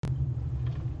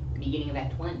beginning of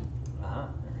Act 1. Ah,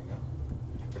 there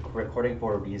we go. Recording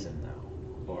for a reason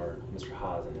now, for Mr.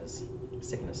 Haas and his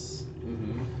sickness.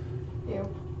 Ew.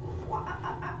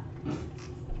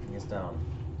 He is down.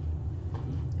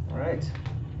 All right.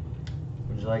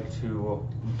 Would you like to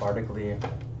bardically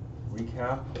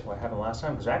recap what happened last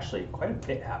time? Because actually quite a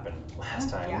bit happened last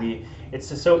time. Yeah. It's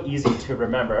just so easy to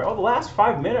remember, oh, the last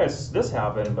 5 minutes this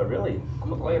happened, but really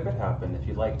quite a bit happened. If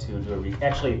you'd like to do a recap.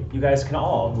 Actually, you guys can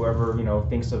all, whoever,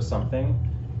 thinks of something,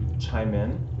 chime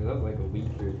in. That was like a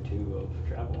week or two of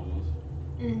travel almost.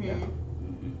 Yeah.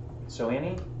 So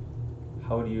Annie,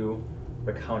 how would you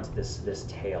recount this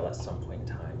tale at some point in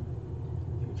time?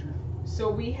 Future. So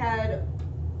we had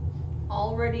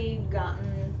already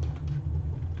gotten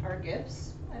our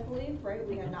gifts, I believe, right?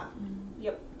 We had not.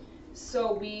 Yep.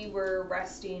 So we were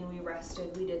resting. We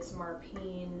rested. We did some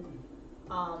RPing.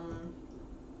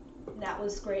 That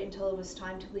was great until it was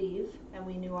time to leave, and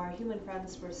we knew our human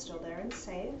friends were still there and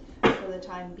safe for the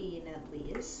time being, at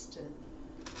least.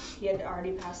 He had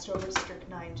already passed over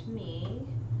strychnine to me,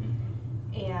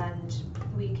 and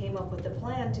we came up with a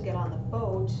plan to get on the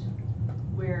boat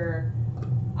where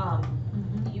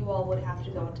you all would have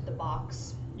to go into the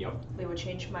box. Yep. We would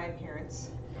change my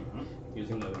appearance.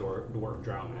 Using the dwarf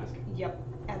drow mask. Yep.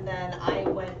 And then I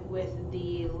went with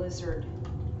the lizard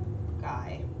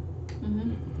guy.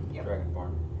 Yep.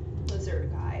 Dragonborn.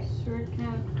 Lizard guy. Sir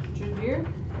Count Jadir?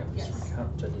 Yes.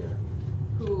 Count Jadir.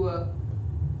 Who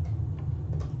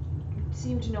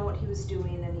seemed to know what he was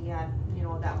doing, and he had,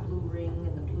 that blue ring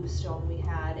and the blue stone we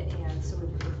had, and so we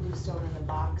put the blue stone in the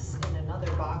box, in another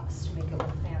box to make it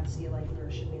look fancy, like we were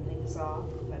shipping things off,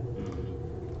 but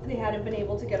they hadn't been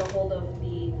able to get a hold of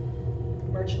the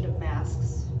Merchant of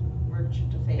Masks,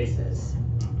 Merchant of Faces,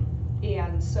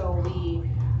 and so we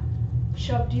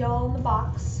shoved y'all in the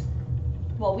box.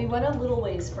 Well, we went a little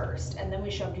ways first, and then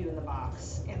we shoved you in the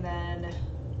box, and then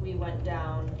we went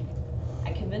down.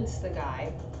 I convinced the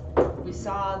guy. We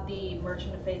saw the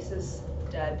Merchant of Faces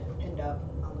dead, pinned up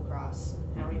on the cross.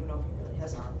 I don't even know if he really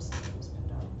has arms. He was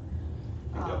pinned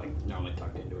up. Normally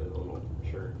tucked into his little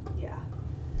shirt. Yeah.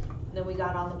 Then we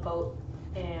got on the boat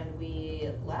and we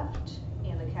left,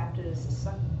 and the captain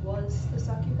was a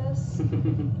succubus.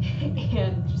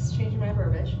 And just changing my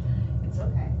verbiage, it's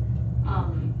okay.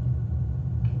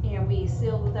 And we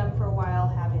sailed with them for a while,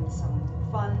 having some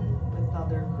fun with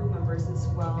other crew members as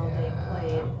well. They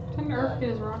played. Didn't Earth get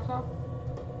his rocks off?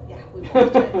 Yeah, we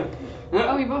both did.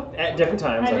 Oh, we both. At different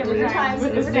times. At I different believe. times.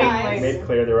 With With the the same times. place. Made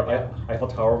clear Eiffel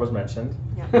Tower was mentioned.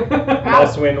 Yeah.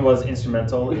 Elswin was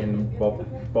instrumental in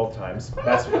both times.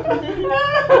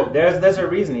 There's a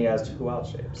reason he has 2 wild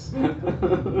shapes.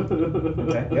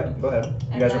 Okay, yeah, go ahead. You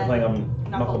And guys were then playing on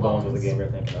Knuckle Bones was the Knucklebones. game we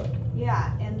were thinking of.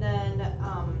 Yeah, and then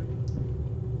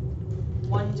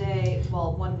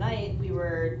one night we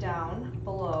were down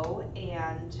below,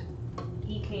 and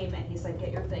he came and he's like,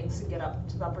 "Get your things and get up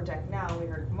to the upper deck now." We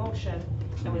heard commotion,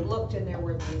 and we looked, and there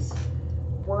were these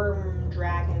worm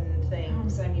dragon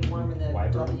things. I mean, worm in the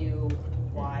Wyvern.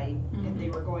 W-Y, and they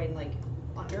were going like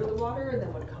under the water and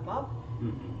then would come up.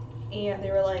 And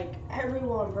they were like,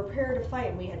 "Everyone, prepare to fight!"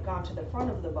 And we had gone to the front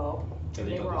of the boat, So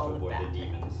and they they were don't all just in the avoid back. the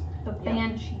demons. The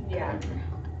Banshee. Yeah.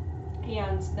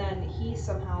 And then he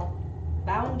somehow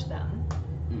bound them,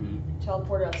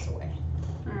 teleported us away.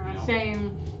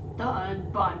 Saying, the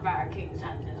Bonfire King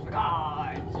sent his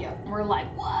regards. Yep. We're like,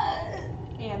 what?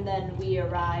 And then we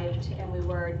arrived, and we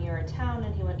were near a town,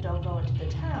 and he went, "Don't go into the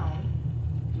town."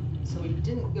 So we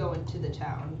didn't go into the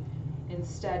town.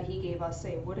 Instead, he gave us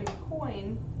a wooden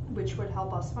coin, which would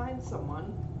help us find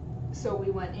someone. So we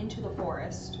went into the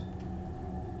forest,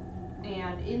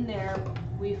 and in there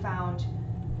we found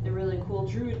the really cool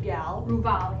druid gal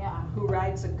Ruval, yeah. who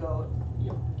rides a goat.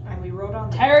 Yep. And we rode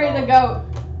on the Terry goat. the goat.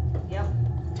 Yep.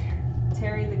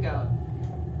 Terry the goat.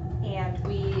 And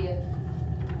we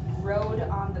rode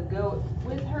on the goat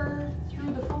with her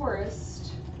through the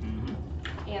forest,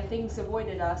 and things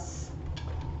avoided us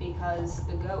because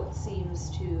the goat seems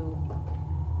to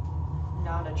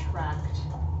not attract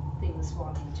things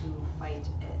wanting to fight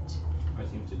it. It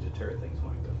seems to deter things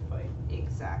wanting to fight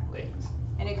Exactly. things.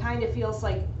 And it kind of feels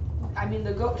like, I mean,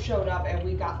 the goat showed up and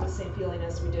we got the same feeling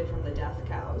as we did from the death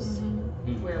cows,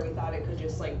 where we thought it could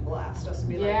just like blast us and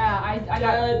be Yeah, like, I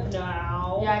got. dead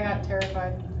now. Yeah, I got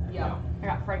terrified. Yeah. I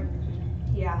got frightened.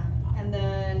 Yeah. And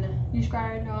then, You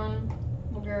scryed on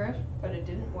Bulgaris. but it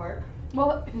didn't work.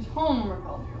 Well, his home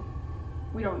repelled you.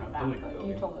 We don't know that, Oh, but no.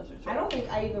 you told us it's I don't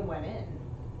think I even went in.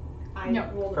 I No.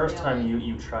 rolled a First fail. time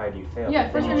you tried, you failed. Yeah,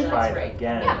 but first then time you you- tried That's right.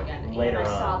 again And later I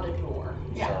saw on. the door.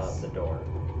 You Yes. saw the door.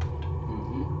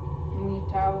 We need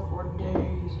to have 40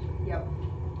 days. Yep.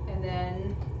 And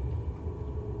then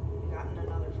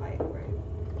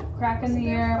crack in Was the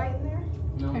there a air. fight in there?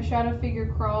 No. A shadow figure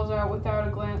crawls out without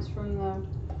a glance from the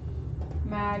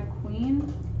Mad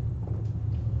Queen.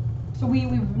 So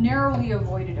we've narrowly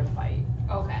avoided a fight.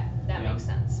 Okay, that Yeah. makes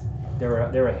sense. There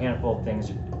were a handful of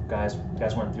things you guys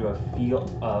went through a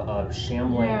field of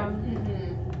shambling Yeah.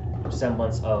 Mm-hmm.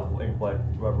 semblance of what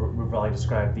Raleigh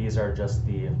described. These are just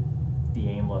the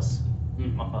aimless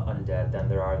Mhm. undead. Then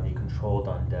there are the controlled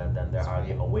undead. Then there are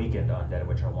the awakened undead,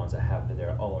 which are ones that have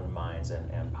their own minds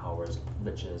and powers,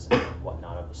 liches and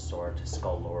whatnot of the sort,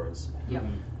 skull lords. Yep.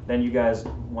 Then you guys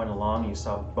went along. You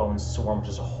saw bones swarm, which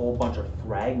is a whole bunch of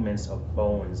fragments of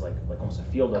bones, like almost a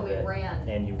field And of we it. ran.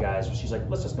 And you guys, she's like,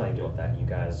 let's just not deal with that. And you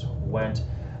guys went.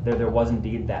 There was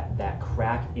indeed that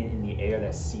crack in the air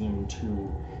that seemed to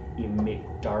emit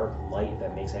dark light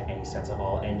that makes any sense at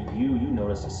all. And you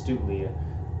noticed astutely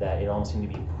that it almost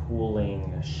seemed to be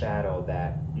pooling shadow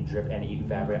that you drip and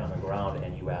evaporate on the ground.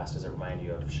 And you asked, does it remind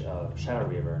you of Shadow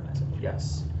Reaver? And I said,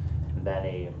 yes. And then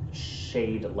a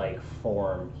shade-like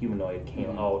form, humanoid,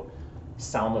 came out,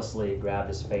 soundlessly grabbed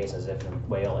his face as if in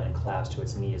wail and collapsed to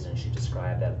its knees. And she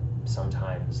described that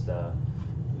sometimes the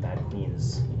Mad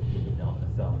Queens,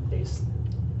 they,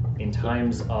 in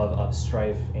times of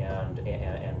strife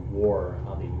and war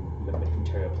on the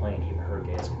material plane, even her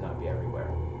gaze could not be everywhere,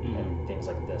 and things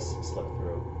like this slip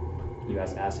through. You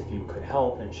guys asked if you could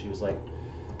help, and she was like,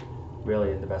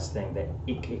 really the best thing that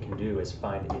it can do is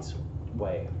find its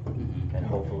way, and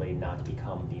hopefully not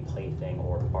become the plaything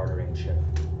or bartering chip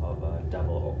of a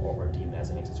devil or a demon as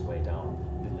it makes its way down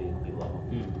below.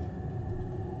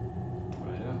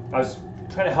 Right on. I was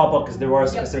trying to help out because there were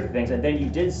specific things, and then you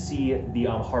did see the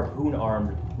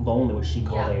harpoon-armed lonely, which she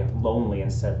called a lonely,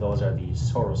 and said those are the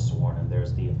sorrow-sworn, and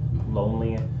there's the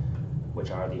lonely,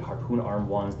 which are the harpoon-armed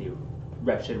ones, the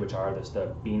wretched, which are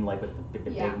the bean-like with the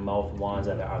big mouth ones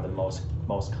that are the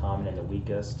most common and the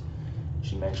weakest.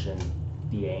 She mentioned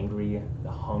the angry,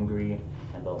 the hungry,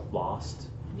 and the lost.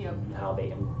 Yep. And how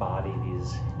they embody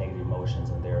these negative emotions,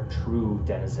 and they're true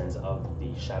denizens of the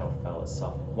Shadowfell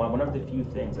itself. One of the few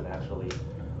things that actually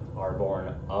are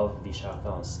born of the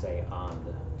Shadowfell and stay on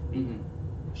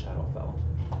the Shadowfell.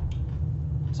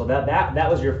 So that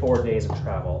was your 4 days of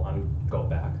travel on Go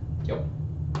Back. Yep.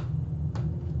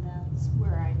 That's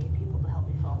where I need people to help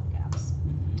me fill in the gaps.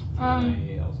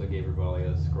 And I also gave Raleigh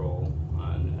a scroll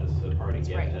as a party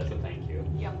gift, right. as a thank you.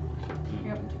 Yep.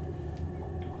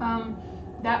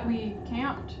 That we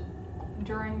camped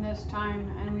during this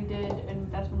time,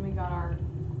 and that's when we got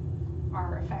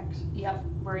our effects. Yep.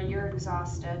 Where you're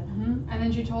exhausted. And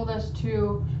then she told us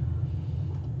to,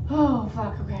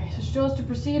 okay. So she told us to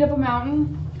proceed up a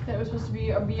mountain that was supposed to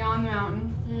be beyond the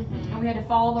mountain, and we had to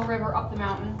follow the river up the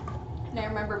mountain. And I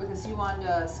remember because you wanted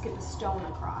to skip a stone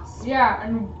across. Yeah,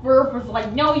 and Burp was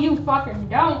like, no, you fucking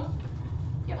don't.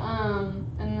 Yep.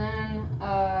 And then,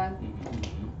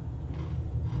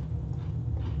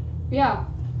 yeah,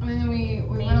 and then we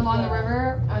went along the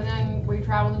river, and then we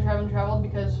traveled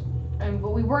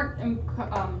but we weren't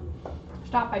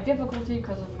stopped by difficulty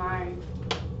because of my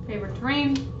favorite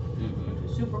terrain, which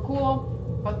was super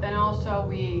cool, but then also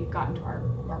we got into our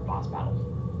boss battle.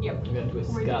 Yep. We got into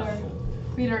a We did scuffle.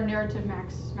 we did our narrative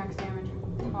max damage.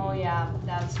 Oh yeah,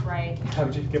 that's right. How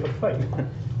did you give a fight?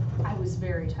 I was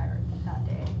very tired that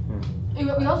day.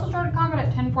 We also started combat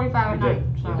at 10:45 at You did. night,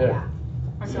 so You did. Yeah.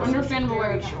 it's So understandable it was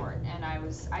why very we short, and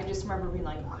I just remember being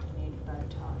like, oh, I need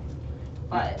bedtime.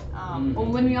 But Well,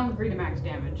 when we all agreed to max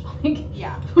damage, like,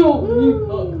 yeah,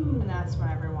 oh, and that's when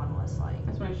everyone was like,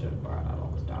 that's when I should have brought out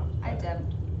all the stuff. I did.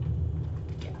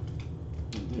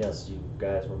 Yes, you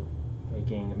guys were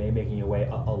making your way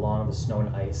along the snow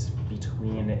and ice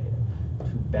between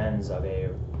two bends of a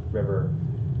river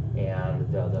and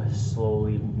the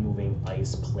slowly moving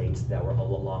ice plates that were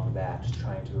along that, just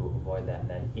trying to avoid that. And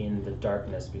then in the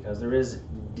darkness, because there is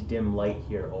dim light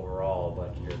here overall,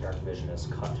 but your dark vision is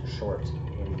cut short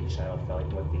in the Shadowfell,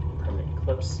 even with the permanent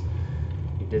eclipse.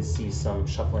 You did see some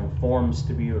shuffling forms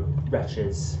to be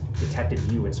wretches, detected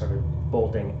you and started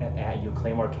bolting at you.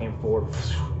 Claymore came forward,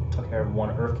 took care of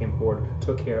one. Earth came forward,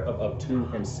 took care of two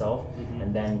himself,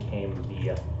 and then came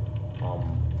the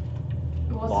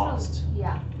Lost.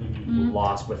 Yeah.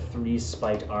 Lost with 3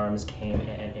 spiked arms came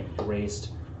and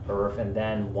embraced Earth, and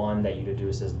then one that you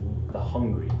deduce is the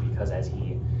Hungry, because as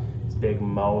his big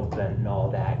mouth and all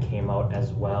that came out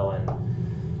as well, and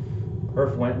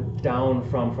Earth went down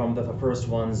from the first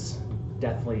one's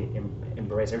deathly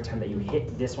embrace. Every time that you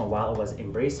hit this one while it was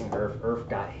embracing Earth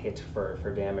got hit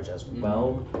for damage as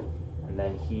well. And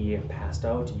then he passed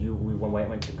out. We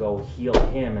went to go heal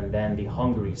him, and then the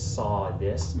Hungry saw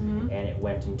this, and it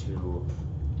went into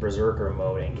berserker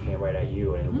mode and came right at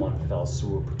you, and in one fell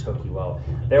swoop took you out.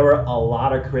 There were a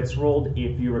lot of crits rolled,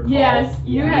 if you recall. Yes,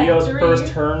 you had Leo's 3.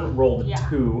 first turn rolled Yeah.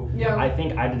 2. Yeah. I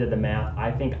think I did the math.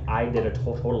 I think I did a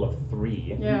total of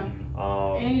 3. Yeah.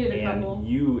 And you did a couple. And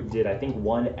you did, I think,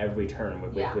 1 every turn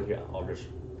with Yeah. your Eldritch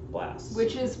Blast.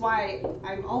 Which is why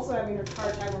I'm also having a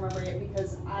hard time remembering it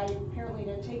because I apparently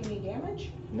didn't take any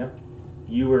damage. No.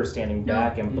 You were standing No.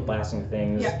 back and blasting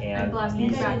things, Yeah, and blasting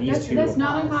these, back. these That's, two. that's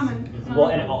not uncommon. It's not Well,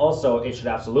 and uncommon. also it should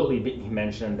absolutely be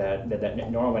mentioned that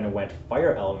Norwin went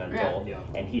fire elemental, Yeah.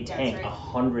 and he That's tanked right.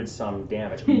 100 some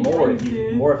damage. Yeah, More he if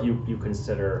you did.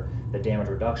 consider the damage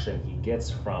reduction he gets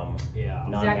from Yeah.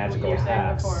 non-magical Exactly what you were saying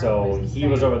attacks. before. So It was he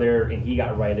was insane. over there and he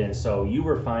got right in. So you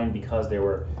were fine because there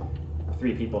were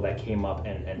 3 people that came up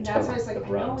and That's why took it's like, the I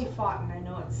know brunt. we fought and I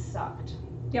know it sucked.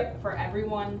 Yep. For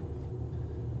everyone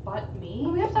but Well, me.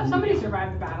 we have to have somebody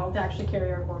survive the battle to actually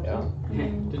carry our corpses. Yeah. I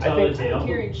mean, To I tell think- the tale.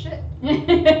 Carried shit. It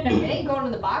ain't going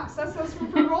in the box, that's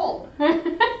what we roll.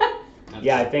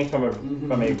 Yeah, I think from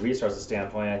a resources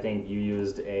standpoint, I think you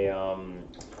used a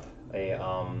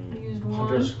used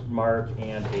hunter's mark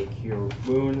and a cure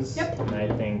wounds. Yep. And I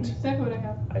think Exactly what I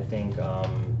have.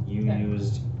 you Okay.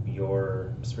 used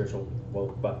your spiritual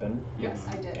weapon. Yes,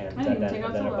 I did. I And didn't then, take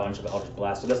out then a solo. bunch of Eldritch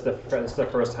Blast. So this is the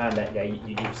first time that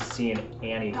you've seen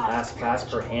Annie clasp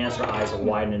her hands, her eyes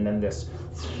widen, and then this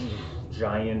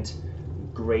giant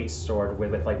great sword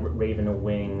with like raven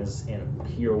wings and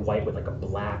pure white with like a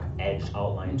black edged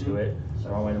outline to it. So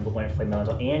Norwin went flame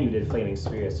elemental, and you did flaming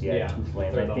spear, so you had Yeah, 2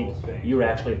 flames. third I think level thing. you were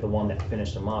actually the one that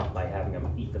finished him off by having him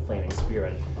eat the flaming spear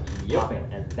and popping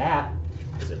him. And that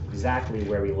is exactly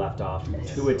where we left off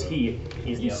to a T.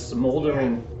 Is the Yep.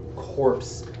 smoldering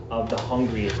corpse of the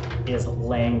hungry is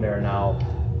laying there now,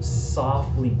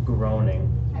 softly groaning.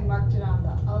 I marked it on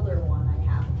the other one I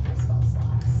have in my spell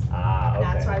slots. Ah, okay.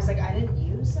 That's why I was like, I didn't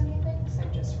use anything, so I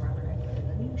just remembered I put in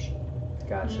the new sheet.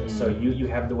 Gotcha. So you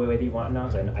have the way that you want it now,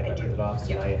 because I I printed do. it off, so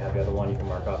Yep. now you have the other one you can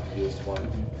mark off. You used one.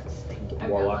 Thank you. I've got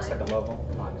Warlock mine. 2nd level.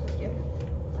 Yep.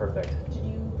 Perfect. Did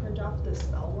you print off the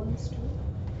spell ones too?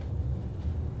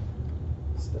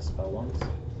 It's the spell ones.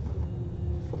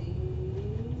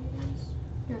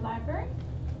 Your library?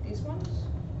 These ones?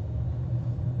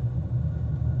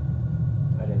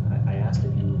 I asked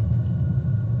if you.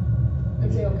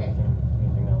 I'd say needed okay.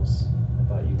 Anything else? I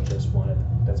thought you just wanted.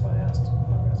 That's why I asked.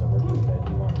 As I worked with that,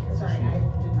 you want. Sorry, I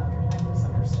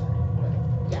misunderstood. But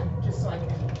yeah, just so I can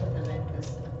put them in,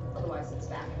 because otherwise it's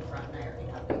back and front, and I already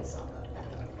have these on the back.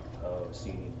 Oh, so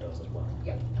you need those as well.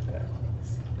 Yep. Okay.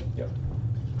 Yep.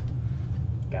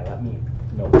 Gotta let me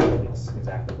know please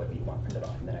exactly what you want printed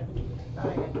off, and then I can do it. Thought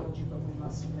I had told you, but we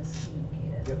must have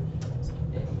miscommunicated. Yep.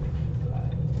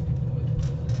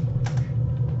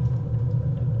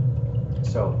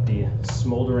 So the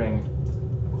smoldering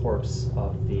corpse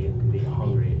of the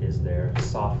hungry is there,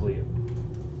 softly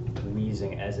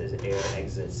wheezing as its air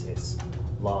exits its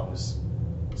lungs,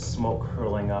 smoke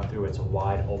curling up through its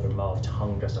wide open mouth,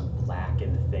 tongue just a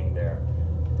blackened thing there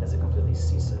as it completely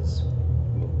ceases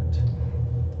movement.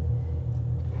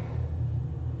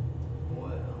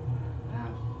 Well,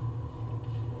 that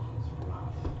was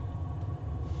rough.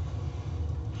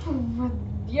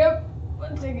 Yep.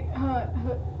 One second.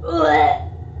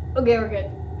 Okay, we're good.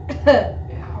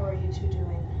 How are you two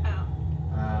doing?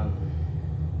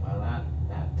 Well,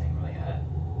 that thing really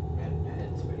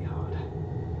hits pretty hard.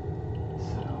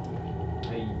 So,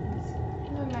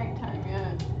 No nighttime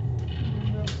yet.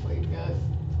 No sleep yet.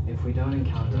 if we don't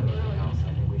encounter anything else,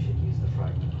 I think we should use the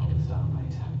fragment of the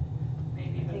starlight. Maybe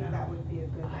I even think now. that would be a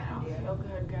good I don't idea. feel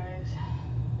good, guys.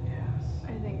 Yes.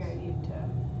 I think I need to.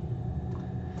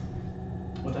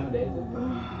 What time of day is it?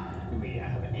 Do we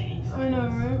have any? I know,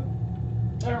 right?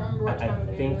 I don't remember what time I of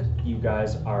day think it is. you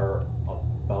guys are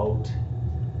about,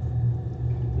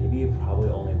 maybe probably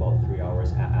only about 3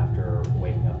 hours after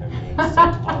waking up and being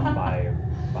sent on by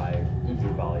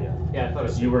Yuvalia. Yeah, I thought it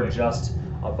was. You were just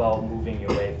about moving your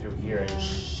way through here, and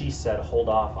she said hold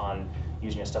off on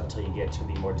using your stuff until you get to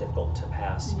the more difficult to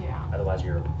pass. Yeah. Otherwise,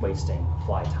 you're wasting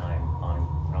fly time on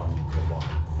the walk.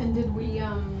 And did we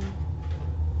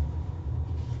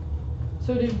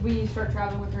so did we start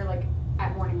traveling with her like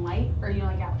at morning light, or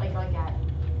like at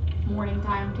morning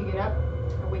time to get up,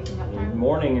 or waking up time?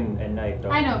 Morning and night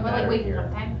don't I know, but like matter waking here.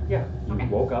 up time. Yeah, you Okay.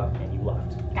 woke up and you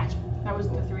left. Gotcha. That was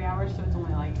the 3 hours, so it's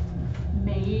only like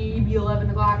maybe 11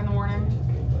 o'clock in the morning.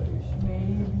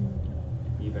 Maybe.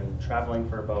 You've been traveling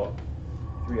for about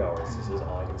 3 hours. This is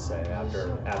all I can say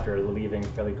after leaving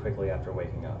fairly quickly after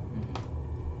waking up.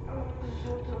 I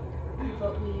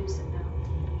vote we use it now,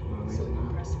 so we can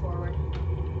press forward.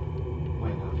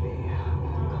 Might not be.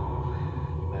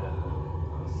 Better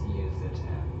us use it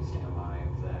and stand by,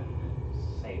 then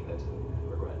save it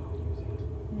and regret not using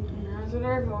it. That's what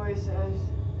Earth always says.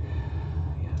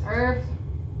 Yes. Earth?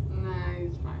 Nah,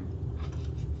 he's fine.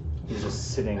 He's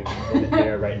just sitting in the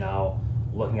air right now,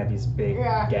 looking at these big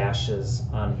Yeah. gashes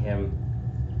on him.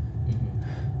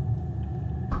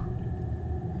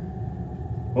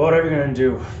 Whatever you're gonna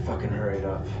do, fucking hurry it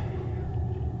up.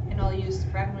 And I'll use the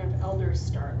fragment of Elder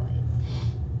Starlight.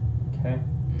 Okay.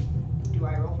 Do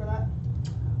I roll for that?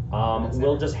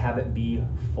 We'll just have it be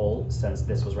full since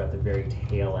this was right at the very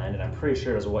tail end, and I'm pretty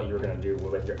sure it was what you were gonna do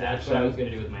with your That's action. what I was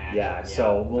gonna do with my action. Yeah,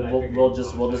 so but I figured we'll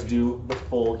just bonus do the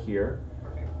full here.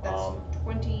 Perfect. That's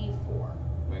 24.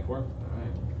 action. 24? Alright.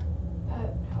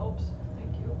 That helps.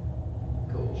 Thank you.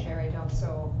 Cool. Share it down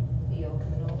so Leo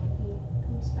can know when he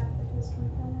comes back if he has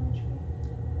 24 more HP.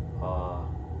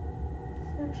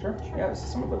 Yeah, sure. Yeah, if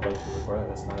someone would like to record it,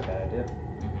 that's not a bad idea.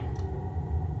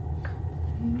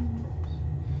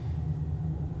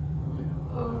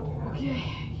 Oh, okay.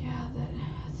 Yeah,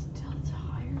 that's still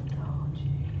tired though.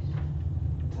 Jeez.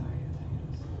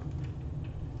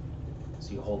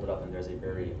 So you hold it up, and there's a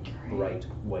very bright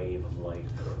wave of light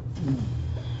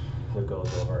that goes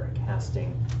over,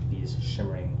 casting these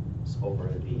shimmerings over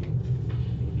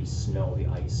the snow, the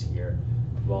ice here.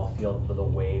 You all feel the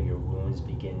wave, your wounds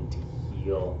begin to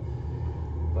heal.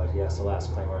 But yes, the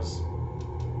last climber's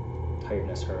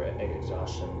tiredness, her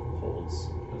exhaustion holds.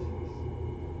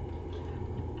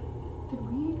 Did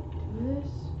we do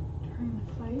this during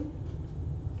the fight?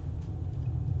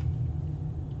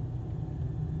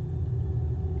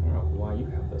 I don't know why you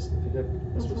have this. If you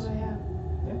did, this That's was. what I have.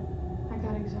 Yeah. I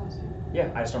got exhausted.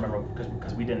 Yeah, I just don't remember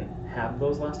because we didn't have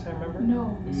those last time. Remember?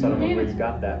 No. So I don't know You where gave you it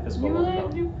got that physical You, one let,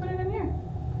 from. you put it in here.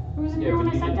 It was in Yeah, here when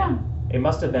but I you sat didn't- down. It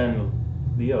must have been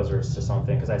Leo's or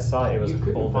something because I saw it was You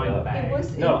couldn't folded find the up. bag. It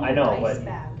was No, in I know, the dice but-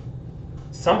 bag.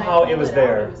 Somehow When I it was pulled it out,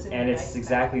 there, it was in and the it's dice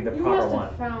exactly the You proper must have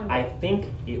one. found I it. think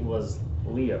it was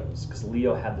Leo's because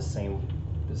Leo had the same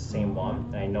one,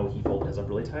 and I know he folded his up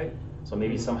really tight. So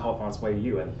maybe somehow it found its way to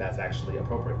you, and that's actually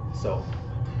appropriate. So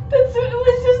That's it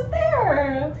was just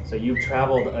there. you've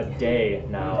traveled a day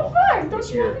now. What the fuck? Don't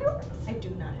It's you have your- yours? I do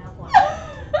not have one.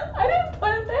 I didn't put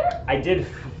it there. I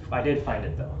did find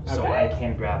it though, so Okay. I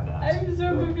can grab that. I'm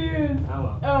so confused. Oh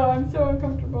well. Oh, I'm so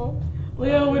uncomfortable.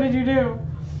 Leo, what did you do?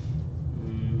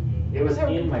 It was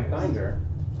in my binder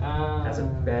Uh, as a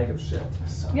bag of shit.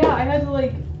 So. Yeah, I had to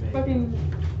like fucking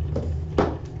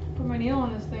put my nail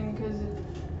on this thing because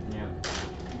Yeah.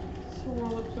 it's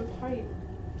rolled up so tight.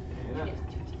 Yeah.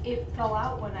 It fell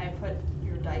out when I put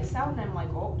your dice out, and I'm like,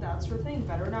 oh, that's your thing.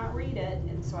 Better not read it.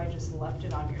 And so I just left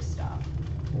it on your stuff.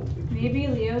 Maybe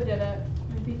Leo did it.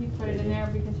 Maybe he put it in there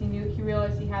because he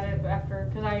realized he had it after.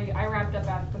 Because I wrapped up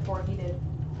after before he did,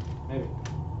 Maybe.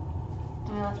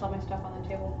 and I left all my stuff on the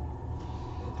table.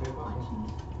 Very possible.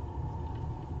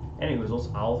 Anyways,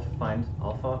 I'll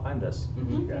find this.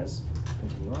 Mhm. You guys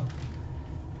continue on.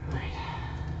 Right.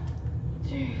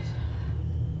 Jeez.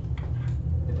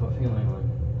 If we're feeling like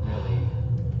really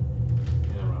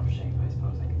in a rough shape, I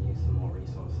suppose I could use some more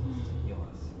resources to heal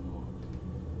us some more.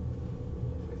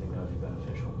 If we think that would be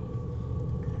beneficial.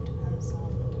 That depends on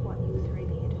what you three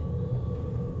need.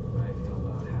 I feel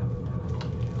about half of that I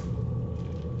already have.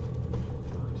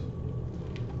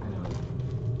 But I know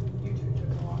you two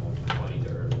took a lot of bloody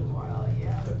dirt as well.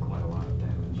 Yeah. Took quite a lot of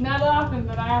damage. Not often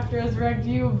that I have to resurrect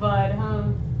you, bud, huh?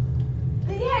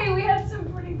 But yeah, we had some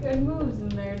pretty good moves in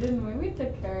there, didn't we? We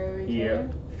took care of each other.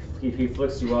 He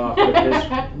flicks you off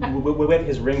with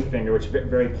his ring finger, which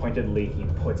very pointedly he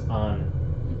puts on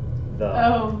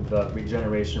the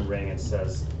regeneration ring and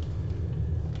says,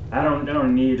 I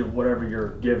don't need whatever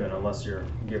you're given unless you're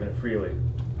given it freely.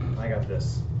 I got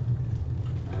this.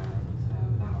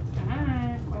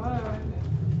 Alright, whatever.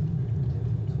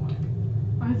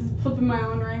 I just flipping my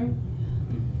own ring.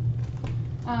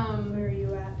 Where are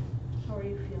you at? How are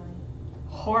you feeling?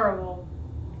 Horrible.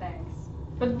 Thanks.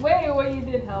 But wait, what you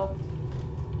did help.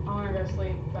 I wanna go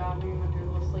sleep, but I'm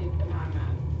gonna go sleep and I'm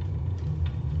mad.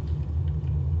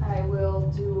 I will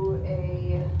do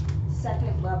a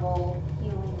second level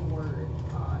healing word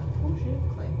on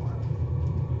Claymore.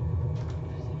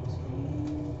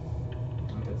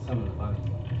 I could summon the bunny.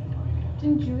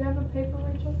 Didn't you have a paper,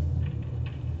 Rachel?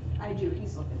 I do.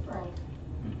 He's looking for it.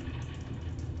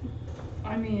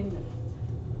 I mean,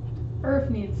 Earth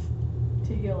needs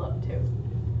to heal up too. Yes.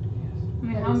 I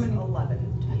mean, That how is many? 11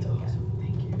 to That's heal awesome.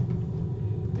 Thank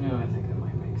you. You know, I think that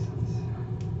might make sense.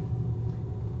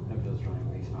 I'm just trying to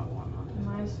waste not one on this.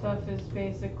 My stuff is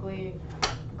basically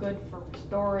good for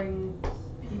restoring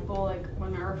people. Like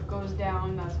when Earth goes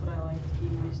down, that's what I like to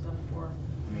keep my stuff for.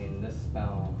 I mean, this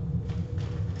spell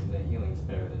the healing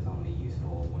spirit is only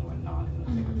useful when we're not in the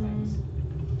thick of things.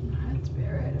 That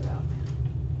spirit about me.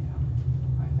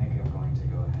 Yeah. I think I'm going to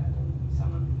go ahead and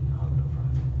summon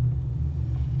Holograph.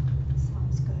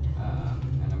 Sounds good.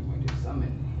 And I'm going to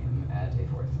summon him at a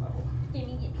 4th level.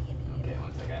 Okay,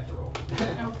 one sec, I have to roll.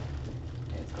 Oh,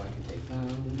 It's going to take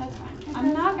some. that's fine.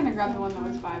 I'm not gonna grab the one that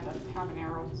was 5 that have an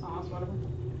arrow, so it's whatever.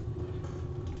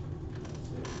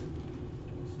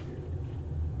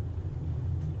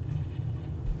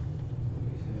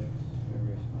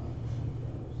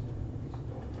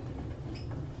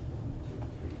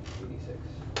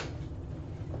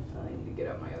 I need to get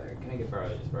out my other. Can I borrow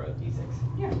D6?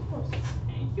 Yeah, of course.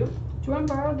 Thank you. Do you want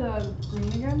to borrow the green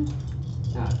again?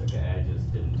 No, it's okay. I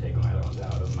just didn't take my other ones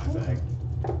out of my bag.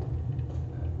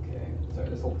 Okay. Sorry,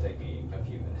 this will take me a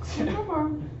few minutes. No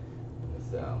problem.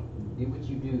 So, do what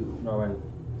you do. Norman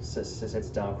sits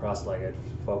down cross-legged,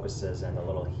 focuses, and a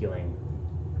little healing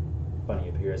bunny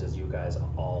appears as you guys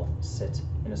all sit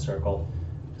in a circle,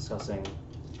 discussing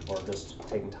or just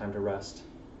taking time to rest,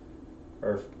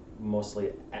 or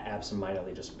mostly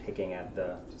absentmindedly just picking at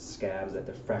the scabs, at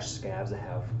the fresh scabs that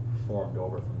have formed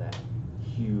over from that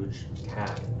huge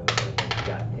attack that he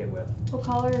got hit with. What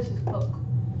color is his cloak?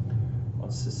 Well,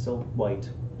 it's still white,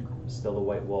 still the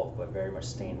white wolf, but very much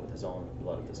stained with his own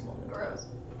blood at this moment. Gross.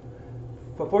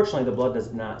 But fortunately, the blood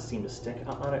does not seem to stick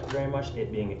on it very much.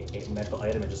 It being a medical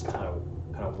item, it just kind of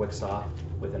wicks off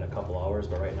within a couple hours.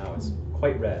 But right now, it's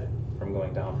quite red from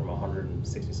going down from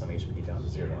 160 some HP down to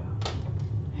 0.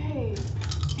 Hey,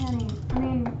 Annie. I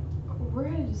mean, we're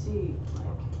headed to see like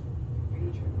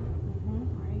Adrian,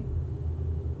 right?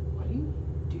 What do you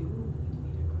do?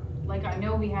 Like, I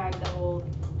know we had the whole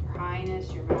Your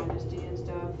Highness, Your Majesty, and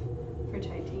stuff for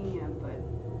Titania, but I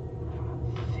don't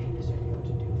have the faintest idea what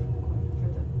to do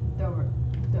for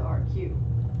the RQ.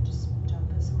 Just jump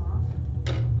this off.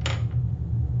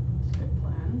 Good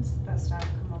plans. Best I've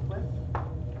come up with.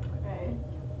 Okay.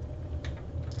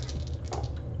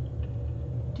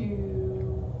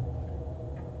 You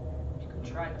can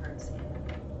try curtsy.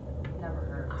 Never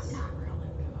hurts. I'm not really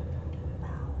good at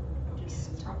it.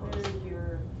 Just tell her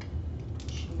you're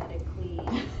genetically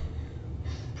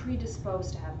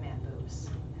predisposed to have man boobs,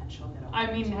 and she'll get over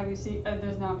I mean, it. have you seen?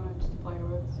 There's not much to play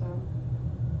with, so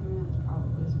I mean that's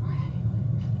probably smart anyway.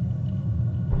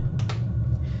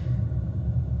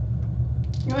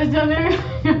 You want down there?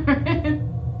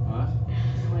 What?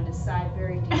 I'm going to sigh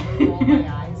very deeply, roll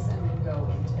my eyes, and then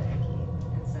go into Icky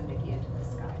and send Icky into the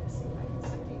sky to see if I can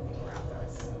see anything around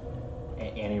us.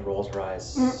 Annie rolls her eyes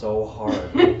so hard,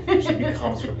 she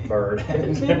becomes a bird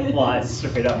and flies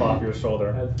straight up off your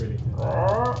shoulder. That's pretty cool.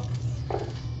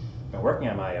 Now, working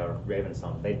on my raven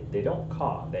sound, they don't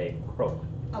caw, they croak.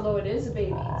 Although it is a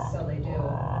baby, so they do.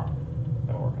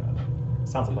 I'm working on it.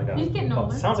 Sounds like a He's getting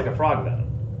older. sounds like a frog then.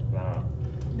 I don't know.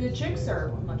 The chicks are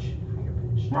much higher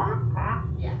pitched.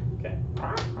 Yeah. Okay.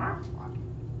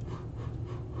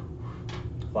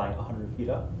 Flying 100 feet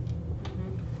up.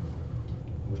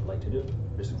 What would you like to do?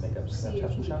 Just make up See if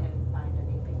perception you check. can find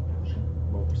anything.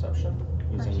 Roll perception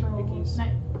using First roll. Icky's.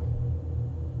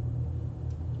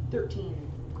 13.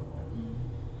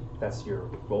 That's your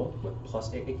roll with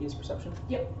plus Icky's perception.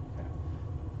 Yep. Okay.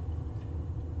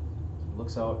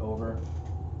 Looks out over.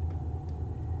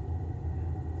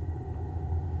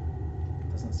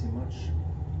 Doesn't see much.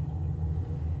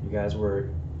 You guys were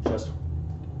just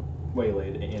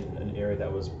waylaid in an area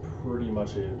that was pretty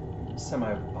much a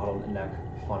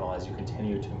semi-bottleneck funnel as you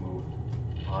continue to move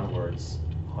onwards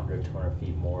 100, 200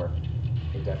 feet more.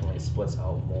 It definitely splits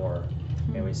out more.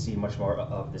 And we see much more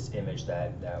of this image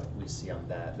that we see on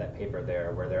that paper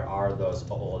there, where there are those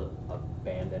old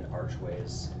abandoned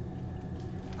archways.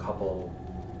 A couple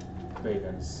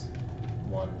ravens,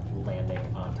 one landing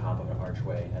on top of an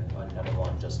archway and another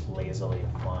one just lazily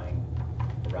flying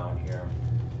around here.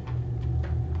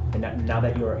 And now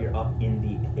that you're up in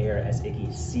the air as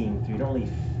Icky's seeing through, you don't really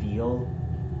feel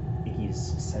Icky's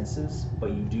senses,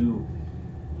 but you do,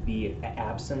 the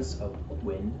absence of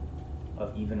wind,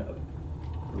 of even a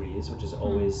breeze, which is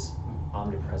always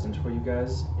omnipresent for you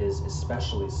guys, is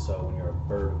especially so when you're a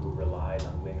bird who relies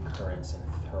on wind currents and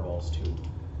thermals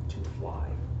to fly.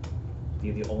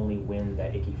 The only wind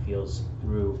that Icky feels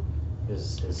through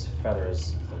is his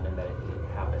feathers, the wind that it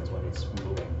happens when it's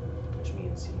moving, which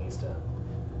means he needs to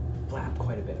flap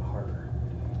quite a bit harder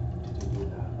to do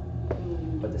that.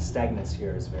 But the stagnance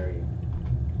here is very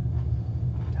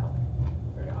telling,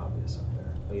 very obvious up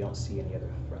there, but you don't see any other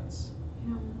threats.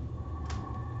 Yeah.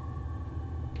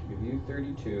 Review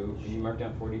 32. Can you mark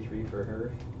down 43 for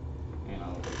her? And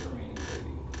I'll take the remaining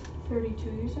 32,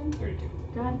 you said? 32.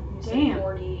 God You said damn.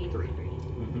 43.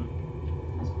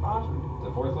 Mm-hmm. That's awesome. the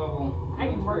 4th level. I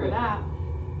can work with that.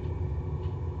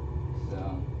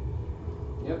 So,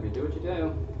 yep, you do what you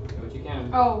do. Do what you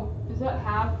can. Oh, is that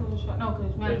half? Cause it's, no, because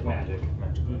it's It's magic. magic.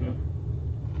 Magic.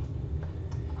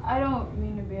 I don't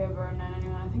mean to be a burden on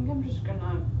anyone. I think I'm just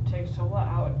gonna take Sola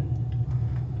out and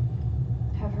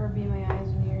have her be my eyes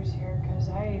and ears here, because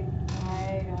I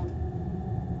don't.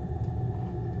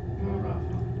 Rough.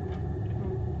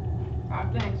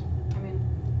 Thanks. I mean,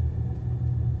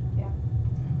 yeah.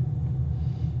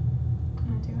 I'm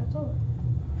gonna take out Sola.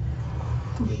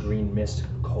 The green mist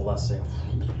coalescing.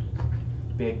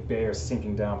 Big bear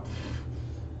sinking down.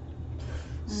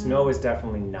 Snow is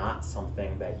definitely not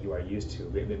something that you are used to.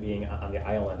 Being on the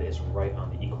island is right on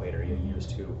the equator. You're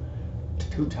used to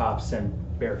two tops and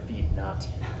bare feet, not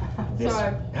this.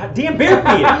 So God damn bare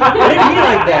feet! I didn't mean it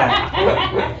like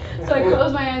that. So I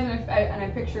close my eyes and I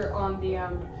picture on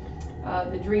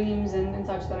the dreams and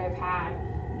such that I've had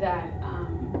that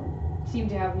seem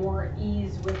to have more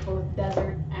ease with both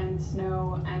desert and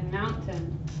snow and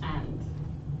mountain, and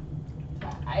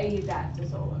I eat that to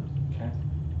Sola. Okay.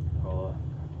 Roll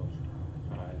close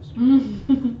your eyes.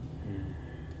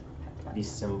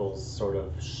 These symbols sort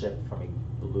of shift from a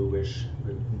bluish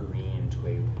green to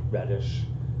a reddish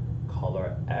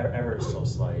color, ever so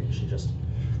slight. She just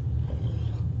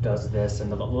does this,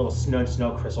 and the little snow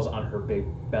crystals on her big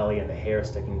belly and the hair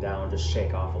sticking down just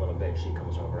shake off a little bit. She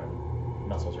comes over and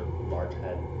nuzzles her large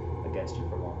head against you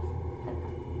for warmth.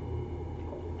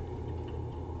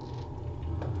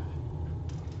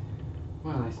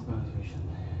 Well, I suppose we should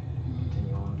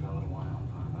continue on for a little while.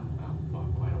 Well,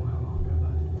 quite a while longer,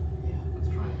 but yeah, let's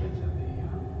try and get to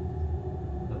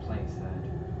the place that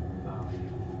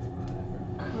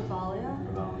Revalia?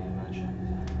 Revalia mentioned,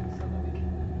 so that we can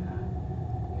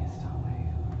mist our way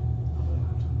over the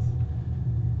mountains.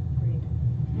 Agreed.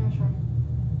 Yeah, sure.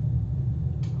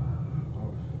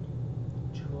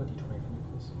 Would you roll a d20 for me,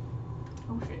 please?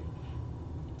 Oh shit.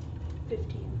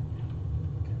 15.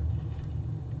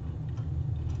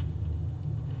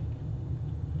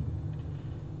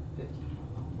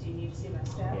 Do you need to see my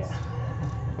stats?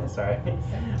 Yeah. Sorry.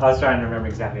 I was trying to remember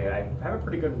exactly. I have a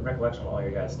pretty good recollection of what all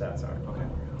your guys' stats are. Okay.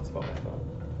 That's about what I thought.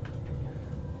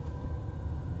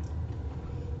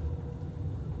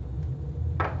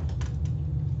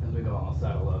 As we go all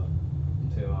settle up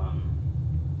to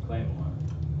Claymore,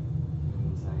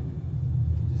 and saying,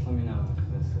 just let me know if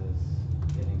this is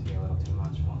getting to be a little too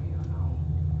much for me, and I'll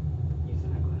use the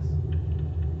necklace.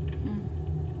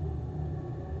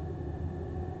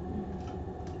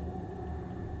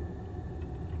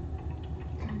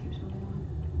 Kind of keeps moving on.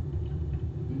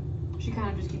 She kind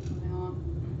of just keeps moving on.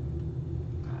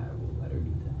 I will let her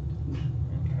do that.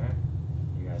 Okay.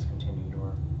 You guys continue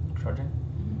your trudging?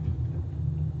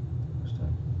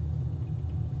 Understood.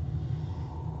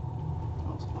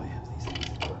 Also, I have these things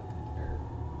that work, or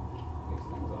these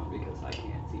things on because I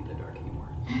can't see the dark anymore.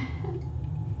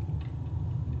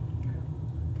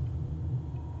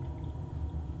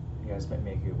 You guys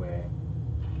make your way.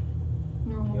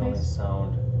 Normal The only pace.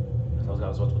 sound, I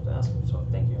was about to ask, so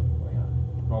thank you. Oh, yeah.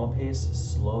 Normal pace,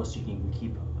 slow, so you can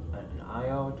keep an eye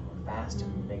out, or fast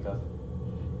and make up.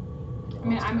 I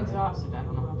mean, I'm exhausted. I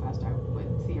don't know how fast I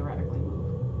would theoretically move.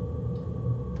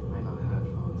 Might not have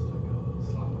headphones to go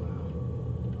slow enough.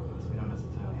 Unless we don't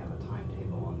necessarily have a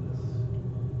timetable on this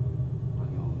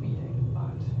annual meeting,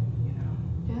 but, you know,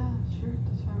 Yeah, sure.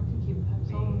 That's fine. We can keep that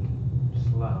slow. being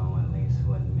slow at least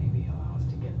would maybe allow us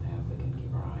to get there if we can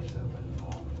keep our eyes open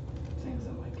for things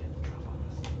that might get the drop on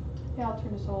us. Yeah, I'll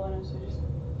turn to Soul in, so just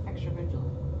extra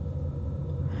vigilant.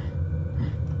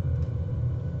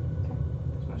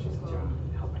 Especially since you're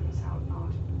helping us out,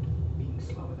 not being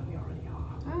slower than we already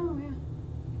are. Oh, yeah.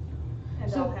 And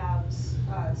So- I'll have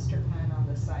Strickman on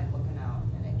this side looking out,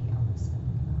 and Icky on this side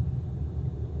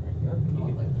looking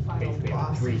out. Like the final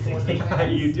boss before the 360.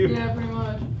 wins. You do. Yeah, pretty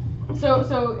much. So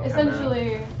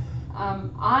essentially,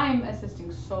 I'm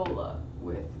assisting Sola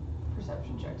with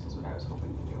perception checks, is what I was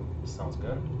hoping to do. Sounds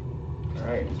good.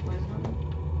 Alright. Use wisdom.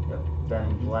 Yep.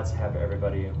 Then let's have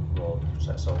everybody roll.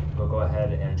 So go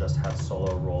ahead and just have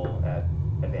Solo roll at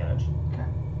advantage. Okay.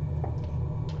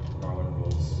 Norman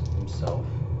rolls himself.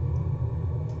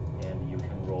 And you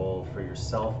can roll for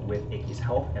yourself with Icky's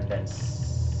help, and then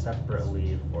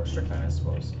separately for Strickman, I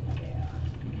suppose.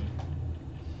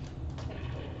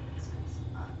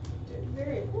 Did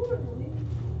very poorly.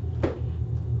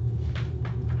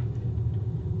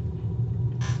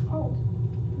 Oh,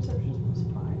 perception plus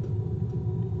 5.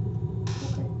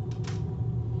 Okay.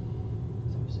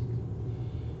 So 6.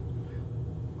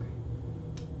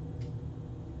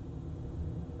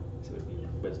 So it would be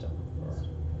wisdom. Or...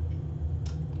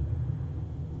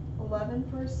 11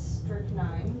 for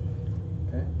strychnine.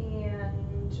 Okay.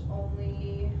 And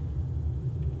only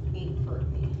 8 for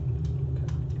me.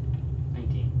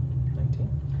 19. 19.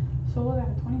 So I got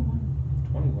a 21.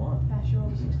 21. Yeah, she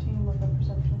rolled a 16 with a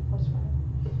perception plus 5.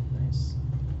 Nice.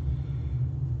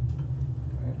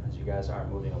 Alright, as you guys are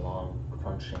moving along,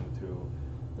 crunching through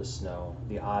the snow,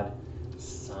 the odd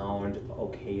sound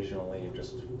occasionally,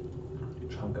 just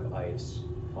a chunk of ice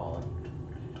falling.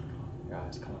 Your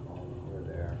eyes kind of all over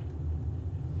there.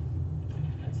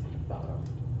 That's the bottom.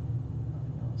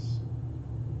 Nothing else.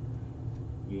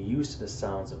 You're used to the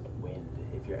sounds of wind.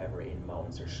 If you're ever in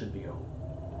mountains, there should be a.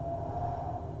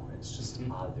 It's just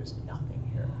odd. There's nothing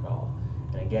here at all.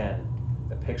 And again,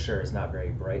 the picture is not very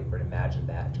bright, but imagine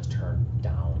that just turned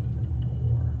down even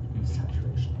more.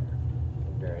 Saturation here.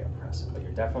 Very oppressive. But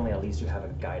you're definitely, at least you have a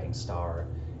guiding star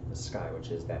in the sky, which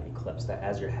is that eclipse. That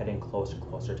as you're heading closer and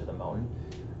closer to the mountain,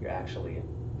 you're actually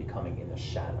becoming in the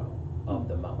shadow of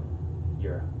the mountain.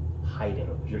 You're hiding.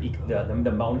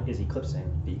 The mountain is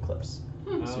eclipsing the eclipse.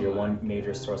 So your one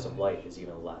major source of light is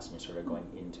even less, and you're sort of going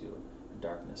into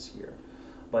darkness here.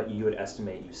 But you would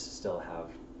estimate you still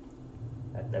have,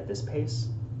 at this pace,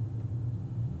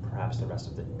 perhaps the rest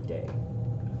of the day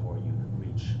before you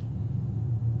reach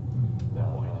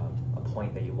a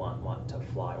point that you want to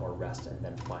fly or rest and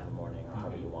then fly in the morning, or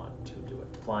however you want to do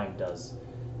it. Flying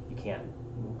you can't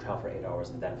travel for 8 hours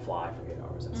and then fly for 8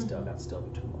 hours. That'd still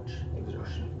be too much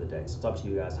exertion for the day. So it's up to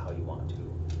you guys how you want to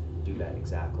do that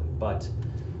exactly. But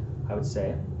I would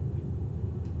say, at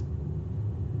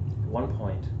one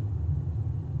point,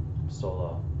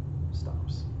 Sola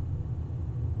stops.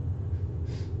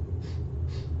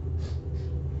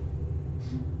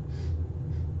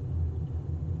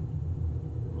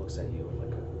 Looks at you with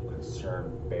like a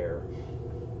concerned, bare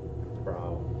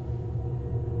brow.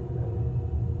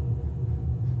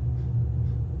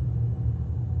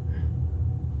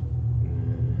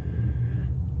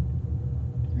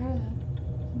 Where is it?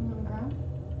 On the ground?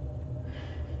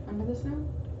 Under the snow?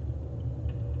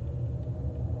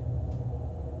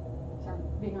 Sorry,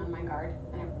 being on my guard,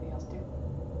 and everybody else too.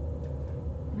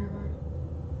 Never mind.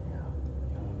 Yeah,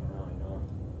 you don't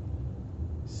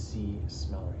see,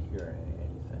 smell, or hear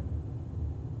anything.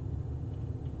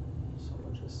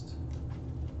 Sola just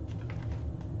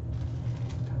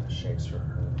kind of shakes her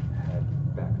head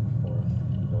back and forth.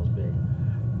 Those big,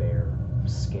 bare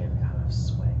skin kind of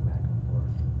swaying back and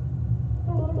forth.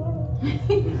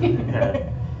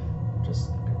 And just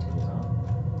continues on.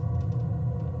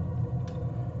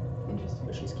 Interesting.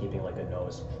 But she's keeping like a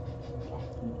nose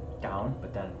down,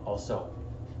 but then also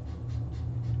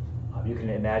you can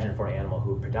imagine for an animal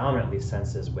who predominantly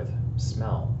senses with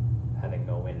smell, having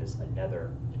no wind is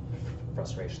another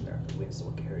frustration there. The wind is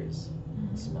what carries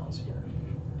smells here.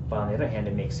 But on the other hand,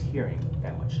 it makes hearing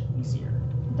that much easier.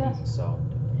 It does. So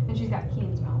And she's got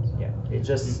keen smell. So. yeah, it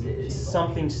just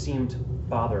something seemed to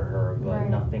bother her, but Right.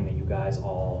 nothing that you guys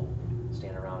all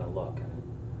stand around and look.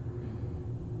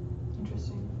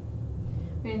 Interesting.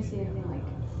 We didn't see anything like.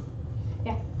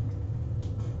 Yeah.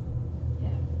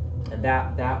 Yeah. And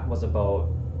that was about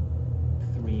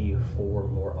 3-4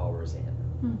 more hours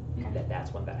in. Okay.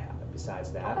 That's when that happened.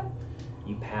 Besides that,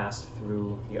 you passed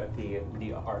through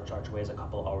the archways a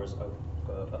couple hours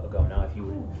ago. Now, if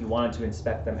you wanted to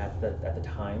inspect them at the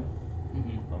time,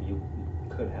 you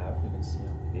could have. You can see,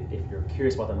 if you're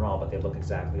curious about them at all, but they look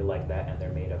exactly like that, and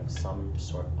they're made of some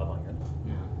sort of iron.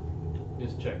 Yeah.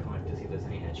 Just check like to see if there's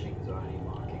any etchings or any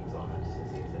markings on it, to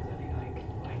see if there's any like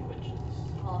language.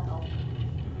 I'll help.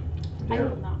 I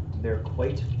will not. They're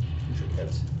quite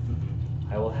intricate.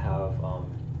 I will have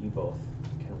you both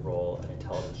can roll an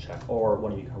intelligence check, or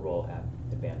one of you can roll at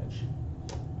advantage.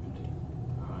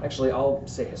 Actually, I'll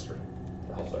say history.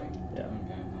 The whole thing. Yeah.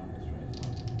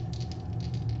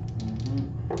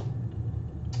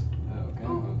 Okay,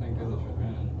 well, thank goodness for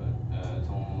advantage, but it's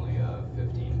only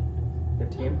 15.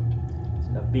 15.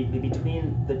 Now,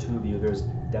 between the two of you, there's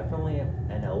definitely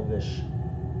an elvish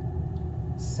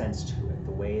sense to it.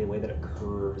 The way that it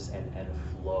curves and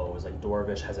flows. Like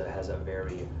Dwarvish has a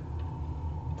very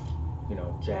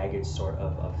jagged sort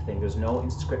of thing. There's no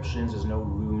inscriptions, there's no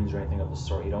runes or anything of the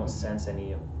sort. You don't sense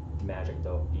any magic,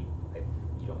 though you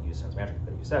don't use sense magic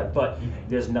that you said, but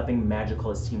there's nothing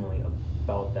magical seemingly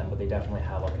about them, but they definitely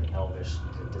have like an elvish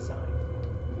design.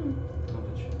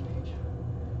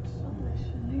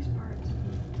 These parts.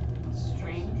 That's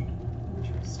strange.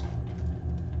 Interesting.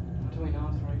 What do we know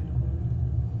is right?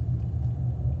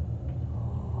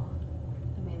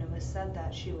 I mean, it was said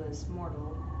that she was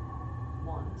mortal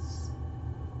once,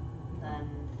 then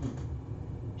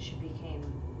she became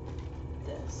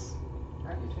this.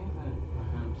 I think that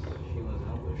perhaps she was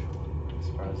Elvish one, as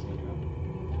far as you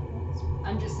know.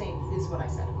 I'm just saying, is what I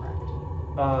said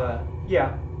correct?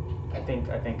 Yeah. I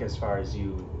think as far as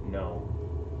you know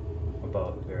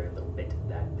about very little bit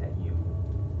that you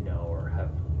know or have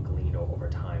gleaned over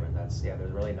time, and that's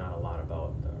there's really not a lot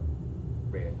about the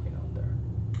Raven Queen out there.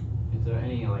 Is there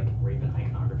any like Raven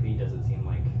iconography? Does it seem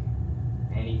like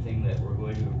anything that we're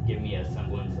going to give me a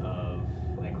semblance of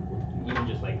like even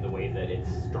just like the way that it's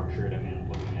structured? I mean,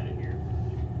 looking at it here.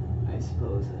 I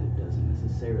suppose that it doesn't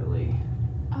necessarily.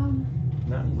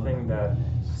 Not anything that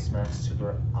smells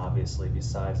super obviously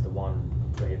besides the one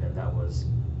Raven that was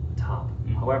top.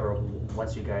 Mhm. However,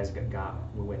 once you guys got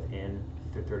within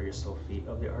 30 or so feet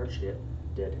of the arch, it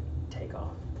did take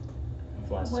off.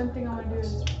 Flies One to thing I want to do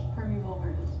is primeval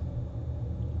awareness.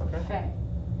 Okay. Fae.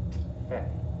 Fae.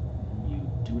 You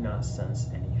do not sense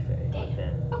any Fae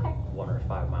within Okay. 1 or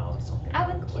 5 miles or something. I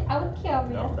would kill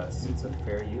you. No, it's a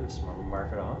fair use.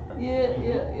 Mark it off.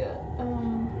 Yeah.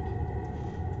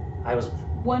 I was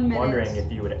 1 minute. wondering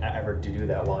if you would ever do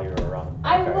that while you were around.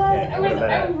 I regret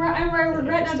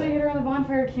not doing it around the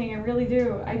Bonfire King. I really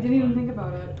do. I didn't even think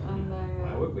about it, and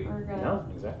Why would we? I regret it. No,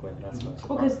 exactly. That's what's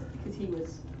Well, because he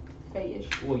was Fae-ish.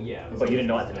 Well, yeah. But you didn't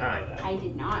know at the time. I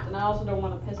did not, and I also don't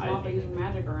want to piss him off by using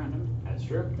magic around him That's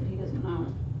true. that he doesn't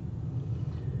know.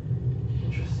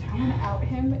 Interesting. I'm gonna out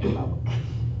him in public.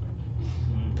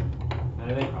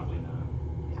 I think probably not.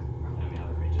 I mean,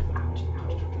 other creatures that know how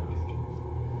to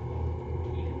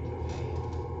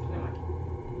Anyway.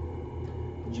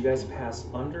 Did you guys pass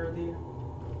under the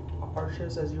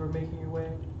arches as you were making your way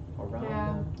around Yeah.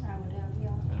 them? I would have, yeah.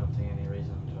 I don't see any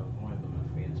reason to avoid them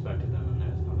if we inspected them and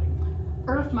there's nothing.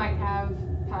 Earth might have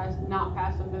not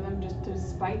passed under them just to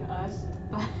spite us.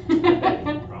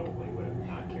 They probably would have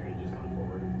not cared just gone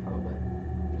forward. Probably.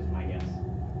 Is my guess.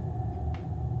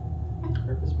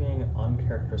 Earth is being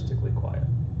uncharacteristically quiet.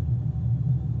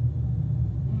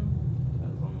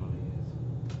 Depends on what he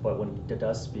is. But when he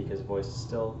does speak, his voice is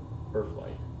still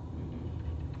Earth-like.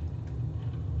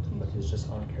 But he's just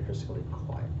uncharacteristically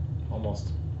quiet.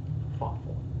 Almost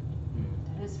thoughtful.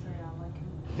 That is very unlike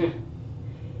him.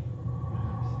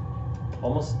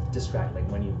 Almost distracted.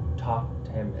 Like when you talk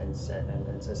to him and say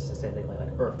things like,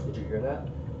 Earth, did you hear that?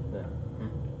 Yeah.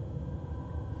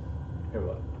 Hear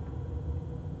what?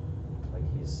 Like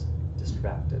he's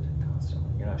distracted constantly.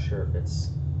 You're not sure if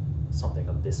it's something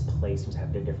of this place seems to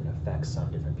have different effects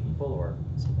on different people or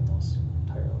something else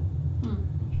entirely.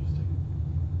 Interesting.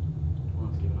 Well,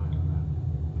 let's keep an eye on that.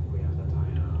 We have to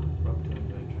tie a rope to him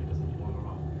to make sure he doesn't wander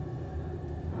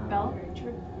off. Bell? Very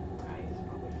true. He's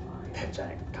probably fine. That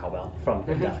giant cowbell from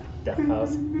the death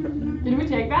house. Did we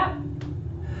take that?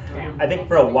 Damn. I think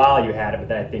for a while you had it, but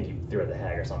then I think you threw it at the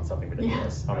hag or something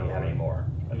ridiculous. I don't think you have any more.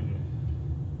 But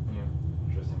Yeah,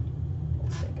 interesting.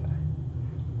 old stink eye.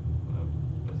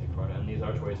 Let's think for it. And these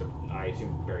archways are, I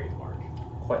assume, very large.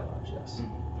 Quite large, yes.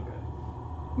 Okay.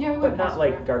 Yeah, we But went not past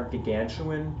like there.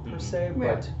 gargantuan per se,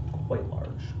 Yeah. but quite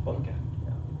large. But, Okay.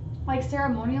 yeah. Like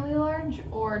ceremonially large,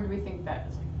 or do we think that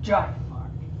is like giant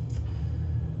large?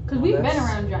 Because Well, we've been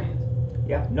that's- around giants.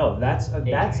 Yeah, no, that's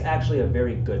giant. actually a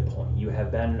very good point. You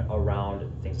have been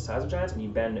around things the size of giants, and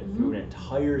you've been through an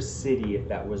entire city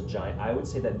that was giant. I would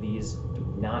say that these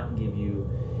do not give you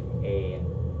a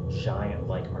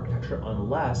giant-like architecture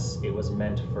unless it was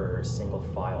meant for single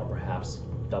file, perhaps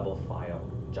double file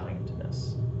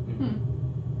giantness.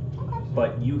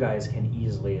 But you guys can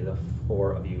easily, the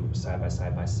 4 of you side by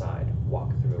side,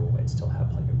 walk through and still have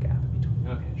plenty of gap in between.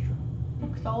 Okay, it's true.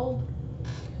 Looks old.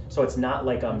 So it's not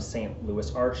like St.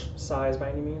 Louis Arch size by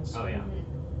any means. Oh, yeah.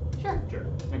 Sure. Sure.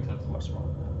 Makes sense. It's much smaller.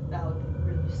 That would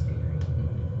be really scary.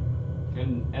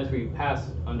 And as we pass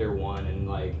under one and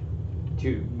like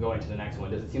going to the next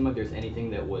one, does it seem like there's anything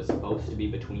that was supposed to be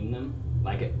between them?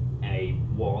 Like a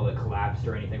wall that collapsed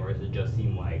or anything, or does it just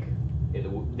seem like they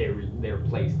were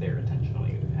placed there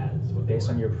intentionally as what they Based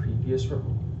were? on your previous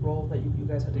role that you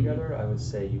guys had together, I would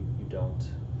say you don't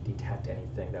detect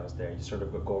anything that was there. You sort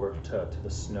of go over to the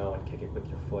snow and kick it with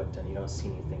your foot, and you don't see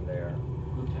anything there.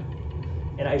 Okay.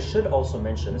 And I should also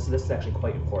mention, this is actually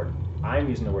quite important. I'm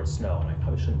using the word snow, and I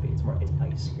probably shouldn't be. It's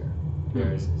ice here.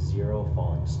 There is 0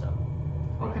 falling snow.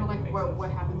 Like, kind of like what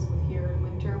happens with here in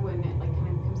winter when it like kind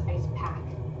of becomes ice pack.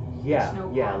 Yeah,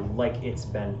 Snow yeah, pack. like it's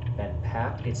been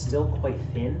packed. It's still quite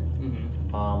thin.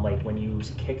 Mm-hmm. Like when you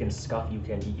kick and scuff, you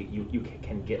can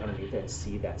get underneath it and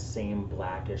see that same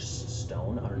blackish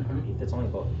stone underneath. It's only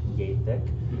about yay thick,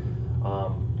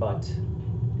 but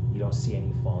you don't see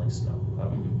any falling snow.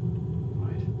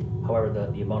 Right. However,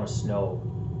 the amount of snow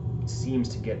seems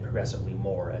to get progressively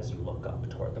more as you look up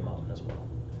toward the mountain as well.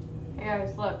 Hey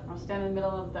guys, look, I'll stand in the middle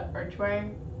of the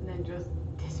archway and then just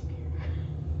disappear.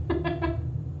 You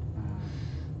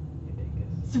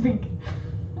dingus. Swink.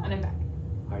 And I'm back.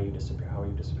 How are you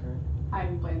disappearing? Hide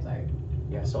in plain sight.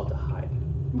 Yeah, I still have to hide.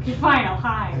 Okay, fine, I'll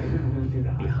hide. Do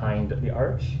that. Behind the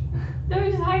arch? No,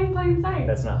 just hide in plain sight.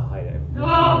 That's not hiding.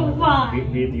 Oh,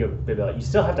 fine. Read the ability. You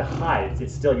still have to hide.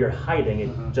 It's still, you're hiding. It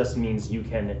Uh-huh. just means you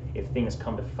can, if things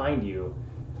come to find you,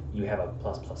 you have a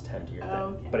 +10 to your thing.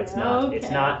 Okay. But it's not okay.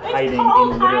 hiding It's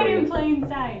called in hide literally. in plain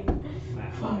sight.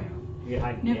 Wow. You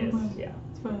hide Never this. mind. Yeah.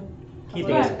 It's fine. Key How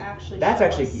thing about is, you actually that's show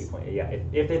actually a us? key point. Yeah.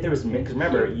 If there was, because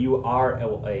remember, you are a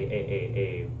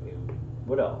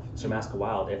wood elf. So Mask of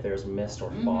Wild, if there's mist or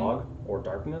Mhm. fog or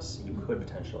darkness, you could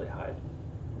potentially hide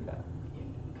in that.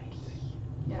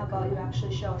 Yeah, How about you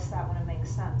actually show us that when it makes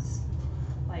sense?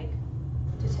 Like,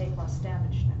 to take less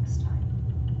damage next time.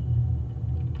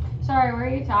 Sorry, where are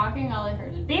you talking? All I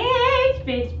heard is bitch,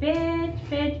 bitch, bitch,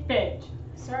 bitch, bitch.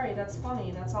 Sorry, that's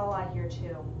funny. That's all I hear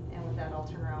too. And with that, I'll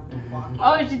turn around and keep walking.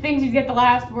 Oh, she thinks you get the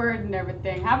last word and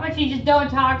everything. How about you just don't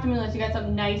talk to me unless you got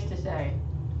something nice to say?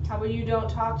 How about you don't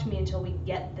talk to me until we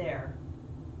get there?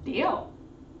 Deal.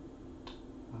 The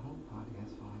whole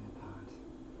podcast falling apart.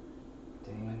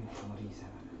 Day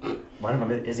 47. One of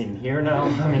them is he here now?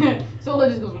 I mean, Sola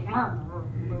just goes. Yeah,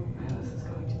 this is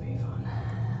going to be fun.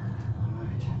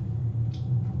 Alright.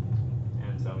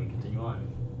 And so we continue on.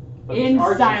 But In there's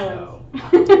archers, silence. though.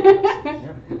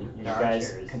 yeah, you There are guys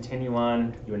chairs. continue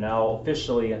on. You are now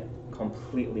officially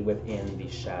completely within the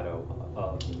shadow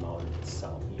of the mountain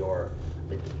itself.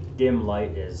 The dim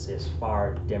light is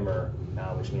far dimmer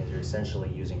now, which means you're essentially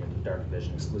using your dark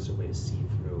vision exclusively to see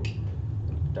through the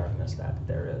darkness that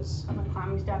there is. I'm gonna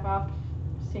climbing step up,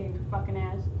 sing your fucking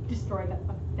ass, destroy that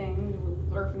fucking thing. You would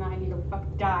lurk and I need to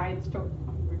fucking die. It's so. I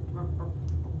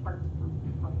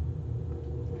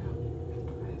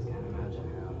just can't imagine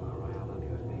how riled up you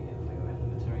would be if we were in the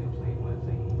material plane where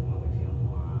we feel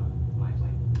more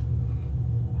lively.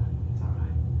 But it's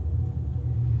alright.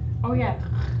 Oh yeah.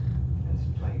 This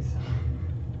place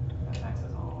affects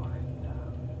us all, and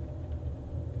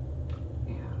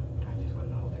yeah, I just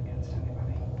wouldn't hold it against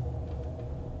anybody.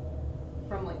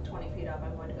 From like 20 feet up,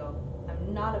 I'm going to go,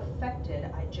 I'm not affected,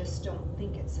 I just don't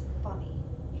think it's funny.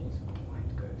 She's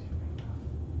quite good, you mean.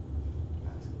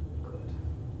 That's good.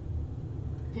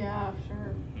 Yeah,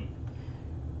 sure.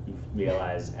 You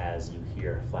realize as you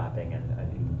hear flapping and an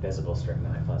invisible string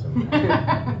knife flies over your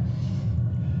head.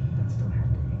 That's still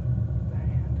handy. Very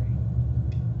handy.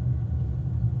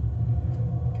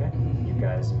 Okay, you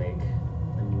guys make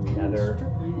another.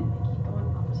 Strip mine and they keep going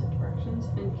opposite directions.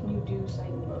 And can you do sight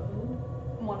and both of them?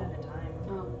 One at a time.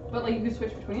 But like you can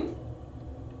switch between. Do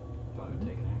you want to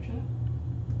take an action?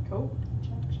 Cool.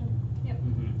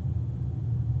 Mm-hmm.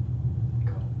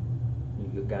 Cool.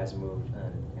 You guys move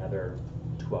another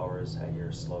 2 hours at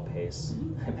your slow pace.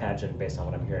 I imagine, based on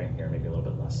what I'm hearing here, maybe a little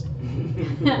bit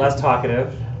less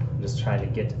talkative. Just trying to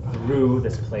get through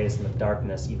this place in the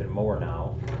darkness even more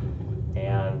now.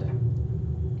 And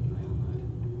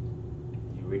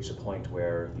you reach a point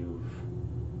where you've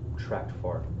trekked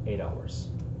for 8 hours.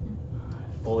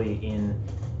 Fully in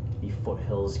the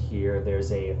foothills here.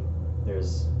 There's in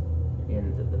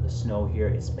the snow here,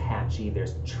 it's patchy,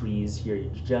 there's trees here.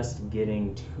 You're just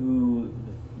getting to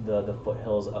the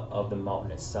foothills of the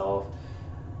mountain itself.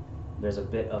 There's a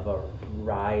bit of a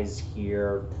rise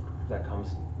here that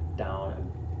comes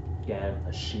down, again,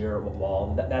 a sheer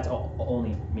wall. That's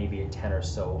only maybe 10 or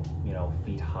so,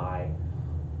 feet high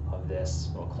of this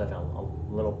little cliff, and a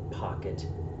little pocket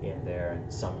in there,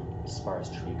 and some sparse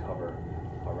tree cover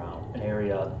around. An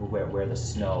area where the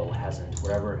snow hasn't,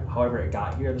 however it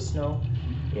got here, the snow,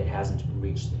 it hasn't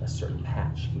reached a certain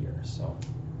patch here, so.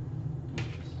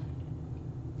 Interesting.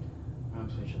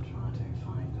 Perhaps we should try to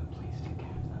find a place to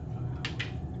camp then for now.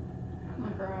 And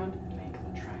Look around. make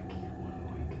the trek one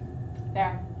week.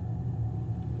 There.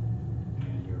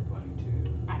 And you're going to...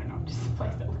 I don't know, just a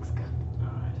place that looks good.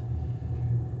 Alright.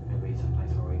 Maybe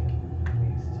someplace where we can at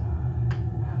least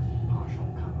have partial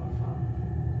cover from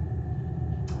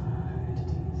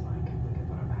entities, like if we could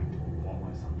put our back to a wall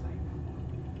or something.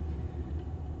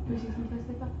 Do you see some place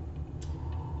like that?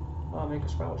 Make a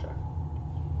survival check.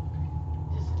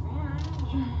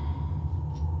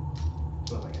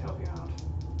 So if I can help you out,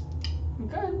 I'm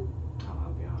good. I'll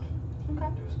help you out. Okay.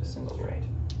 Do this Single straight.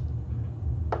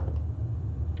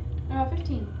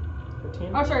 15.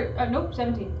 15? Oh, sorry. Nope,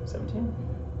 17. 17?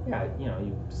 Yeah,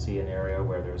 you see an area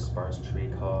where there's sparse tree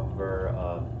cover,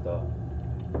 the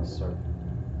sort of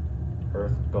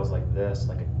earth goes like this,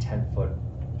 like a 10-foot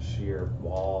sheer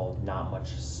wall. Not much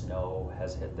snow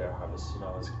has hit there. Harvest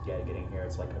snow is getting here.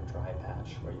 It's like a dry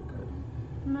patch where you could.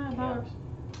 No, that Yeah. works.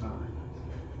 Oh,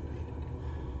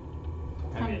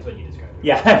 I mean, it's what you described.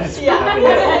 Yeah.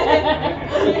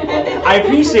 Yeah. I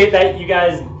appreciate that you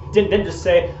guys didn't just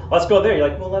say, let's go there. You're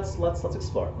like, well, let's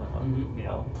explore. Mhm, yeah.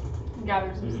 Well,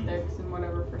 Gather some Mhm. sticks and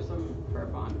whatever for a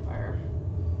bonfire.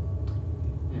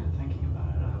 Yeah, thinking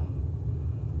about it,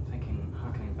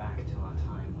 harkening back to our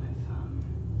time with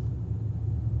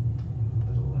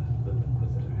little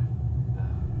Inquisitor.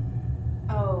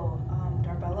 Oh,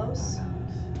 Darbelos? I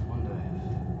wonder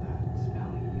if that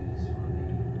spell you used for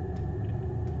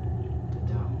the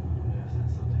dome. I wonder if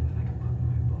that's something that I could put in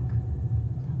my book.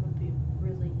 That would be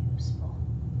really useful.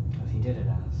 Because he did it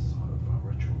as sort of a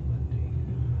ritual, didn't he?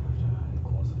 After the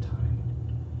course of time.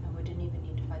 And we didn't even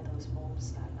need to fight those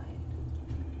wolves that night.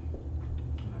 It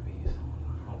might be useful.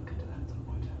 I'll look into that at some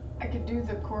point. I could do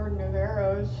the cordon of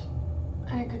arrows,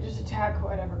 and I could just attack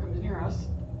whatever comes near us,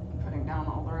 putting down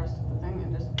all the rest of the thing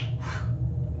and just. Yes,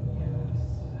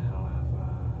 however,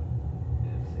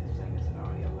 if things had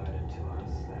already alerted to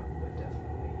us, that would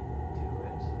definitely do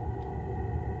it.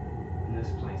 In this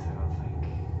place, I don't think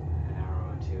an arrow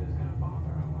or two is going to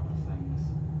bother a lot of things,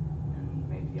 and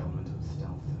maybe the element of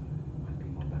stealth might be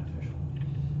more beneficial.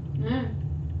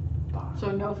 But So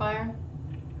no fire. I mean,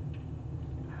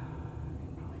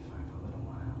 probably fine for a little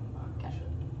while, but we Okay.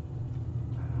 should,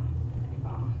 I don't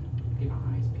know, keep our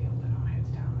eyes peeled and our heads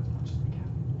down as much as we can.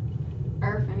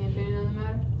 Earth, any opinion on the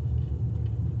matter?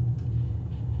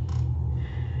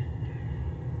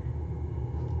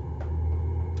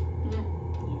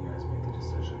 you guys make the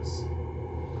decisions.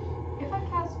 If I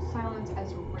cast silence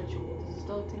as a ritual, does it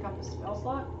still take up a spell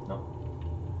slot? No.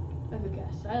 I could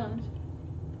cast silence.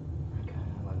 Okay,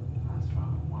 that would last for a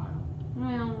while.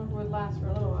 Well, it would last for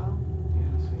a little while.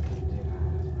 Yes, we could do that,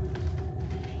 I suppose.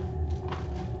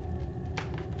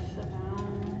 Sit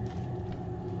down.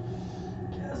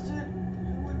 Cast it.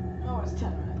 Oh, it's 10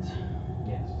 minutes.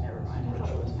 Yes. Never mind. I thought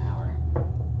it was an hour.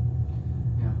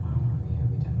 Yeah, well, I mean, it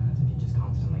would be 10 minutes if you just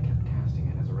constantly kept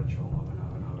casting it as a ritual over and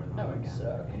over and over and That over would again.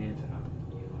 suck. In infinite,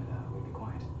 you would be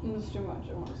quiet. It's too much.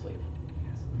 I want to sleep.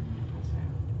 Yes, that's fair.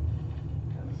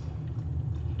 Because,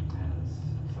 as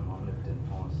some omnipotent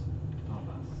force told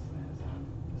us,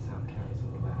 the sound carries a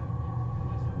little better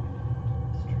when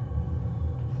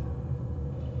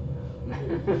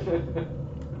there's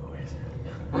no wind.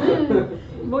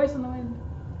 Voice in the wind.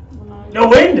 No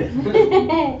wind!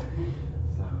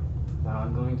 So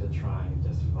I'm going to try,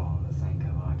 just for the sake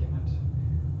of argument,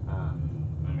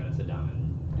 I'm going to sit down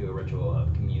and do a ritual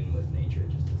of commune with nature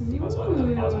just to see I was, what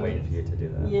I was waiting for you to do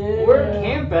that. Yeah. We're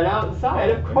camping outside.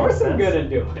 Of That course makes I'm sense. gonna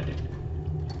do it.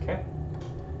 Okay.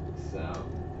 So,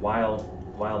 While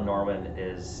Norman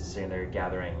is sitting there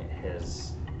gathering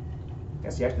his, I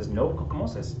guess there's no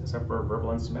Kokomoses except for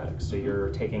verbal and somatic. So you're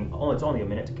taking, it's only a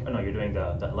minute. You're doing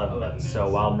the 11 11 minutes. So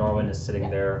minutes. while Norman is sitting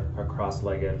there,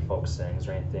 cross-legged, focusing, is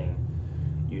there anything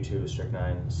you two,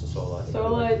 Strychnine, Sola? that you would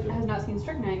Sola like to do? has not seen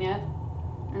Strychnine yet,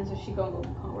 and so she goes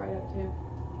right up to him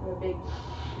with a big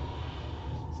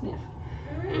sniff.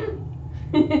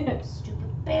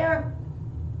 Stupid bear.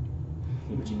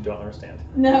 Which you don't understand.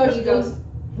 No, He she goes, goes.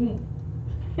 boom.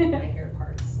 And I hear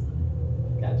parts.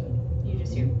 Gotcha. You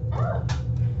just hear, ah.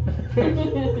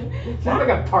 sounds like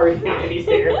a party he's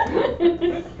here.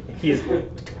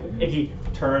 He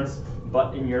turns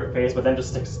butt in your face, but then just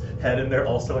sticks head in there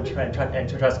also and tries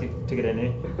to get in.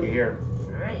 You hear,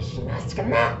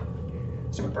 stupid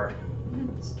bird.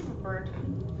 Stupid bird.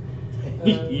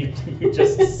 You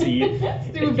just see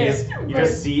Stupid bear. you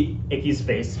just see Icky's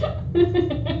face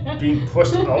being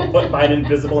pushed out by an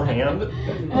invisible hand,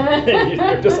 and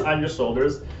you're just on your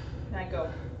shoulders. And I go,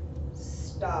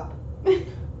 stop. And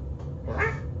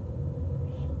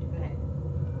I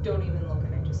don't even look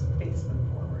and I just face them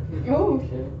forward. Oh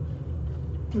shit.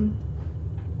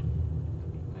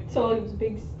 So it was a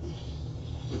big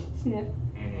sniff.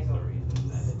 And it's the reason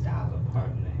that it's Stop. a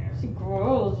part in the hair. She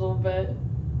grows a little bit.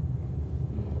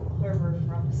 Where we're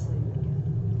from sleep again.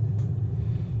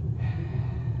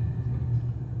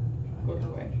 Goes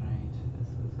away. Right, this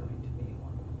is going to be a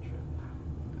wonderful trip.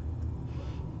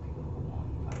 People who want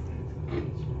 5 minutes of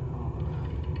beach.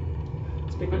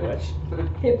 Speaking of which,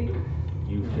 Hippie.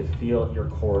 you could feel your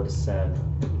core descend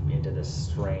into this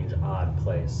strange, odd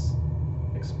place,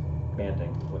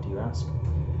 expanding. What do you ask?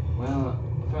 Well,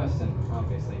 first and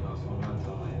obviously most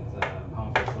fundamental is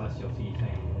powerful celestial thing.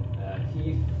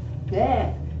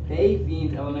 They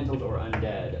fiend elementals or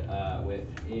undead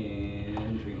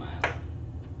within 3 miles. Is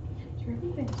your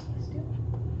everything celestial?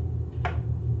 I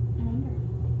wonder.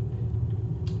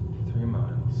 3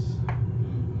 miles.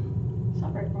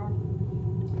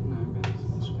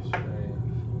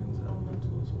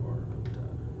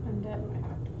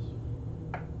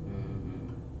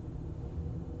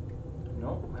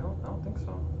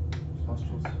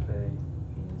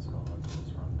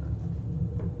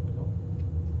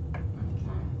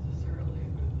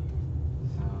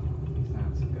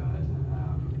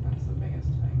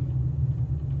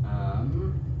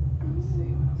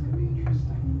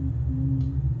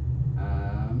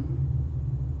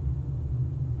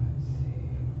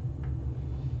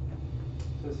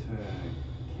 Just for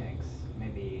kicks,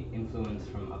 maybe influence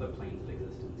from other planes of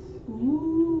existence.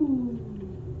 Ooh.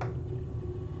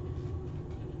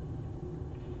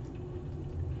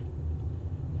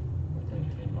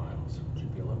 Within 3 miles, which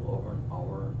would be a little over an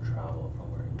hour travel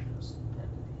from where you just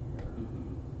ended here.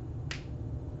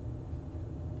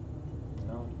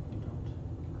 No, you don't.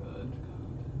 Good, good.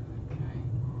 Okay.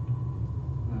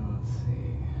 Now let's see.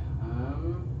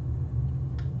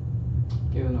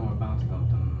 Given that we're about to go up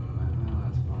them,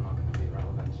 that's probably not going to be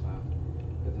relevant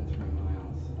within 3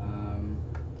 miles.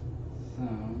 So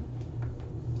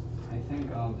I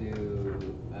think I'll do.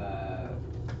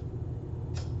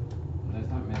 There's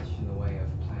not much in the way of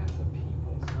plants or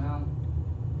peoples. Well,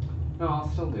 no, I'll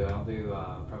still do. I'll do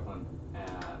prevalent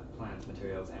plants,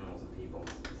 materials, animals, and peoples.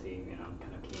 See,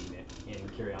 kind of keen in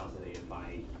curiosity if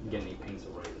I get any pinks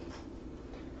or ravens.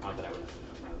 Not that I would have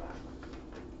to know that.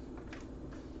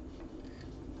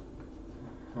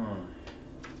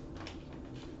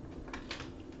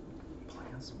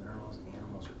 Plants, minerals,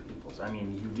 animals, or peoples. I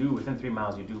mean, you do, within 3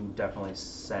 miles, you do definitely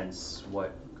sense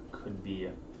what could be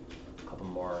a couple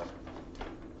more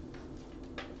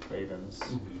ravens,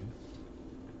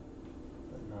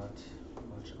 but not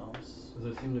much else. Does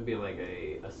there seem to be like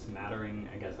a smattering?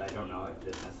 I guess I don't know if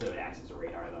this necessarily acts as a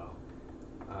radar though.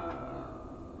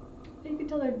 You can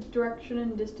tell their direction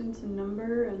and distance and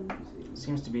number and.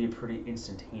 Seems to be a pretty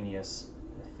instantaneous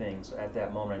thing. So at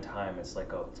that moment in time, it's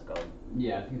like a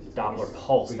Yeah, I think it's Doppler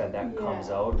pulse that comes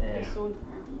out, and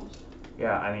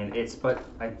yeah, I mean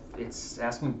it's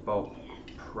asking about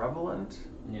prevalent.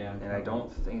 Yeah. And I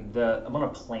don't think the amount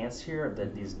of plants here,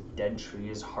 that these dead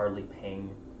trees hardly paying.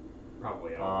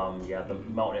 Probably. Yeah, the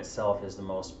mountain itself is the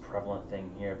most prevalent thing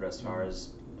here, but as far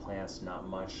as plants, not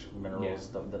much. Minerals,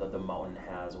 the mountain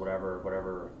has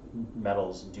whatever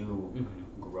metals do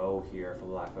grow here, for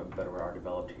lack of a better word, are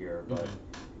developed here. But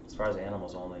as far as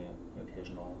animals, only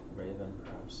occasional raven,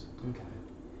 perhaps. Okay.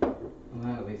 Well,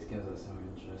 that at least gives us some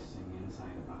interesting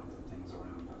insight about the things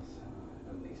around us,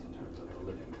 at least in terms of the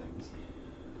living things.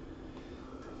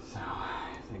 So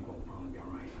I think we'll probably be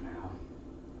alright for now.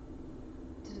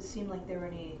 Did it seem like there were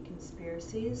any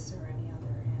conspiracies or any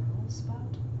other animals spot?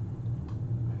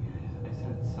 I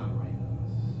said some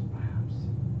ravens, perhaps,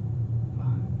 but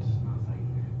nothing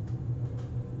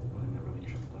that really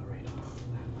tripped the radar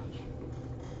that much.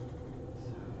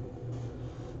 So.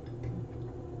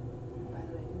 By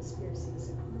the way, conspiracy is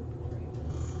a group of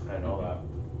ravens. I know that.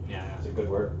 Yeah, It's a good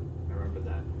word. I remember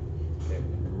that. Okay,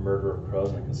 murder of crows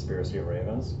and a conspiracy of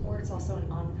ravens. Or it's also an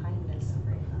unkindness of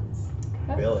ravens.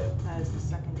 Really? That is the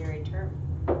secondary term.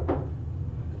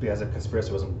 Because a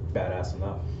conspiracy wasn't badass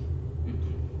enough.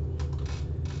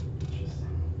 Interesting.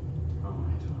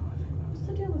 Alright, well, I think What's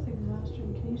the deal with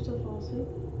exhaustion? Can you still fall asleep?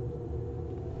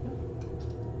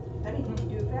 If anything,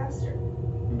 you do it faster.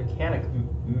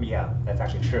 Yeah, that's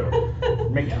actually true.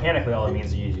 Mechanically, all it means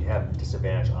is you have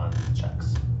disadvantage on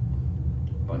checks.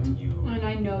 But you. And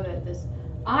I know that this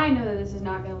is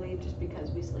not going to leave just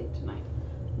because we sleep tonight.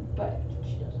 But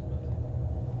she doesn't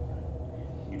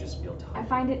know You just feel that. I tired.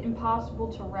 find it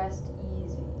impossible to rest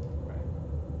easy. Right.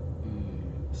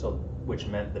 So, which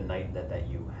meant the night that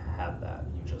you had that,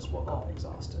 you just woke up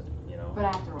exhausted, you know? But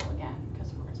I have to roll again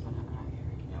because we're going to spend an hour here.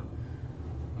 Yep.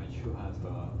 Which who has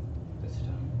the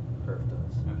stone? Irv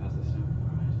does. Irv has the stone.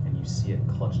 Alright. And you see it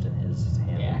clutched in his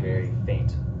hand, Yeah. very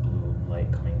faint blue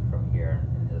light coming from here.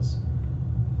 In his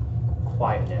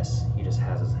quietness, he just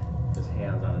has his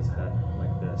hands on his head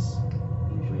like this,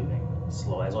 breathing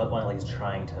slow, as well like he's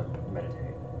trying to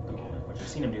meditate at the moment. Which I've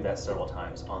seen him do that several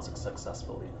times,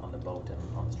 unsuccessfully, on the boat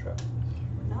and on this trip.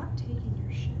 We're not taking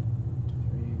your ship.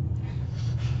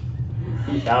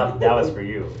 That was for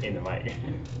you in the mic. Let's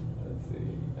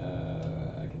see.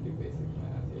 I can do basic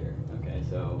math here. Okay,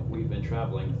 so we've been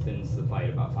traveling since the fight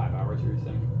about 5 hours, you're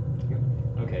saying? Yep.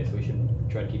 Okay, so we should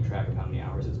try to keep track of how many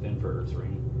hours it's been for Earth's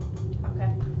ring.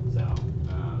 Okay. So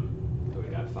we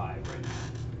got 5 right now.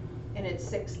 And it's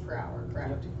 6 per hour,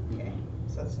 correct? Okay.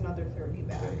 So that's another 30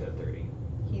 back. So we got 30.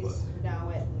 He's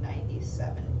now at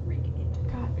 97 regained.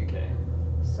 God. Okay.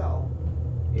 So,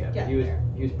 Yeah, but Get he was there.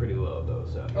 pretty low though,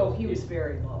 so. he was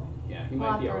very low. Yeah, he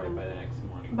Well, might be after alright him. by the next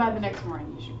morning. By the next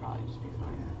morning, you should probably just be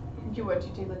fine. What,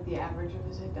 you take like the average of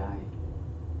his hit die?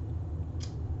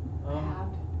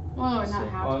 Halved? Well, no, not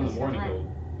halved. Oh, in the because morning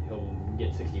ring. he'll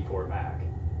get 64 back.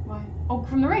 Why? Oh,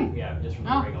 from the ring? Yeah, just from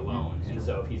the Oh, ring alone. yeah. And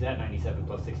so if he's at 97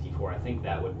 plus 64, I think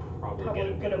that would probably get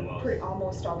him put the him most.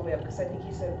 almost all the way up because I think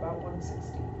he's at about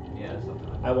 160. Yeah, something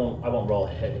like that. I won't roll a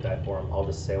hit die for him. I'll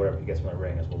just say whatever he gets from the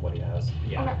ring is what he has.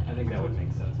 Yeah, Okay. I think that would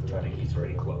make sense because I think he's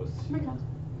pretty close. Makes sense.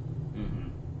 Mm-hmm.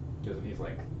 Because if he's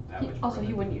like that much Also, more he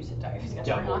than wouldn't use hit die if he's got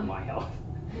the ring double on. my health.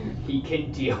 He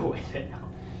can deal with it now.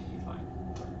 He's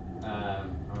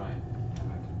fine. Alright.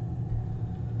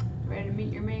 Ready to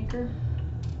meet your maker?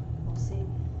 We'll see.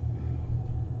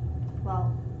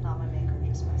 Well, not my maker,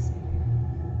 just my savior.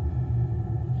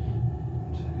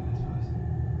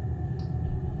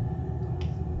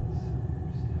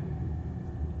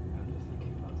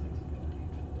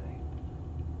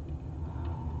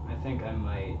 I think I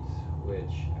might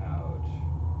switch out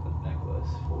the necklace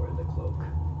for the cloak.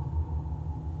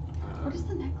 What does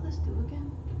the necklace do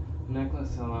again?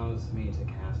 Necklace allows me to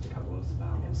cast a couple of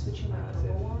spells. I'm switching my as purple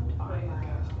if wand for I had my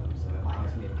cast them, so it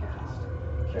allows me to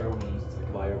cast Cure Wounds. It's like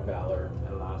a Fire, Valor,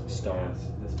 It allows me Stone, to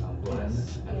cast the spell Blend,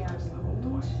 Bless at first level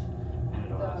twice. And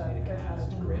it allows me to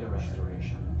cast Greater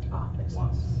Restoration makes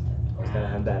once. Always gotta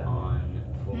have that. On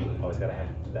full moon. Always gotta have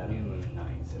that. New moon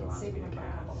nights, it allows me Saved to my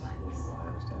cast. couple times. I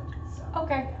understand. So.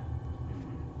 Okay.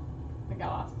 I got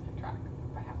lost in track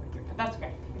by halfway through, but that's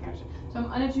okay. I got you. So I'm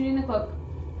unattuning the cloak.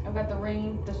 I've got the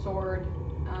ring, the sword,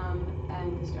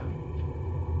 and the stone.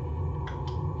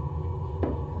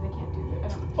 Because I can't do it. I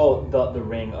don't. Oh, the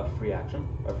ring of free action?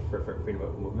 Or for freedom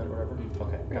of movement or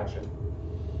whatever? Okay, gotcha.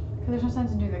 Because there's no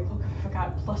sense in doing the cloak if I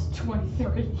got plus 23.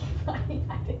 I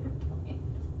didn't play.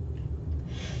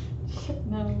 Shit,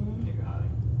 no. If you're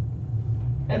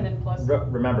hiding. And then plus.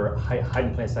 Remember, hide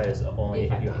in plain sight is only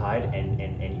If I if you do. hide and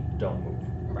you don't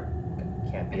move.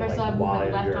 Right. Can't be If I like still have while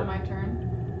movement left you're. on my turn.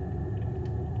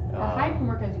 Or hide can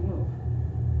work as you move.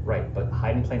 Right, but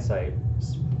hide in plain sight.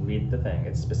 Read the thing.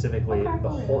 It's specifically Okay, the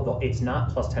I'll read whole. It's not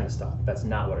plus 10 to stealth. That's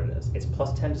not what it is. It's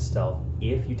plus 10 to stealth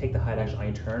if you take the hide action on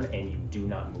your turn and you do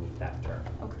not move that turn.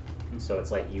 Okay. So it's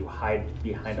like you hide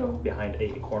behind So- behind a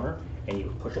corner and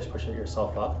you push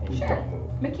yourself up and you Sure. don't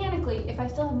move. Mechanically, if I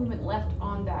still have movement left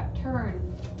on that turn,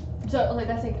 so like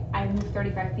that's like I move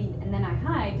 35 feet and then I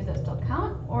hide, does that still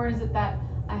count? Or is it that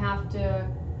I have to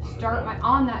start my,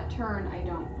 on that turn, I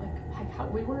don't, like how,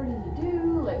 what does it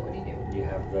do? Like, what do you do? Do you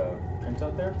have the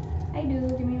printout there? I do,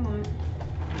 give me a moment.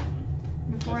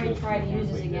 Before I This is try to use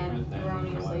this completely again, different than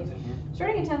erroneously. what's in here.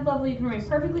 Starting at 10th level, you can remain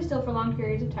perfectly still for long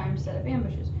periods of time to set up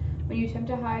ambushes. When you attempt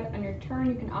to hide on your turn,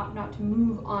 you can opt not to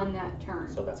move on that turn.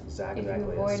 So that's exactly If you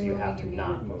it. avoid So you have to moving, you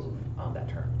not gain move on that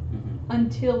turn.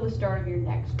 Until the start of your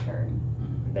next turn.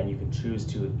 And then you can choose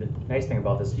to. The nice thing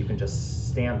about this is you can just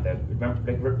stand there.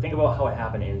 Remember, think about how it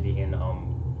happened in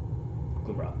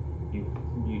Gloomra.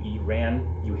 You ran,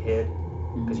 you hid,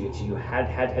 because you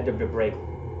had to break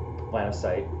line of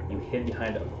sight. You hid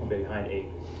behind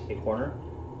a corner,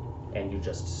 and you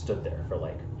just stood there for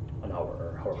like an hour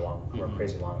or however long, however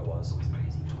crazy long it was.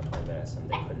 20 minutes, and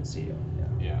they couldn't see you.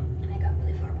 Yeah. And I got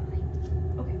really far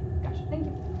behind. Okay, gotcha, thank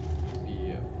you.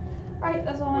 Yeah. Alright,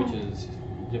 that's all I Which have. is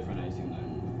different, I assume,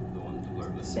 than the one the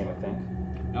blurb was. Same, I think.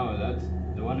 No, that's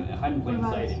the one hide in plain What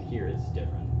about sight it? in here is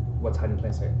different. What's hiding in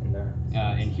plain sight in there?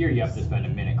 In here, you have to spend a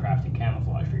minute crafting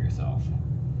camouflage for yourself,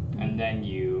 and then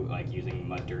you like using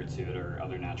mud, dirt, soot, or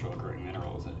other natural occurring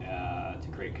minerals to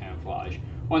create camouflage.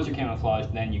 Once you're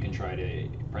camouflaged, then you can try to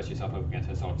press yourself up against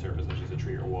a solid surface, such as a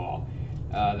tree or wall,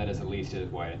 that is at least as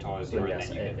wide and tall as So yours. yes,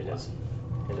 Then you it can is. plus.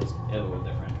 It is. It's a little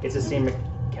different. It's the same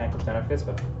mechanical benefits,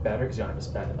 but better because you don't have to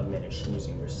spend a minute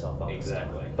using yourself up.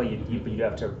 Exactly. But you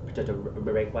have to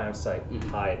break line of sight, Mhm.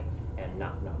 hide, and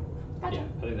not move. Gotcha. Yeah,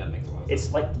 I think that makes a lot of It's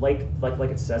sense. like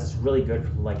it says, it's really good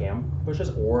for like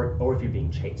ambushes or if you're being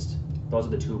chased. Those are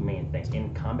the two main things.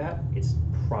 In combat, it's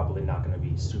probably not going to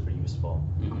be super useful.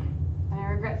 Mhm. And I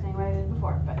regret saying what I did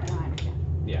before, but now I understand.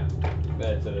 Yeah,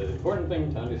 that's an important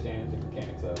thing to understand the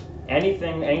mechanics of.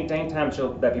 Anytime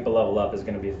that people level up is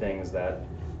going to be things that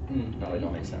Mm. probably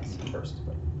don't make sense at first.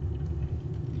 But.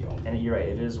 Yo. And you're right,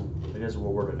 it is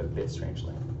worded a bit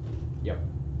strangely. Yep.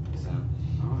 So,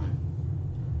 alright.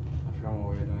 I forgot what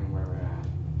we were doing, where we're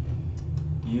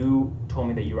at. You told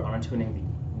me that you were untuning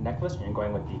the necklace and you're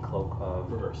going with the cloak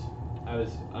of. Reverse. I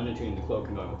was unattuning the cloak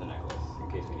and going with the necklace,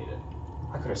 in case we need it.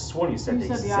 I could have sworn you said You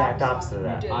the said the exact opposite. opposite of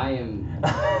that. You did. I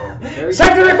am very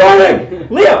Check the recording!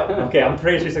 Leo! Okay, I'm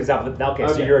pretty sure it's exactly. Okay,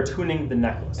 so Okay. you're attuning the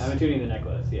necklace. I'm attuning the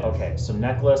necklace, yes. Okay, so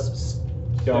necklace,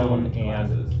 stone,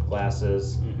 and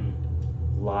glasses,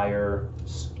 Mm-hmm. lyre,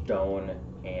 stone,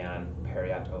 and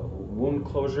periato. Wound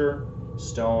closure,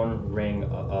 stone, ring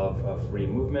of free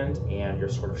movement, and your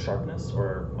sort of sharpness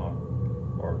or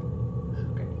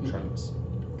sharpness.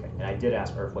 Okay, and I did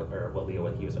ask Earth what Leo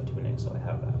what he was attuning, so I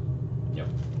have that. Yep.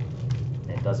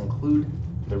 And it does include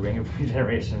the ring of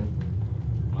regeneration.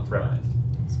 Not Right.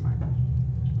 surprised. Smart.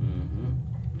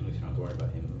 Mm-hmm. At least you don't have to worry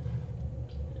about him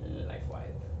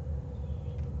life-wise.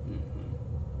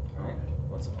 Mm-hmm. Alright,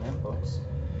 what's the plan, folks?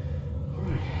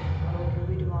 What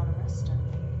do we do on Arreston?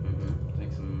 Mm-hmm.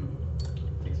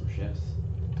 Take some shifts.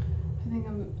 I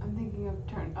I'm thinking of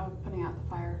putting out the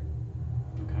fire.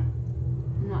 Okay.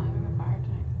 I'm not having a fire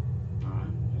tonight. Alright.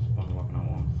 Just bundle up in a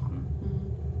wall.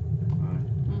 Alright.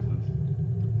 Makes sense.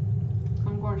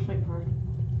 I'm going to sleep first.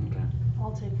 Okay.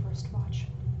 I'll take first watch.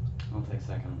 I'll take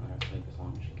second. Let her sleep as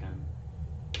long as she can.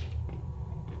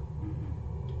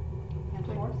 And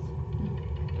fourth?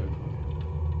 Good.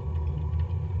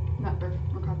 Not first.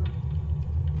 Recover.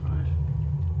 Alright.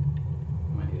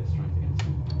 Might need a strength against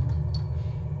him.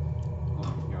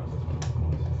 Oh, you're also fine, of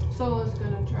course. Solo's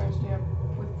gonna try to stay up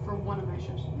for one of my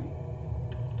shifts with me.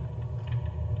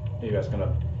 Are you guys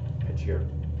gonna pitch your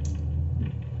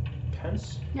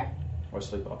tents? Yeah. Or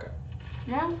sleep? Okay.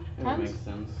 Yeah? It would Tents? make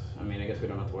sense. I mean, I guess we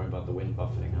don't have to worry about the wind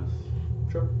buffeting us.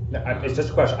 Sure. It's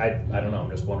just a question. I don't know. I'm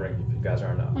just wondering if you guys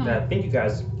are enough. Hmm. I think you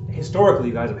guys, historically,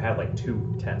 you guys have had like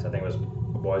 2 tents. I think it was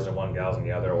boys in one, gals in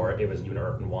the other, or it was you and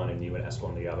Earth in one and you and Esco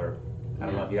in the other. I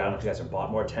don't know if you guys have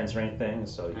bought more tents or anything.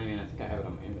 So I mean, I think I have it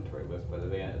on my inventory list, but at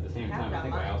the same I have time, it I on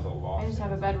think I mine. also I lost. just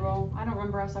have a bedroll. I don't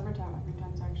remember us ever having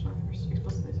tents actually. They were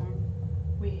explicitly saying.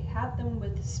 We had them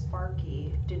with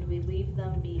Sparky. Did we leave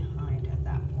them behind at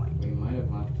that point? We might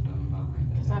have left them behind.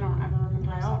 Because I don't ever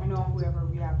remember I us don't having know if we tents. ever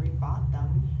rebought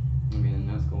them. I mean,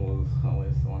 Nesco was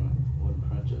always the one that would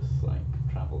purchase like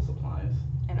travel supplies.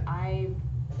 And I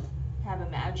have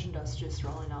imagined us just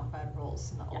rolling out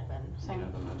bedrolls in the open. I Same.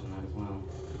 have imagined that as well.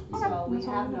 So we that's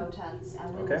all have I no know. tents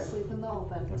and we Okay. will sleep in the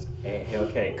open.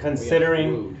 okay. We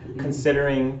Considering have food.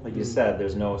 like you said,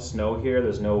 there's no snow here.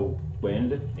 There's no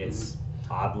wind. It's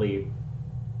oddly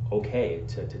okay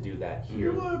to do that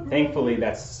here. Thankfully,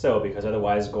 that's so because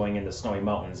otherwise, going into snowy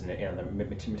mountains and the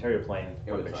material plane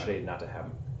It would would have been suck. shitty not to have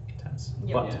tents.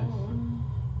 Yeah. But Yeah.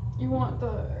 You want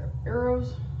the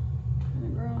arrows in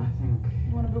the I ground? think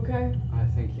You want a bouquet?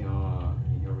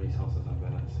 your resources are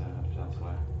better served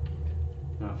elsewhere.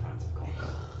 No offense, of course.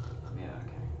 Yeah.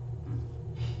 Okay.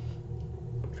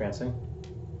 trancing.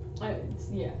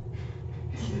 Yeah.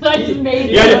 I just made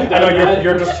it. Yeah, I know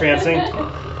you're just trancing.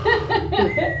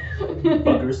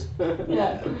 Buggers.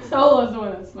 Yeah. Solo's the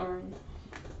one that's snoring.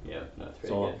 Yeah, that's pretty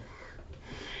So, good.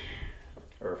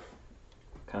 Earth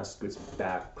kind of scoots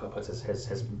back, puts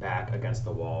his back against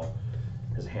the wall,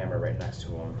 his hammer right next to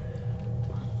him.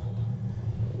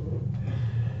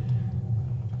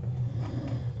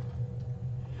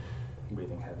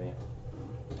 Breathing heavy.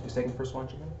 Who's taking first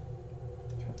watch again?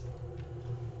 Okay.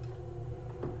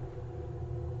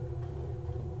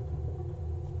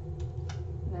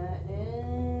 That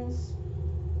is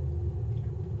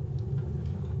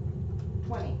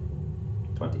 20.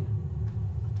 20.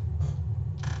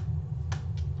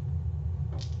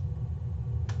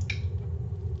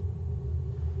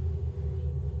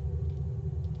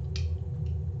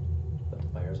 The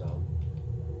fire's out.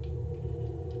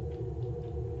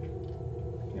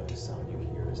 The only sound you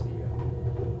hear is the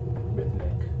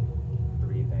rhythmic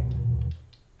breathing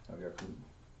of your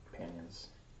companions.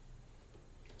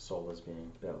 Soul is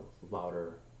being built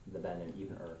louder than in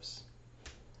even Earth's,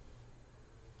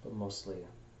 but mostly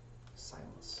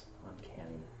silence,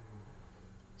 uncanny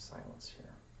silence here.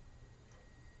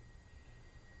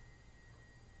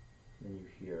 Then you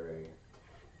hear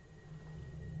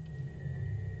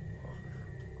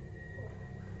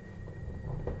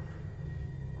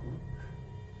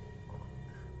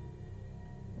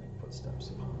like footsteps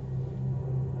upon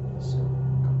the snow,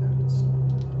 compacted snow.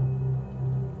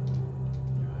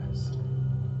 Your eyes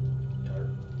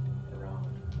dart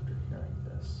around after hearing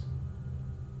this.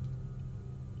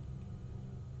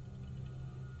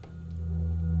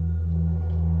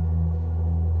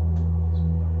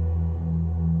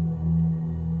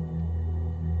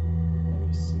 And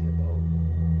you see about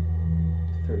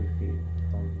 30 feet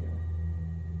from you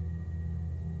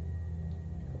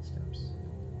footsteps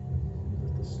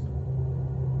with the snow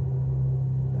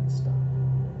that stop.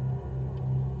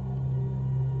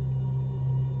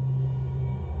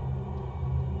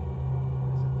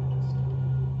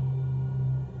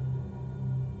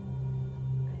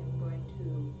 I am going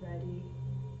to ready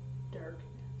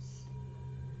darkness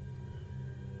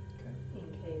Okay. in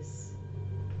case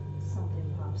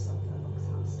something pops up that looks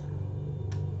hostile.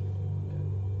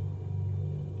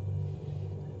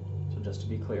 So just to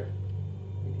be clear,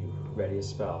 if you ready a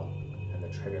spell and the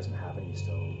trigger doesn't happen, you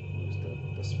still lose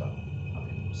the spell.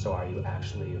 Okay. So are you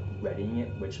actually readying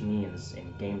it, which means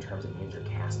in game terms it means you're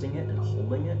casting it and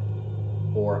holding it,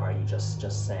 or are you just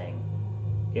saying,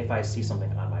 if I see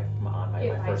something on my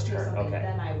If I first see turn, something, okay,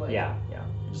 then I would. yeah,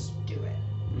 just Do it.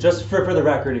 Just for the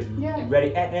record, if Yeah. you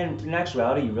ready, and in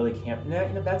actuality, you really can't.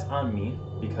 That's on me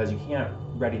because you can't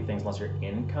ready things unless you're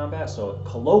in combat. So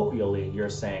colloquially, you're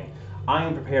saying, I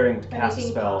am preparing to If cast a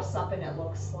anything spell. pops up and it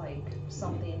looks like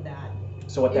something that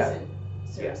So what that? isn't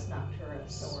Cirrus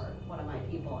Nocturus or one of my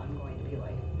people, I'm going to be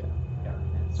like, Yeah.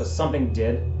 darkness. So something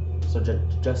did. So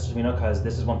just so you know, because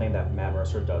this is one thing that Matt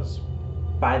Mercer does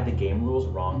by the game rules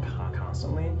wrong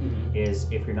constantly. Mhm. Is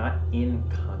if you're not in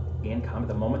combat,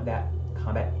 the moment that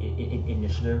combat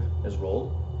initiative is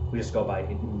rolled, we just go by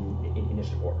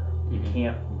initiative order. You Mhm.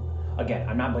 can't. Again,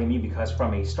 I'm not blaming you because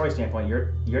from a story standpoint,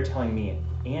 you're telling me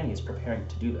Annie is preparing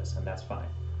to do this, and that's fine.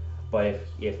 But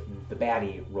if the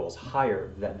baddie rolls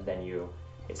higher than you,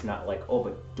 it's not like, oh,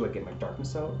 but do I get my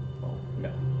darkness out? Well,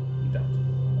 no, you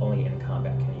don't. Only in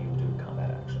combat can you do combat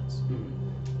actions.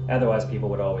 Mhm. Otherwise, people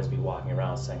would always be walking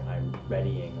around saying, I'm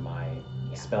readying my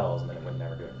Yeah. spells, and then it would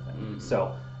never do anything. Mhm.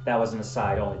 So that was an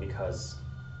aside only because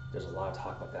there's a lot of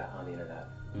talk about that on the internet.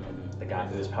 Mhm. The guy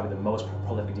who is probably the most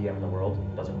prolific DM in the world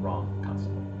does it wrong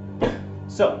constantly.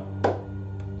 So,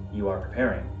 you are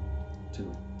preparing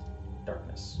to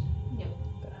darkness. Yep.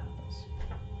 That happens.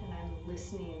 And I'm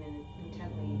listening and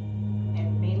intently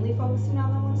and mainly focusing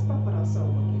on that one spot, but also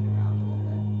looking around a little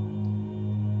bit.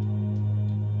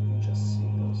 You just see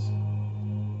those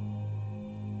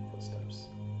footsteps,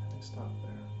 and they stop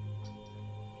there.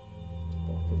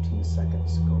 About 15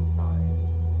 seconds go by,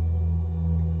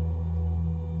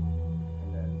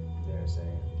 and then there's a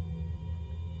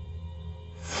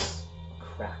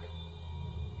crack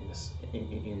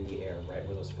in the air right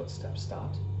where those footsteps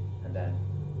stopped, and then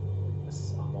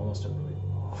almost a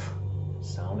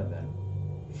sound, and then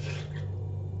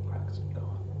crack's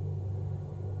gone.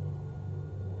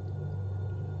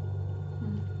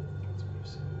 That's what you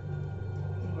see.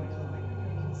 I'm going to let my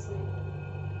companion sleep.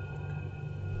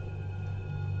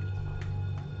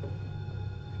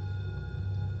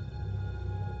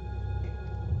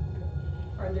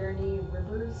 Are there any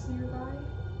rivers nearby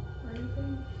or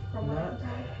anything from what I can tell?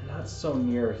 Not so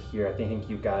near here. I think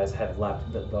you guys have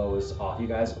left those off. You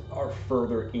guys are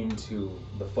further into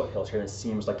the foothills here, and it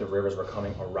seems like the rivers were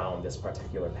coming around this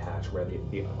particular patch where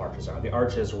the arches are. The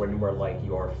arches were like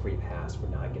your free pass for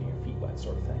not getting your feet wet,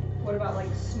 sort of thing. What about like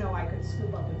snow I could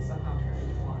scoop up and somehow turn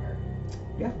into water?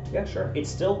 Yeah, sure. It's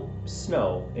still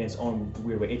snow in its own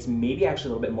weird way. It's maybe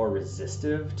actually a little bit more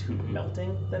resistive to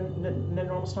melting than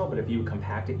normal snow, but if you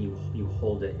compact it, you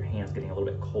hold it, your hand's getting a little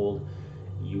bit cold,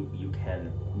 you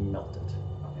can melt it.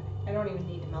 Okay. I don't even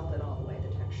need to melt it all the way.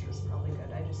 The texture is probably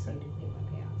good. I just need to clean my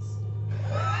pants.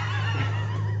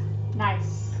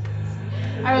 Nice.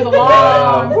 That was a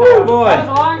long Woo, segment. boy. That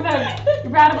was a long segment. You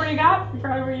proud of where you got? You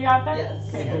proud of where you got there? Yes.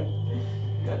 Okay,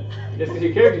 good. Just because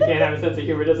your character can't have a sense of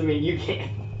humor doesn't mean you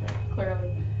can't.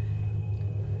 Clearly.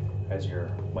 As you're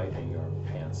wiping your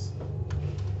pants,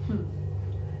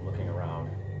 looking around,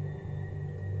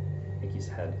 Mickey's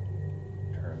head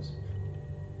turns,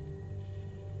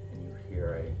 and you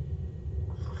hear a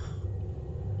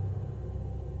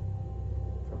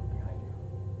from behind you.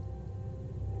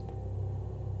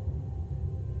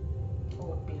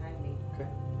 Oh, behind me. Okay.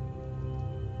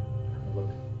 You look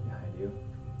behind you,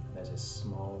 and there's a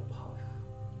small puff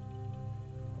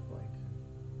of like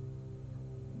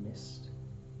mist.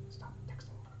 Stop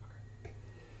texting, motherfucker.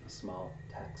 A small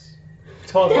text.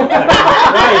 Total text.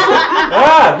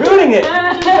 Christ. Ruining it.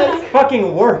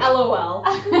 Fucking work. LOL.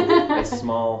 A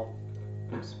small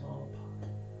puff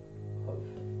of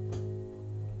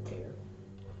air,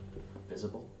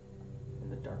 visible in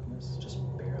the darkness, just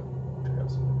barely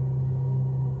trails of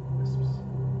wisps.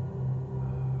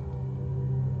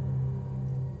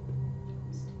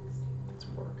 It's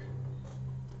work.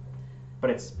 But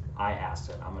I asked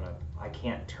it. I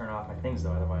can't turn off my things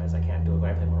though, otherwise I can't do it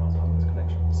when I play more else on this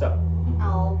connection. So,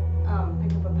 I'll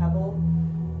pick up a pebble,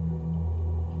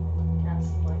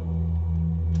 cast like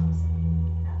toss it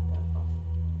at the puff.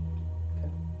 okay.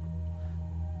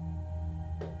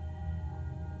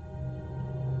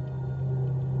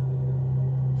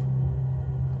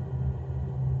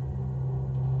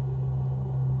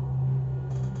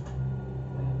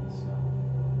 And so,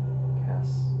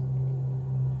 cast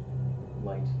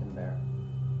light in there.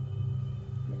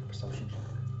 Make a perception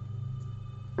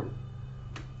check.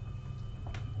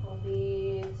 Will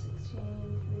be 16,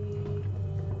 3,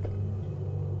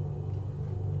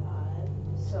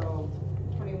 5. So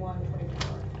 21,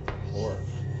 24. 4.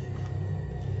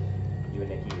 You and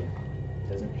Nikki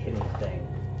doesn't hit anything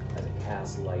as it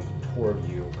casts light toward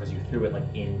you because you threw it like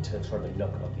into sort of the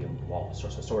nook of the wall, so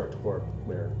sort of toward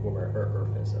where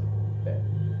Earth is a bit.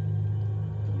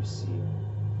 You see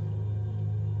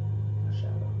a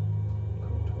shadow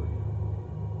coming toward you.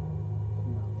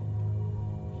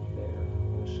 Nothing there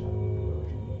where the shadow would be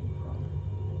originating from.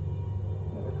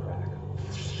 Another crack.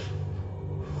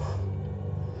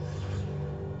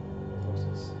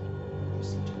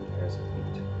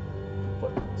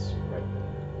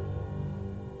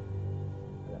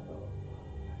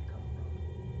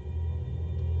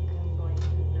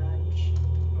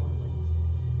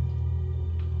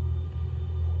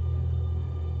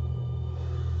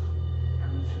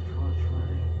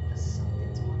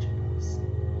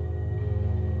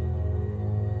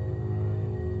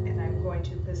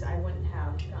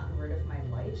 rid of my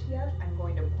light yet, I'm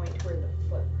going to point to where the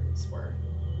footprints were.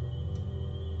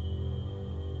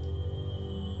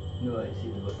 No, I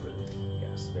see the footprints.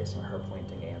 Yes, based on her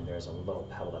pointing, and there's a little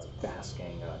pebble that's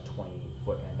basking 20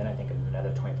 foot, and then I think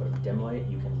another 20 foot of dim light,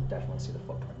 you can definitely see the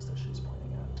footprints that she's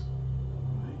pointing at.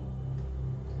 Alright.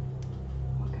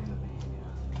 What kind of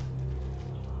behavior?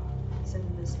 It's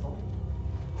invisible.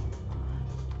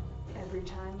 Every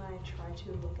time I try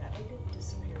to look at it, it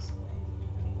disappears away.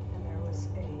 And there was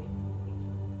a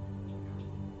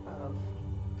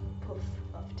poof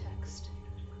of text.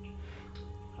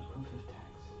 A proof of text.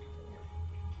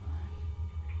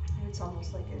 And it's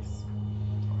almost like it's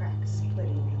cracks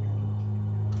splitting and then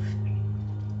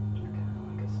Okay,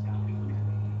 like a spell, maybe.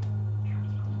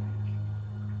 Transforming.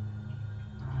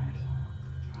 Alright.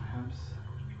 Perhaps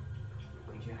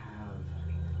could you have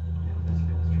an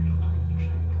invisible straight line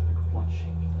shape? Like what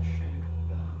shape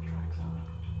the tracks are?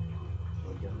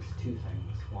 It goes two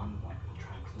things. One, what the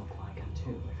tracks look like, and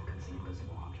two, if you can see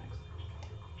invisible objects.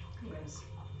 there's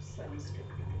some straight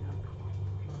line up.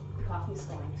 The coffee's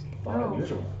going.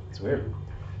 Unusual. It's weird.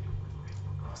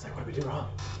 I was like, what did we do wrong?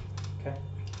 Okay.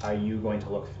 Are you going to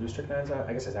look through Strychnine's eye?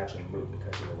 I guess it's actually moved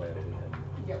because either way it'll be him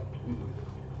Yep.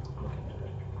 looking at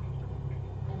it.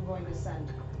 I'm going to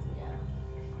send, yeah.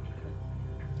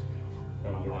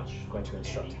 And you're going to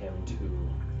instruct him to.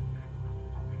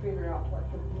 Figure out what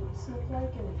the boots look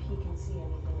like and if he can see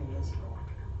anything invisible.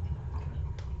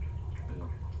 He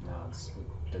nods.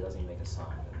 It doesn't even make a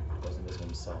sound and goes invisible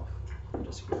himself. You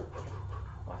just hear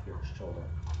off your shoulder.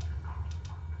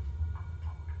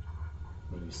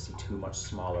 Then you see two much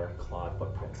smaller clawed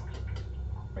footprints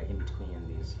right in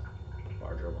between these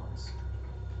larger ones.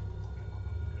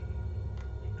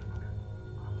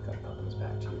 Gunpowder comes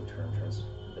back to you, turns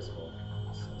visible.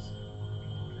 Says,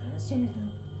 I didn't see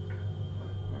anything.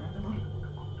 Come on.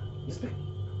 He's big. Do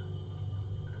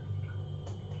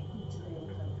they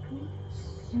look like boots?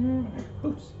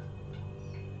 Boots.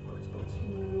 Boots. Can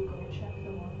you go check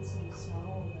the ones in the snow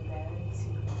over there and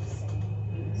see if they're the same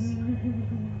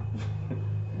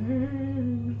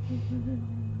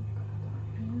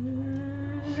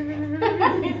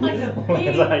He's like a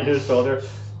Hands on your shoulder.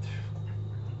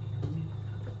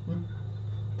 Would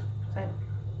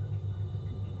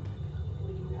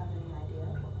you have any idea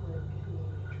what would be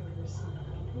traversing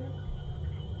around here?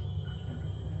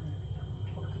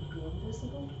 What could be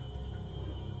invisible?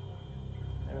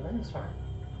 Everything's fine.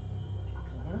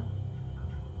 Uh-huh.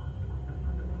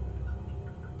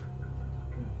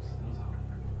 Boots, those are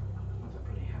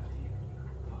pretty hefty.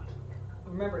 But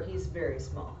Remember, he's very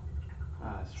small,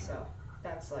 that's true. so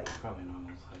that's like Probably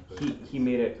normal size boots. He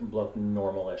made it look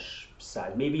normal-ish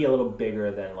size, maybe a little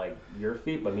bigger than like your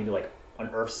feet, but maybe like an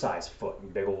Earth-size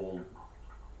foot, big old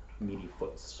meaty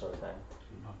foot sort of thing.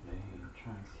 But the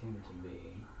tracks seem to be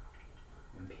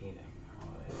impeding, or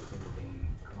they seem to be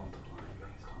multiplying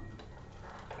based on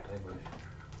they would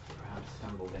perhaps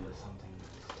stumbled into something's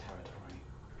territory.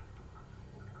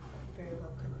 very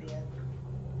well could be it.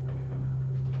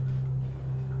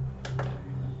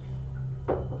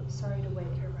 Sorry to wake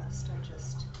your rest. I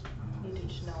just needed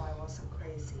to know I wasn't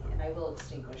crazy, and I will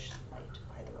extinguish the light,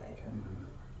 by the way. Yes,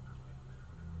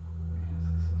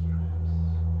 this is perhaps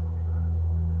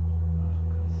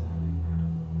concerning.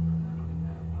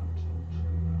 Not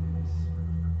to this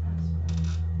aspect.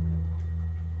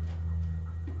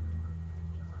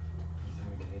 So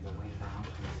we could either wait it out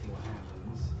and see what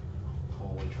happens, or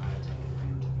we try to take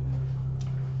advantage of it.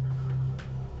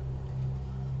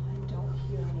 I don't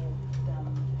hear any of them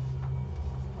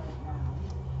right now.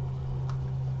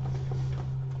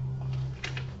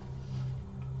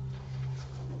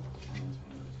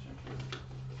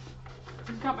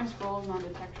 He's got my scrolls on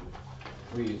detection.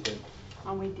 We used it.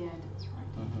 Oh, we did. That's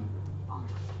right. Oh.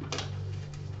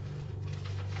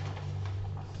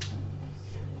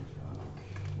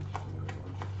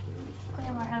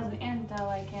 Claymore has an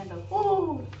anti-light candle.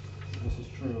 Oh! This is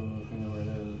true, if you know where it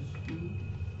is.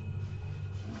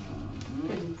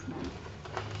 Hidden from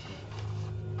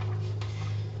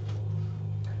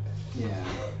Yeah.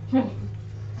 Oh,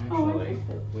 I Actually, like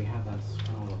it. we have that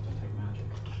scroll of detect magic.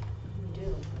 We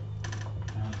do.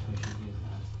 Perhaps we should use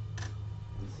that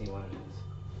and see what it is.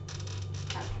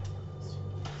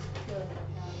 Feel like I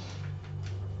have.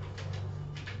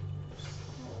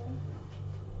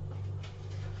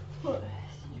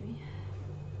 Excuse me.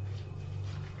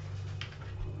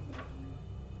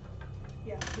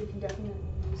 Yeah, we can definitely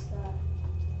use that.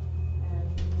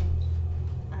 And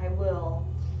I will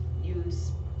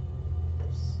use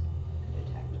this to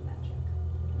detect magic.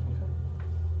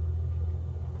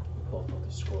 You pull out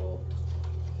the scroll.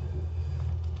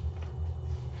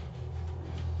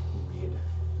 You read.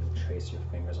 trace your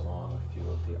fingers along a few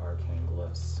of the arcane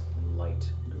glyphs, and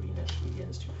light greenish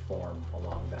begins to form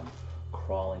along them,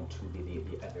 crawling to the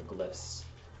other glyphs,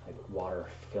 like water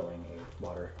filling a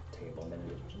water table, and then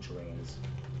it drains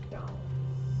down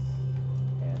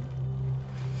and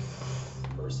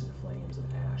bursts in flames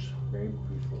and ash very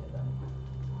briefly, and then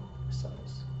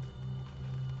settles.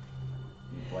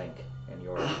 You blink, and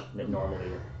your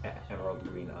normally emerald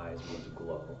green eyes begin to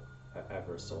glow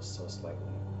ever so slightly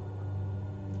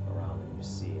around, and you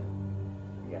see,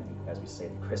 again, as we say,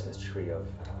 the Christmas tree of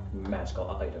magical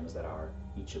items that are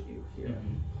each of you here.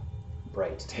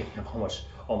 Bright, taking up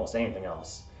almost anything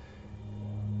else.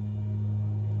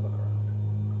 Look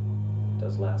around. It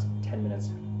does last 10 minutes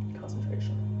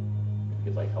concentration. If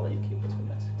you'd like, I'll let you keep this for the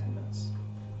next 10 minutes.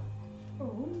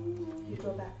 You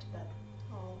go back to bed.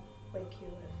 I'll wake you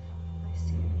if I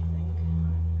see anything.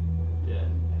 Did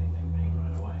anything ping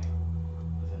right away?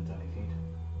 Within 30 feet?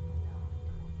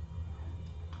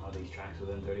 Are these tracks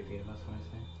within 30 feet of us, what I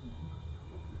say?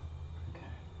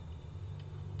 Okay.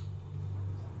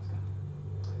 Sounds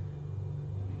good.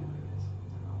 Let me know, I guess.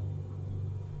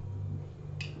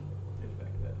 Get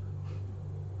back to bed.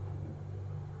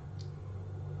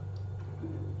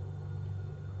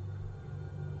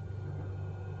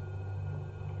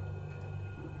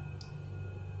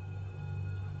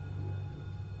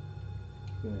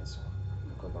 Few minutes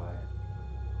go by.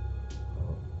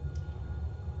 Oh,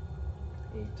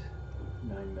 8,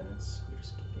 9 minutes. You're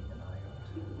just keeping an eye out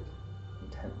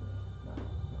intently, nothing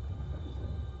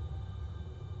affecting.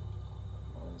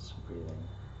 One's breathing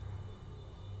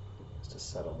just to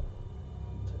settle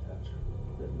into that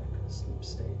rhythmic sleep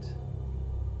state.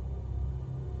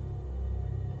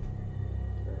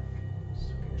 There are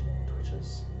occasional twitches.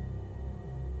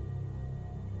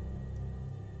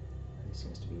 He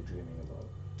seems to be dreaming about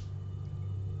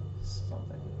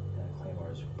something, and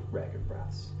Claymore's ragged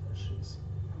breaths as she's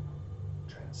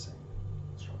trancing,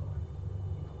 struggling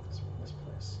in this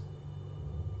place.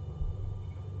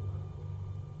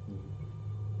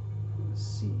 You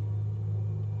see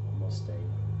almost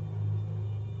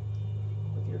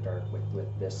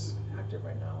with this active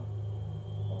right now,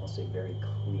 almost a very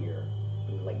clear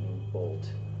lightning bolt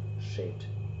shaped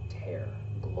tear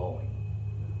glowing,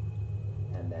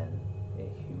 and then a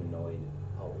humanoid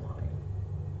outline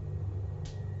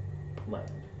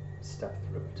land, step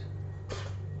through it,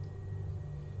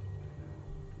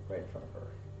 right in front of her.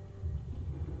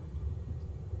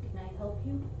 Can I help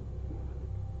you?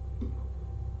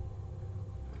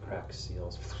 The crack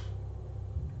seals.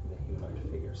 The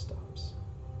humanoid figure stops,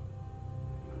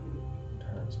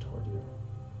 turns toward you.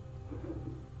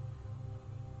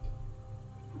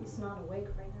 He's not awake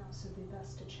right now, so it'd be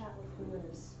best to chat with who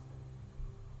is.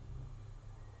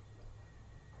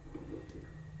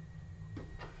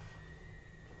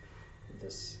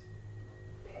 This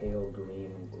pale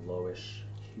green, glowish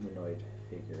humanoid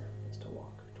figure is to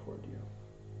walk toward you.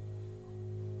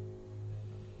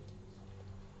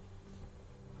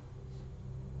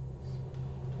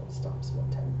 Until it stops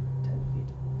about 10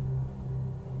 feet.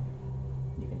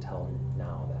 You can tell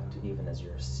now that even as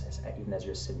you're sitting,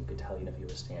 you could tell even if you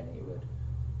were standing, it would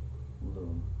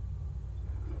loom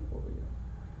over you.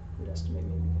 You'd estimate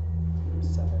maybe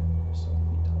 7 or so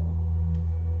feet tall.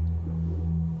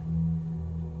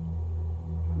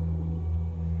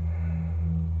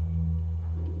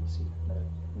 See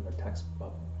another text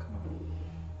bubble come up.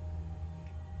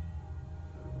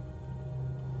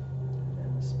 And then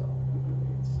the spell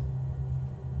begins.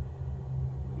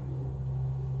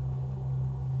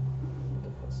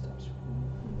 The footsteps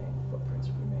remain, footprints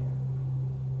remain.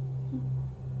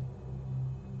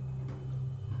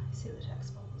 I see the text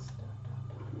bubbles.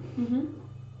 Mm-hmm.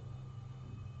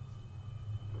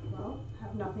 Well,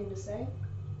 have nothing to say.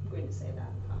 I'm going to say that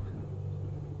in common.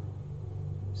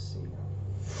 You see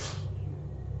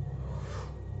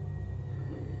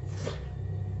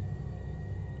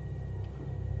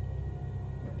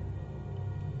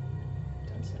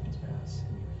 10 seconds pass,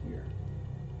 and you hear.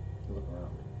 You look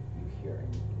around. You hear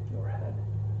in your head.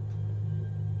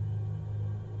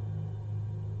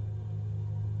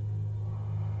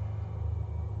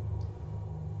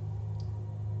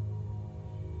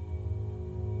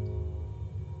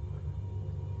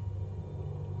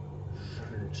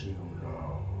 Should you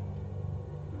know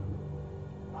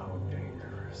how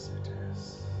dangerous it is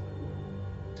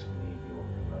to leave your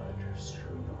blood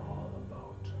strewn all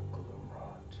about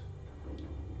Gloomrot?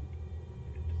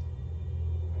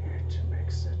 It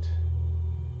makes it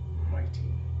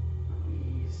mighty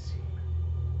easy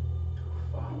to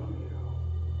follow you.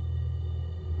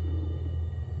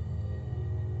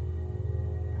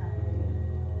 I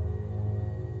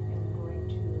am going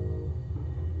to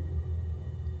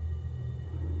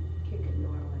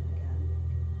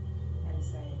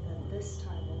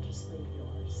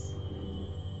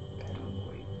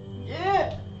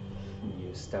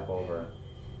step over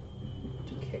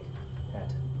to kick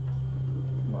at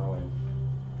Marwin.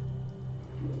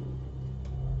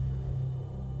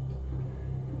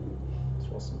 Let's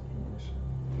roll some initiative.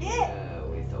 Yeah,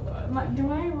 we still got.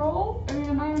 Do I roll? I mean,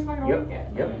 am I fucking Yep, awake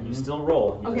yet? yep. You still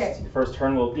roll. You Okay. just- your first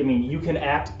turn will. I mean, you can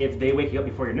act if they wake you up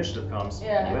before your initiative comes.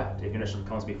 Yeah. You act. If your initiative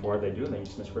comes before they do, then you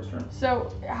just miss your first turn.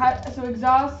 So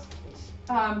exhaust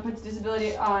puts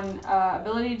disability on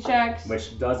ability checks.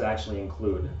 Which does actually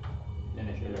include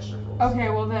Initiative. initiative rolls. Okay,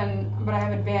 well then, but I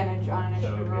have advantage on So it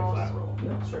initiative would be a rolls. flat roll.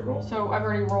 Yeah, straight roll. So I've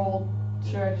already rolled.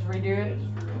 Should I just redo Yeah, it?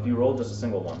 just reroll If it. you roll just a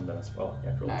single one, then it's well.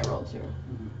 Yeah, roll. No, I rolled 2.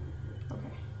 Okay.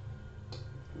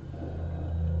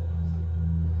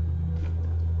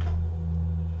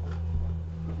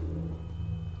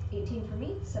 18 for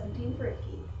me, 17 for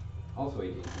Icky. Also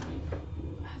 18 for me.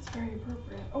 That's very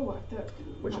appropriate. Oh,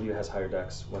 Which of you has higher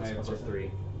dex? I have What's your plus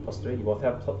 3. plus 3? You both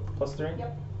have plus 3?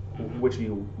 Yep. Which of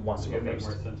you wants to It go would make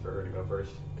more first? sense for her to go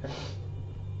first. Okay.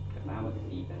 Come out with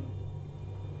Ethan.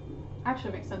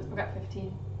 Actually makes sense. We got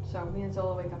 15. So me and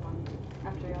Zola wake up on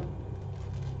after you.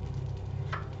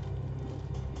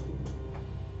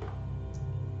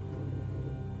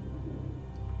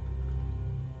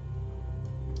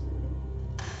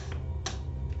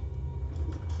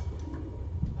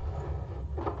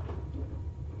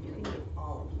 You can eat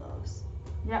all of those.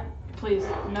 Yeah, please.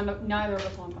 Neither of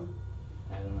us want them.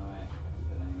 I don't know why,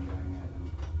 but I'm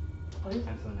enjoying Please. it.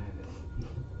 I'm so nervous.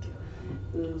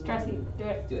 Stressy, do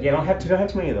it. Do it. Yeah, don't have too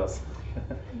many of those.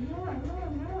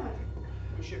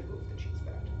 We should move the cheese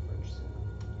back to the fridge soon.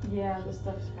 Yeah, this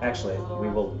stuff's probably Actually, a little we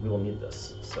rough. will need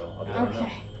this, so I'll do that right now.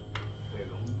 Okay. We're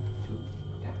going to.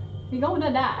 You're going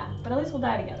to die, but at least we'll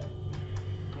die together.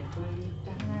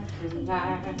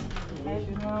 We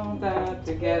should all die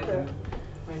together.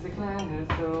 Raise the glass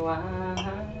so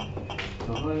high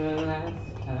for the last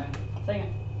time. Sing it.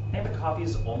 And the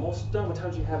coffee's almost done. What time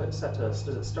did you have it set to? Does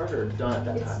it start or done at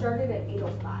that It time? started at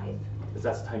 8:05. Is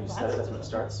that the time you set it? That's when it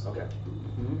starts? Okay.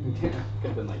 Could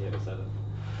have been like 8 or 7.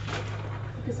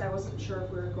 Because I wasn't sure if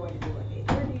we were going to do like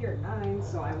 8:30 or 9,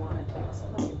 so I wanted to make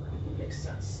some room. Makes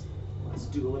sense. Let's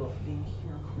do a little thing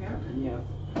here quick. Yeah.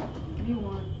 What do you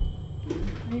want?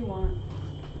 What do you want?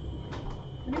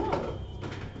 What do you want?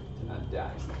 To not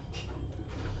die. Just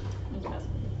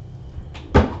messing with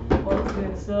you. Well, it's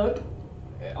gonna suck.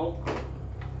 Oh.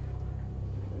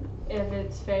 If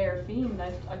it's Fey or Fiend,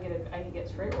 I can get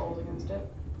straight rolls against it.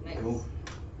 Cool.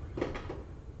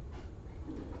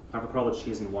 Have a all the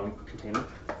cheese in one container.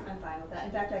 I'm fine with that.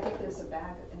 In fact, I think there's a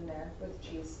bag in there with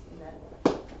cheese in it.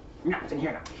 No, it's in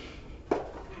here now.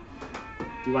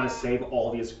 Do you want to save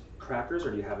all these crackers,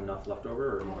 or do you have enough left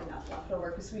over? Or I have enough left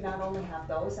over because we not only have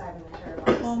those, I have an entire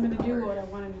box. Well, I'm gonna do covered. what I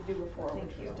wanted to do before, Thank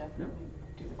which you. was definitely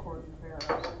do the cord and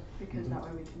barrels, because that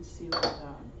way we can see what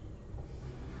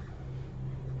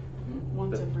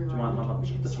once The- every do you round. want we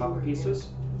can the see chocolate where it pieces? is.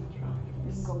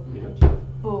 We can go Yeah.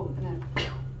 boom, and then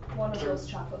One of those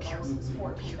chocolate bars was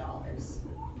 $14.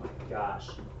 My gosh.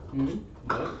 Mm-hmm.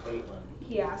 Caitlin.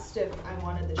 He asked if I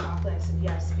wanted the chocolate. I said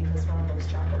yes because one of those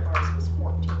chocolate bars was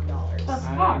 $14. That's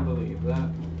I fine. believe that.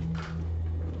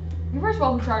 First of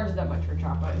all, who charges that much for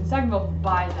chocolate? And second of all, who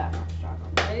buys that much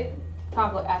chocolate? Right?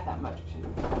 Chocolate at that much too.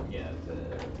 Yeah, it's a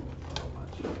little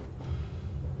much.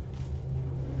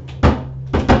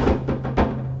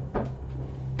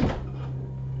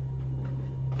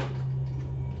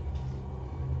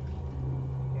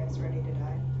 You guys ready to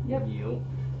die? Yep.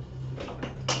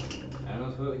 I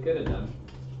don't know what we could have done.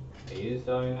 I used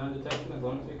our non-detection as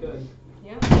long as we could.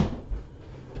 Yeah.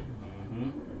 Mm-hmm.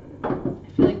 I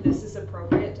feel like this is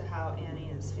appropriate to how Annie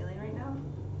is feeling right now.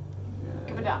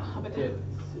 Up and down, up and down.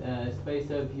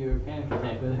 Spice up your panic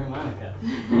attack with harmonica.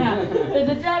 Yeah. There's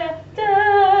a time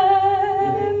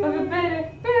of a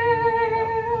better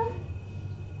girl.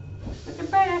 Like a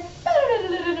better-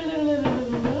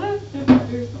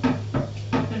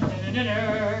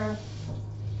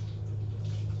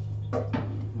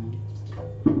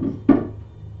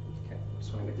 Okay,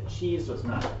 just want to get the cheese so it's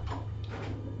not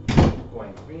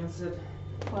going rancid.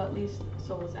 Well, at least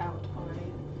Soul's out already.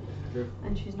 True.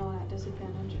 And she's not at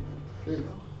disadvantage. True.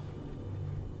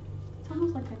 It's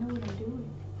almost like I know what I'm doing.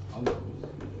 Almost.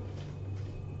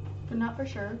 But not for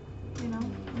sure, you know?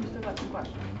 I'm still got some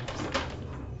questions.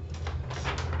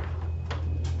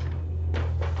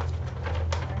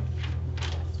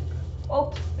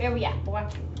 Oh, where we at, boy?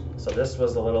 So this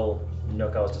was the little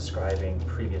nook I was describing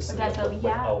previously But that's what we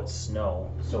without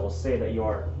snow. So we'll say that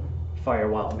your fire,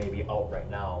 while it may be out right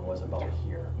now, was about Yeah.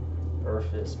 here.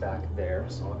 Earth is back there,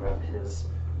 so I'll grab his.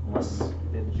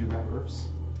 Did you grab Earth's?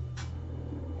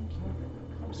 Thank you.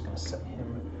 I'm just gonna set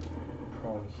him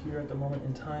prone here at the moment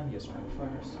in time. He is trying to fire,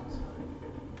 so it's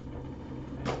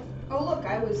fine. Oh look,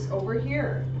 I was over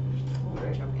here.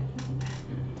 We're joking.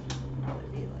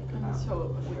 Probably be like about. So it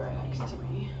would be right next to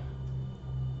me.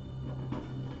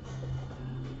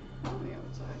 On the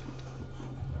outside.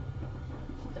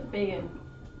 The big end.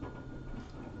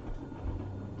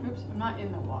 Oops, I'm not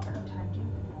in the water.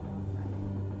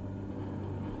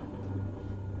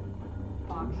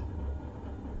 Box.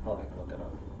 I'll have to look it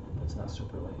up. It's not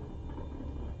super late.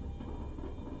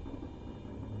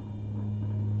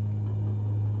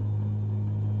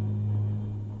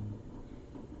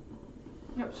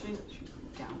 Nope, she's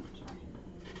down. Sorry.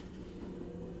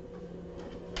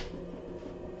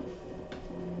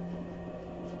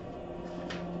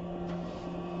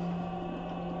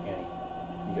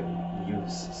 Annie, you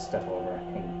step over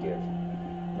and give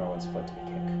Merwin's foot a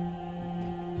kick.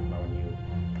 Merwin,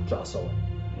 you jostle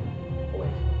awake.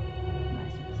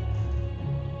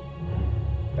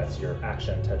 That's your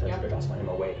action to Yep. jostle him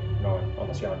away. Merwin,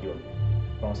 unless you want to do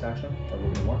a bonus action or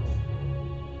move any more.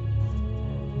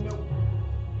 Nope.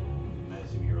 I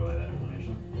assume you relay that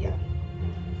information. Yeah.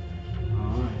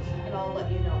 Alright. And I'll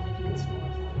let you know if you can smell it.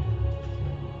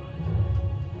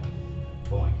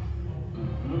 Boing.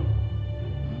 Mm-hmm.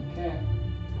 Okay.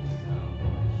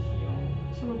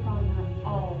 So we're probably not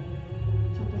all.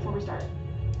 So before we start,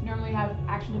 normally have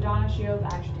action to don a shield,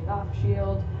 action to take off a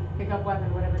shield, pick up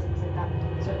weapon, whatever things like that.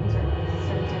 Certain things.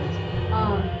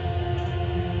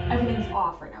 Everything's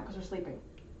off right now because we're sleeping.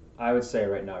 I would say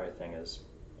right now everything is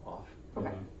off.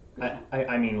 Okay.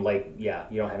 I mean, like, yeah,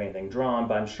 you don't have anything drawn,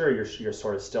 but I'm sure your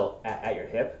sword is still at your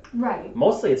hip. Right.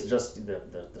 Mostly it's just the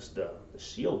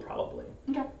shield, probably.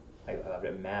 Okay. I would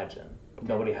imagine.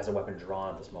 Nobody has a weapon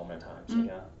drawn at this moment in time, so Mhm.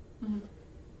 yeah. Mm-hmm.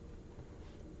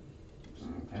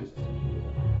 Okay.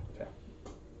 Okay.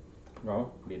 Norman,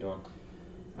 what are you doing?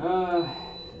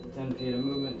 10 feet of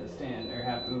movement to stand, or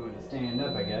half movement to stand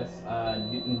up, I guess.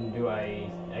 Do I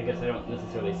guess I don't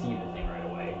necessarily see the thing right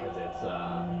away because it's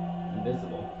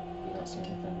invisible. You don't see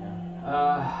anything,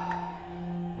 yeah.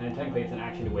 And technically it's an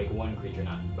action to wake one creature,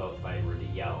 not both, if I were to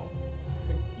yell.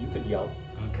 You could yell.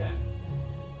 Okay.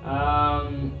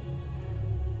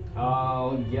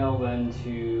 I'll yell then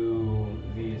to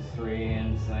these three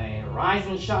and say, "Rise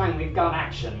and shine, we've got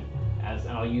action!" And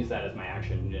I'll use that as my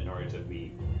action in order to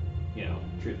be,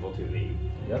 truthful to the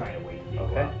trying to wake people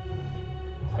Okay. up.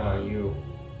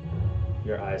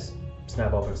 Your eyes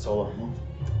snap open solo.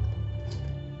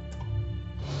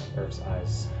 Earth's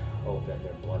eyes open,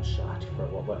 they're bloodshot for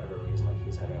whatever reason, like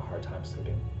he's having a hard time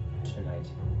sleeping tonight.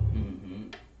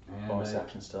 Mm-hmm. Bonus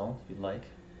action still, if you'd like.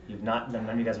 None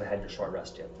of you guys have had your short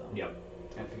rest yet, though. Yep.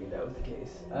 I figured that was the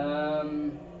case.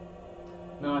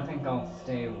 No, I think I'll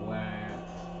stay where.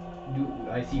 Do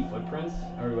I see footprints,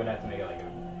 or would I have to make like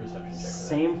a perception check?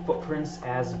 Same footprints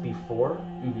as before.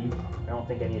 Mm-hmm. I don't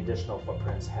think any additional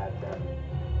footprints had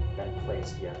been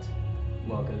placed yet.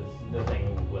 Well, because the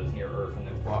thing was near Earth and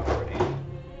then blocked already.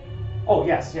 Oh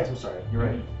yes, I'm sorry. You're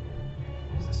right. Mhm.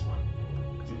 It's this one.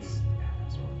 This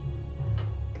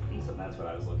one. And so that's what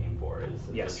I was looking for. Is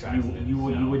Yes, the tracks in the you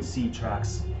snow. would see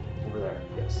tracks over there.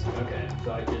 Yes. Okay,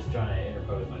 so I'm just trying to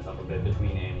interpose myself a bit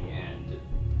between Annie and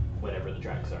whatever the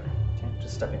tracks are. Okay,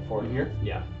 just stepping forward here.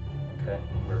 Yeah, Okay.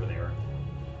 wherever they are.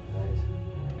 Right.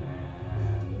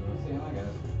 And we'll see how I go.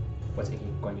 What's Icky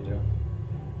going to do?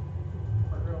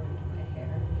 Ruined my hair.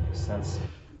 Sense.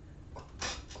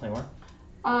 Claymore.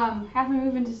 Half my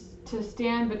movement to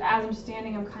stand, but as I'm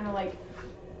standing, I'm kind of like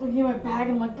looking at my bag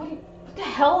and I'm like, what the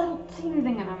hell? I don't see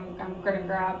anything, and I'm gonna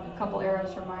grab a couple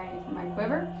arrows from my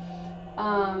quiver.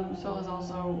 So is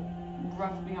also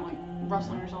like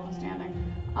rustling herself and standing.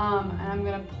 And I'm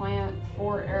gonna plant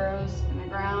 4 arrows in the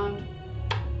ground,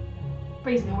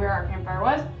 facing where our campfire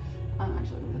was.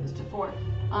 Actually, I'm gonna put this to 4.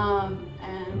 And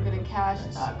I'm gonna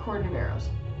cast cordon of arrows.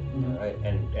 All right.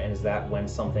 And is that when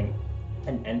something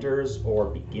enters or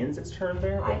begins its turn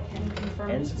there? I Or can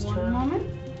confirm ends this its one turn? moment.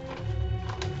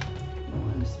 No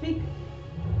one to speak.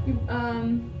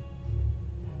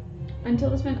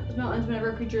 Until the spell ends, whenever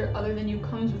a creature other than you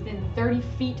comes within 30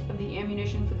 feet of the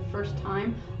ammunition for the first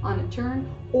time on a turn,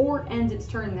 or ends its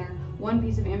turn there, 1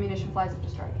 piece of ammunition flies up to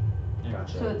strike.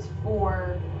 Gotcha. So it's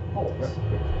 4 bolts.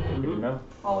 Good to know.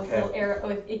 All with Okay. little arrow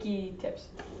with icky tips,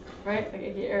 right? Like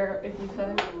icky arrow, icky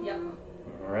feather. Yep.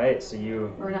 All right. So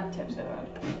you. Or not tips,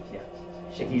 Yeah.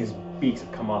 Icky's beaks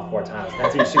have come off 4 times.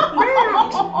 That's how you shoot.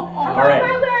 All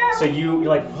right. So you're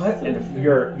like, what? And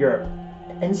your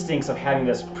instincts of having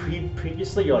this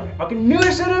previously, you're like, I fucking knew I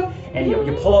should have. And you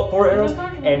pull out 4 arrows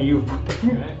and you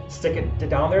stick it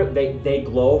down there. They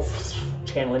glow,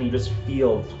 channeling. You just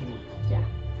feel. Yeah.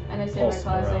 And I say in my Pulse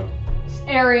class, like, around.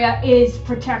 area is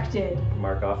protected.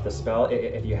 Mark off the spell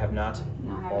if you have not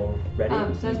No, I haven't.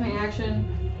 already. So that's my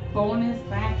action. Bonus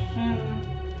action.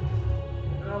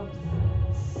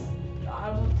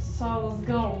 Soul's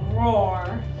gonna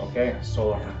roar. Okay,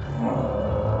 Sola.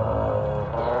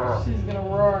 She's gonna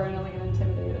roar and only get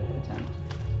intimidated attempt.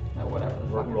 Or whatever the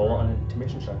fuck. Roll an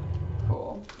intimidation check.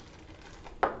 Cool.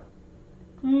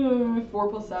 4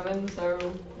 plus 7, so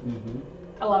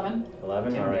 11.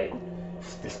 11. All right.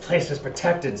 This place is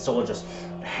protected. Sola just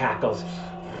hackles.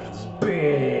 His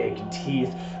big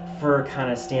teeth, fur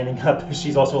kind of standing up.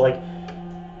 She's also like,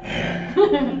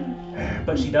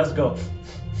 but she does go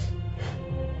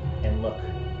and look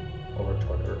over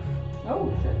toward Earth.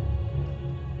 Oh shit.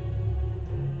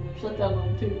 She let that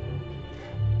little too.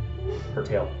 Her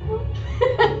tail.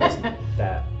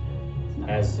 That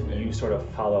as you sort of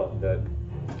follow the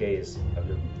gaze of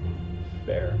your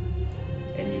bear,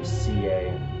 and you see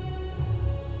a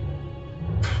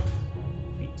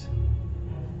feet,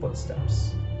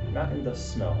 footsteps, not in the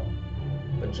snow,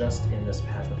 but just in this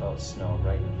path without snow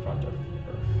right in front of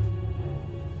Earth.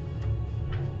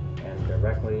 And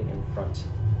directly in front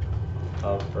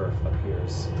of Earth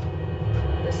appears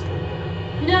this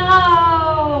figure.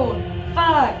 No!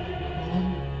 Fuck!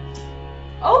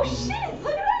 Oh shit!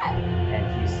 Look at that!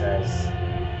 And he says,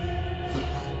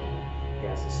 he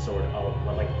has his sword out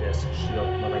like this, shield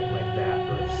like that.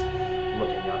 Earth's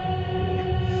looking up.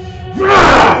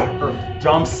 Earth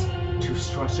jumps to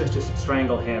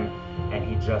strangle him, and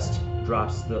he just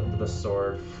drops the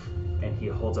sword, and he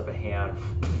holds up a hand,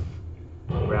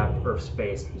 grab Earth's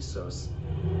face, and he says,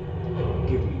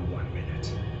 "Give me 1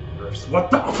 minute." Earth's, what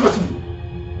the?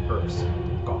 Earth's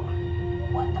gone.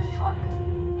 What the fuck?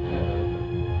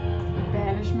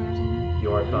 Banishment or something?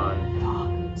 Yorthon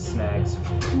snags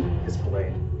his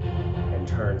blade and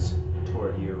turns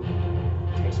toward you,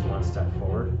 takes one step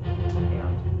forward,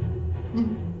 and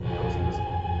goes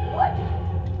invisible. What?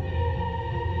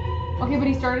 Okay, but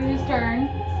he started his turn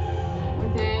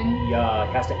within. He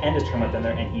has to end his turn within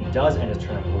there, and he does end his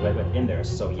turn within there,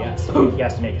 so yes, he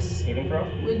has to make a saving throw.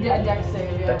 With a dex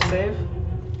save, yeah. Dex save?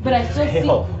 But I still see.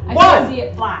 Fail. I One! still see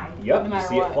it fly. Yep, no you matter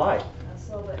see what. it fly. That's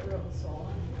a little bit real soul.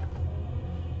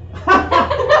 I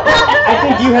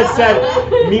think you had said,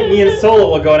 meet me in Solo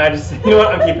will go, and I just, you know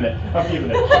what, I'm keeping it. I'm keeping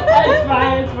it. That's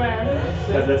fine, it's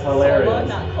fair. That's hilarious. Solo,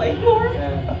 not Claymore.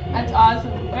 That's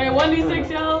awesome. Alright, 1d6,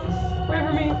 y'all. Wait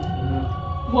for me.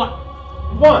 1.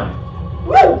 1.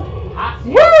 Woo!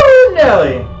 Woo,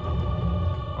 Nelly!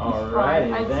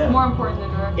 Alrighty It's then. more important than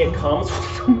direct. It comes,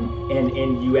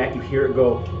 and you hear it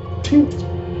go, toot,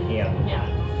 and Yeah.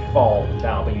 fall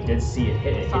down, but you did see it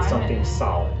hit Fine. something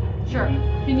solid. Sure.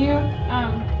 Can you, here,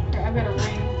 I've got a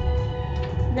ring.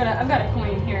 I've got a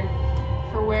coin here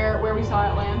for where we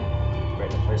saw it land.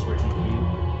 Right in the place where he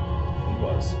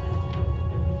was.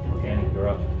 And you're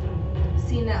up.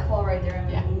 Seeing that fall right there, I'm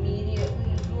Yeah.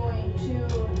 immediately going to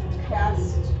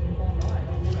cast. Oh no, I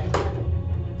don't think I can.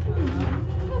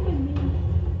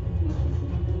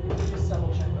 Just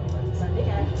double check real quick, because I think I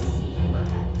have to see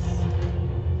perhaps.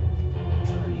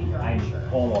 I'm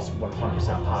almost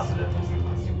 100% positive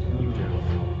you do.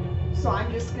 So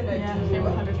I'm just gonna Yeah, do same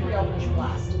with a Hunter's 3 Mark. Eldritch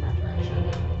Blast in that direction.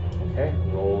 Okay,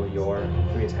 roll your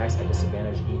 3 attacks at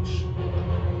disadvantage each.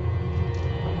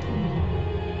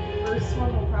 First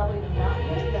one will probably not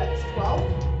hit, that's 12.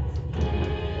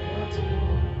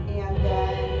 And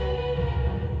then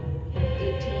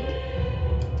 18.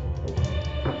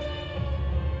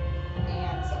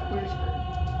 And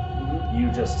 7. You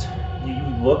just you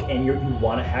look and you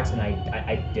want to hex, and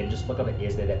I did just look up. It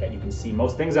is that you can see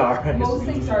most things are. Most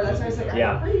things are, that's why I was like,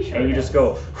 Yeah, I'm pretty sure and you it just is.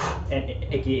 go, and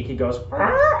Icky goes,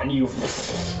 and you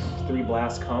 3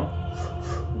 blasts come.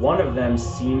 One of them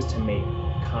seems to make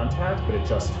contact, but it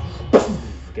just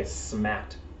gets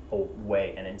smacked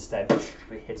away, and instead it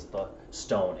hits the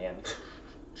stone, and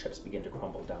chips begin to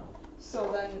crumble down.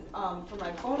 So then, for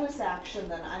my bonus action,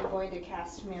 then I'm going to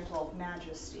cast Mantle of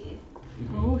Majesty.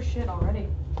 Oh shit, already.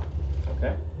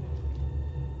 Okay.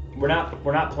 We're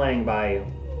not playing by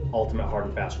ultimate hard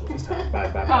and fast rules this time.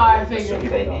 By I just so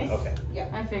figured. people know. Okay.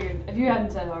 I figured. If you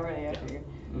hadn't said it already, I figured.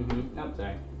 I'm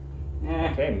sorry.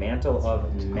 Okay. Mantle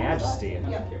of Majesty.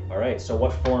 Yep. All right. So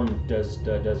what form does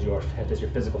your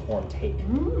physical form take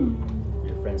for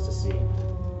your friends to see?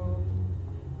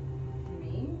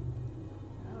 Me?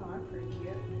 Oh, I'm pretty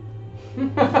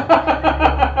cute.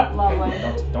 Lovely.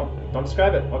 Don't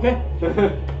describe it. Okay.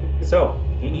 So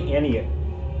Annie,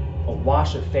 a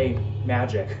wash of fey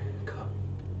magic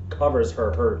covers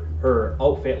her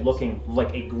outfit, looking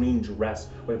like a green dress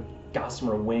with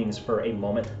gossamer wings for a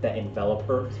moment that envelop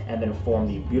her, and then form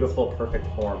the beautiful, perfect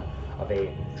form of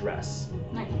a dress.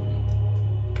 Nice.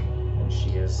 And she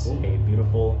is Cool. a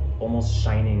beautiful, almost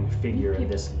shining figure in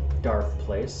this dark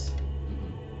place.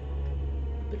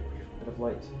 Bit of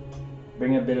light.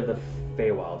 Bring a bit of the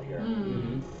Feywild here.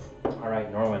 Mm. All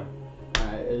right, Norwin.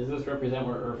 Alright, does this represent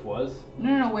where Earth was?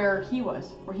 No, where he was.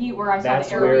 Where I saw That's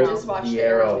the where arrow. We just watched the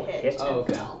arrow hit. hit. Oh,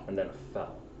 okay. And then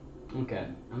fell. Okay.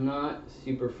 I'm not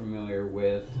super familiar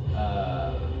with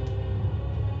the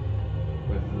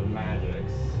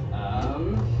magics.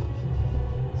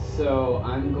 So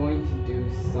I'm going to do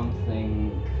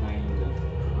something kind of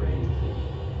crazy.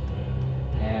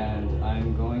 And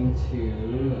I'm going to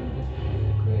just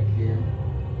really quick here.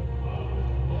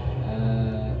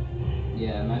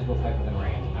 Yeah, magical effect within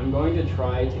range. I'm going to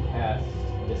try to cast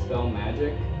Dispel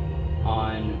Magic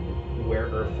on where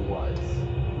Earth was.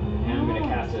 And I'm going to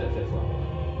cast it at 5th level.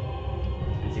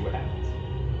 And see what happens.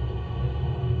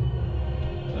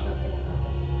 Nothing will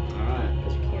happen. Alright.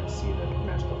 Because you can't see the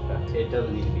magical effect. It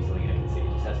doesn't need to be something I can see, it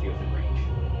just has to be within range.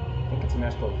 I think it's a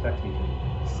magical effect you can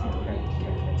see.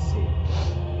 Can't see.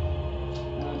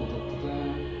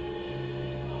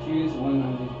 Choose one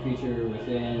object, creature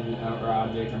within, or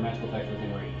object, or magical effect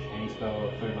within range. Any spell,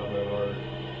 3rd level, or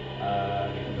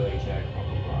make an ability check, blah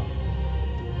blah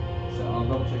blah. So I'll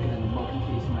double check it in the book in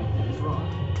case my thing is wrong.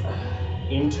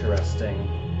 Interesting.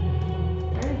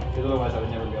 Because otherwise I would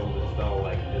never be able to spell,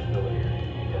 like, invisibility or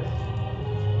anything, I guess.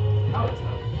 Oh, it's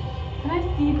not. Can I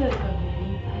see the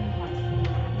movie? I just want to see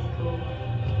it. It's cool.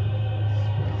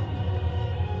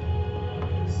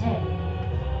 Yeah.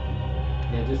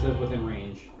 Yeah, it just says within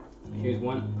range. Choose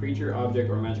one creature, object,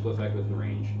 or magical effect within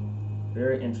range.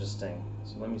 Very interesting.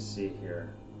 So let me see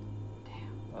here.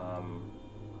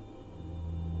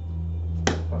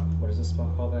 Fuck, what is this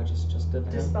spell called that I just did?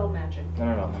 Dispel magic.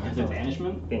 No. Is it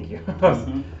banishment? Thank you.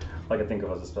 Mhm. All I can think of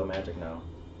was Dispel Magic now.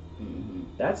 Mm-hmm.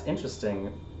 That's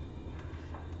interesting.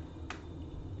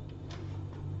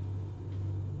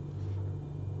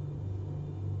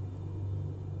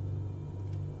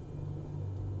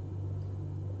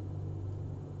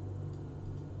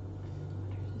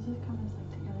 Does this come as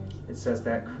like together? It says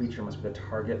that creature must be the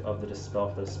target of the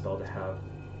dispel for the spell to have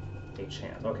a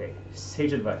chance. Okay,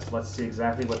 sage advice. Let's see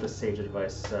exactly what the sage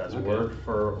advice says, Okay. word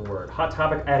for word. Hot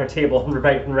topic at a table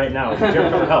right now.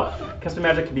 General help. Custom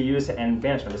magic can be used to end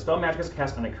banishment. The spell magic is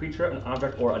cast on a creature, an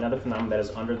object, or another phenomenon that is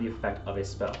under the effect of a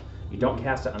spell. You don't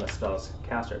cast it on the spell's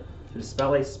caster. To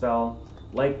dispel a spell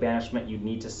like banishment, you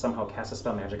need to somehow cast a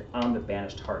spell magic on the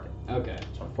banished target. Okay.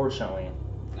 So unfortunately,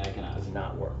 I cannot. it does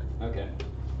not work. Okay.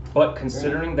 But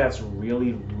considering that's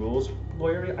really rules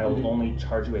lawyery, I will Mhm. only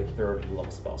charge you a 3rd level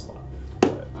spell slot for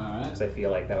it. Alright. Because I feel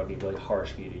like that would be really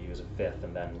harsh for you to use a 5th,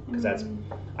 and then because that's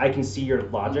I can see your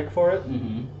logic for it.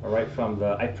 Mm-hmm. All right, from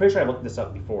the I'm pretty sure I looked this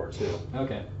up before too.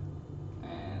 Okay.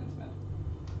 And Smith.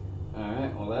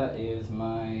 Alright, well that is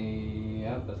my...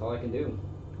 Yep, that's all I can do.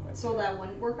 So that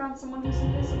wouldn't work on someone who's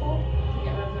invisible? To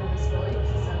get rid of their invisibility? Because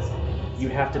it says something.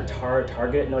 You'd have to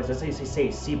target. No, it doesn't say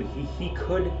C, but he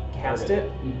could cast Target.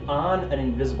 it Mhm. on an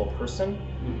invisible person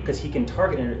Mhm. because he can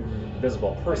target an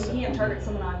invisible But person. you can't target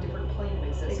someone on a different plane of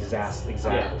existence. Exactly.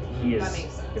 Yeah. He That is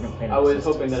makes sense. different plane I of was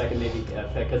existence. hoping that I could maybe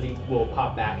because he will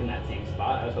pop back in that same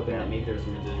spot. I was hoping Yeah. that maybe there's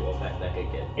some residual effect that could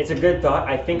get. It's a good thought.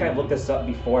 I think I looked this up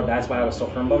before. That's why I was so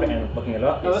firm about it. And looking it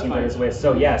up, No, it that's seems fine. like it's way.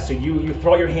 So yeah, so you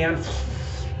throw out your hand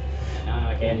Now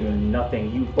I can't do it. and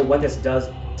nothing. But what this does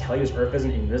tell you is Earth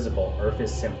isn't invisible. Earth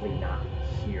is simply not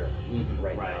here Mhm.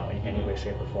 right now in any way,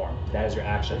 shape, or form. That is your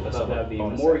action. I So thought that would be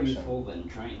bonus more action. useful than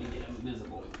trying to get him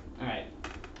visible. Alright.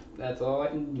 That's all I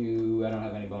can do. I don't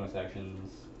have any bonus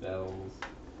actions, spells,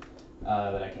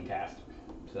 that I can cast.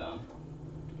 So.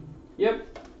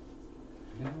 Yep.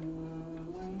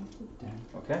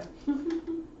 Okay.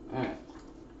 Alright.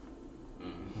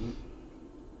 Mm-hmm.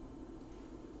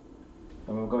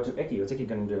 And we'll go to Icky. What's Icky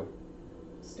gonna do?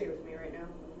 Stay with me right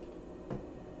now.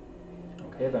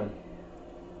 Okay then.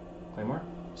 Claymore?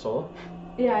 Solo?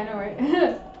 Yeah, I know,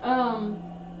 right?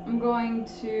 I'm going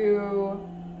to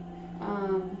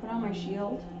put on my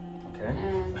shield, Okay.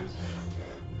 and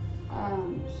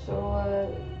Sola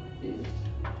is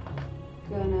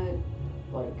gonna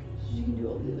like she can do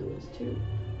all the other ones too.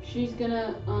 She's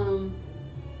gonna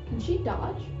can she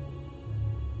dodge?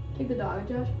 Take the dodge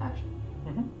action.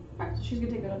 Mhm. Alright, so she's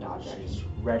gonna take the dodge She's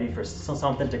action. ready for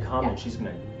something to come, Yeah. and she's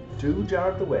gonna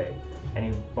jog the way.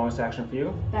 Any bonus action for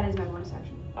you? That is my bonus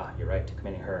action. Ah, you're right.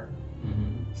 Commanding her.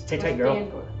 Mm-hmm. Stay tight, girl.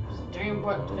 Stand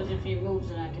put, because if he moves,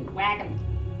 then I can whack him.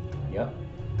 Yep.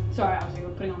 Sorry, I was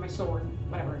like, putting on my sword,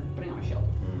 whatever, putting on my shield.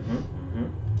 Mm-hmm.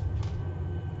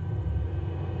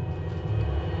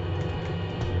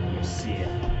 You see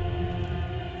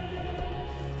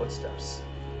footsteps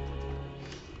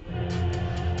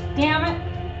Damn it!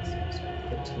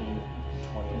 15,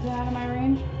 20, Is it out of my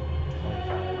range?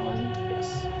 25.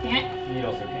 Yes. Damn it! You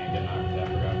also can't get knocked out.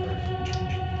 I forgot first.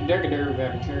 Dergadur of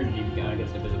opportunity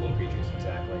against invisible creatures.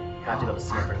 Exactly. Have to be able to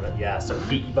see him pretty much. Yeah. So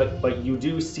but you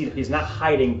do see that he's not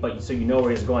hiding, but so you know where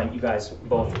he's going. You guys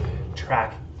both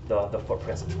track the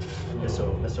footprints this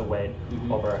way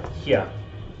over here.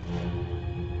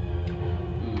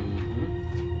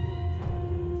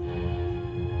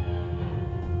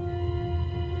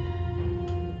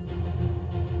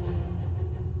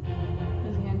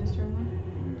 Does he end his turn then?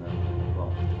 No.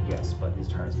 Well, yes, but his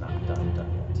turn is not done yet.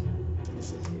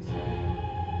 This is his turn.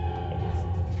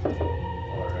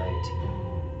 All right.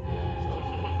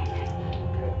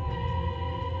 Okay.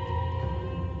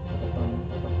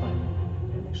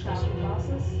 Shadow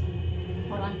bosses.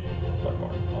 Hold on.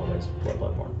 Bloodborne, always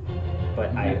Bloodborne.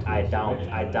 But I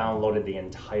downloaded the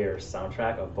entire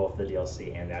soundtrack of both the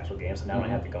DLC and the actual game, so now I don't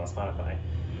have to go on Spotify.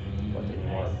 What did you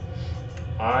want?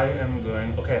 I am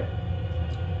going. Okay.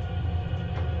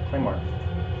 Claymore.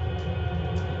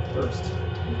 First,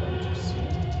 I'm going to see.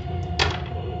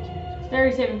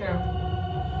 Dexterity saving throw.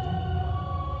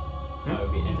 That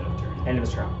would be end of turn. End of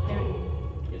his turn. Damn it.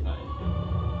 He's not in.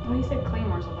 Well, he said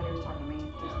Claymore, so I thought he was talking to me.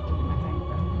 Just looking at my thing.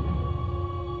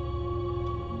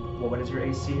 Well, what is your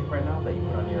AC right now that you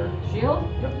put on your Shield?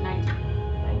 Yep. 19.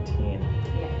 19?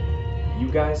 Yeah. You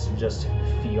guys just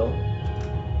feel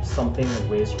something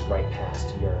whiz right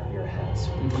past your heads.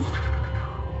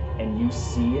 And you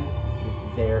see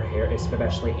their hair,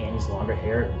 especially Annie's longer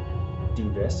hair, do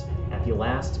this. At the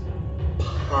last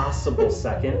possible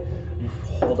second, you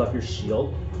hold up your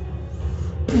shield,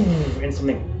 and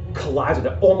something collides with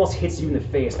it, almost hits you in the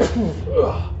face.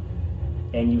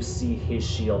 And you see his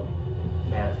shield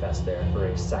manifest there for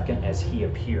a second as he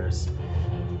appears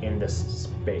in this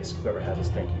space. Whoever has this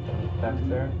thing, keep it back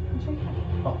there.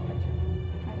 Oh, thank you.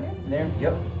 Right There,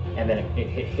 yep. And then it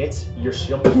hits your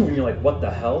shield, and you're like, what the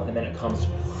hell? And then it comes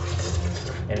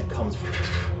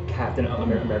Captain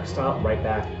America style right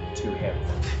back to him.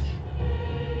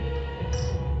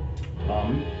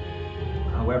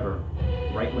 However,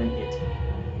 right when it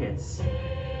hits,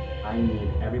 I need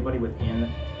everybody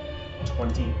within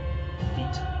 20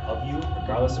 feet of you,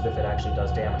 regardless of if it actually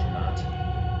does damage or not.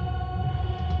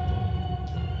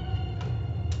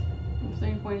 I'm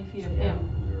saying 20 feet of Yeah, him.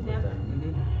 you're Yep.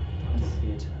 within 20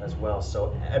 feet as well.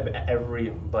 So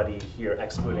everybody here,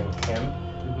 excluding him,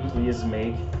 please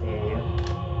make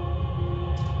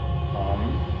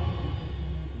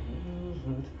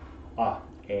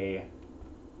a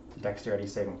dexterity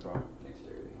saving throw.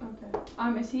 Dexterity.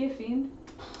 Okay. Is he a fiend?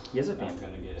 He is a I'm fiend.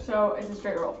 gonna get it. So it's a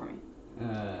straight roll for me.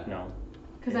 No,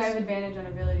 Because I have advantage on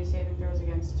ability saving throws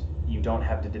against. you don't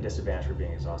have the disadvantage for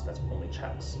being exhausted. That's only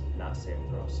checks, not saving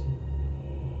throws.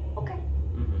 Okay.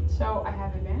 Mm-hmm. So I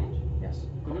have advantage? Yes.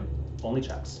 Only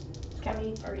checks.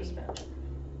 Kelly, Are 3. disadvantage.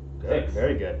 Good. Six.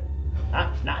 Very good.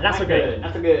 Not so good.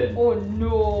 Not so good. Oh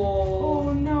no.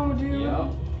 Oh no, dude. Yep.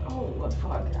 Oh, what the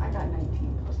fuck? I got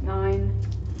 19 plus 9.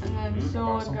 And then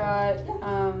Sola Awesome. got,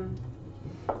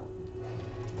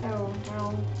 oh,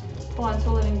 well. Hold on,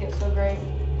 Sola didn't get so great.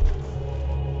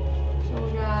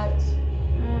 Sola got,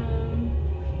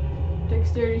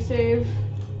 dexterity save.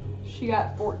 She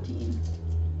got 14.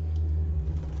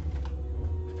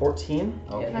 14?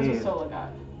 Okay. Yeah, that's what Sola got.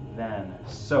 Then,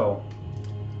 so,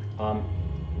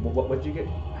 what did you get?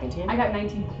 19? I got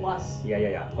 19 plus.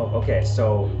 Yeah. Oh, okay,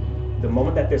 so the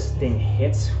moment that this thing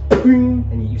hits,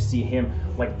 and you see him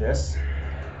like this,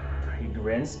 he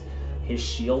grins, his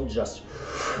shield just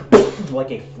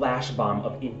like a flash bomb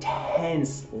of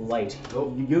intense light.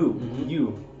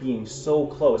 You being so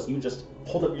close, you just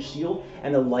hold up your shield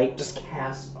and the light just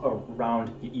casts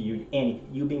around you, and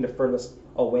you being the furthest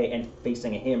away and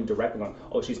facing him directly going,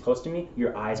 oh, she's close to me,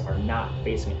 your eyes are not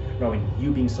facing it, knowing you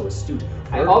being so astute.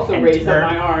 I also and raised up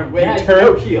turned- my arm when you I had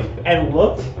turned no shield. and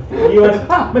looked, you went,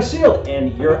 my shield!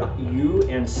 And you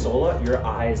and Sola, your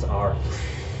eyes are.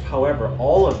 However,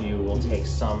 all of you will take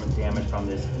some damage from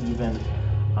this, even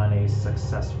on a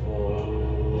successful.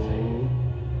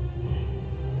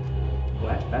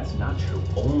 What? That's not true.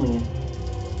 Only.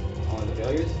 Only the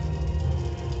failures?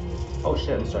 Oh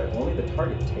shit! I'm sorry. Only the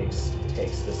target takes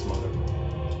this amount of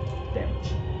damage.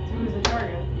 Who's the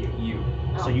target? You.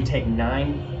 Oh. So you take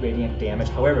 9 radiant damage.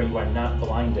 However, you are not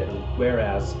blinded.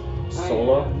 Whereas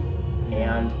Sola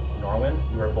and Norwin,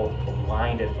 you are both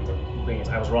blinded from the radiance.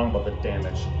 I was wrong about the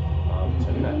damage.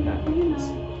 So not.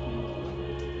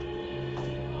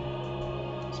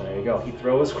 So there you go. He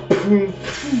throws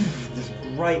this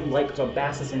bright light to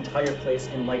bask this entire place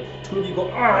in light. Two of you go,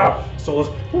 ah! Sola's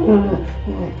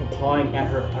pawing at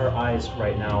her eyes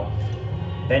right now.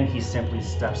 Then he simply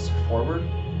steps forward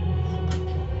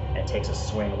and takes a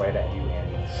swing right at you,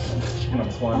 Andy. He's gonna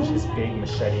plunge his big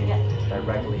machete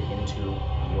directly into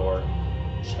your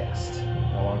chest.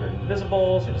 No longer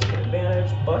invisible, so you just get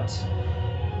advantage, but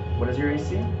what is your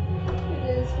AC? It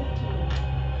is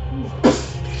 15.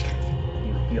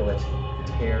 You feel it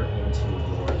tear into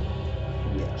your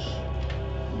flesh.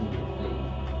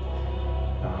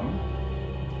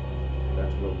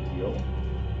 That will deal.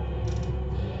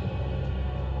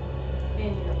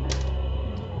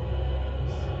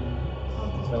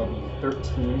 So that'll be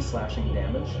 13 slashing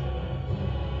damage.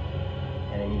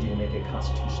 And I need you to make a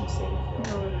Constitution saving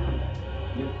throw.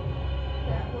 Yep.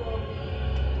 That will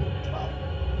be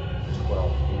 12.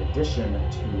 12. In addition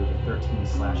to the 13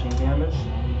 slashing damage,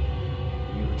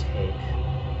 you take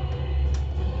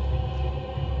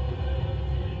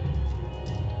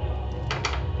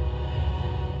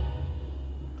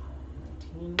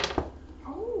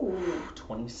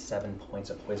 27 points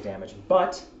of poison damage,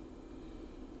 but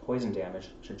poison damage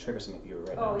should trigger something for you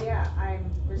right now. Oh yeah,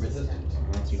 I'm resistant.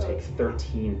 So you take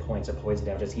 13 points of poison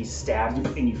damage as he stabs you,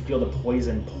 and you feel the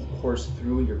poison course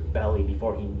through your belly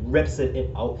before he rips it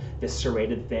out, this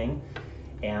serrated thing,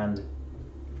 and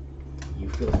you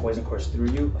feel the poison course through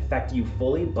you, affect you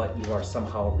fully, but you are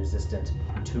somehow resistant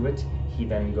to it. He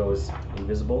then goes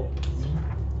invisible,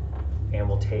 and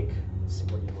will take, let's see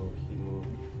where you move. He moved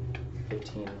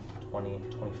 15, 20,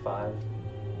 25,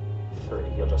 30.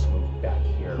 He'll just move back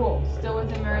here. Cool. Still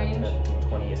within my range. 10,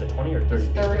 20. Is it 20 or 30?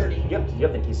 It's 30.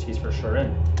 Yep, then he's for sure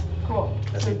in. Cool.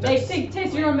 That's So a dex-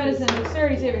 taste your own medicine.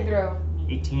 Dexterity saving throw.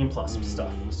 18 plus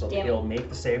stuff. So Damn he'll make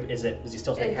the save. Does he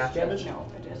still take half damage? No,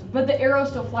 it isn't. But the arrow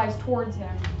still flies towards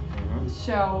him, Mhm.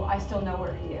 so I still know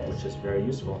where he is. Which is very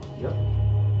useful. Yep.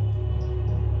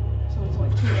 So it's only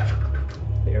 2.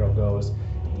 The arrow goes,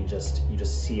 and you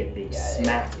just see it being Yeah,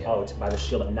 smacked yeah. out by the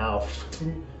shield, and now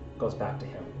goes back to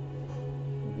him.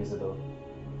 Invisible.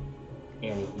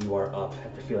 Annie, you are up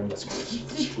after feeling this.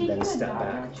 Did taking Then a step dodge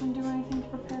back. action do anything to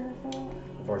prepare for that?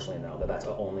 Unfortunately, no. That's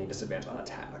only disadvantage on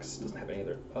attacks. Doesn't have any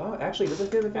other. Actually, does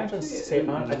it give advantage on Actually, save? it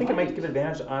I think it might give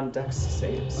advantage on Dex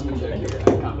saves. Let me check Think your of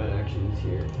it. combat actions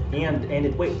here.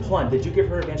 Wait, hold on. Did you give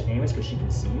her advantage anyways because she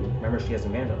can see you? Remember, she has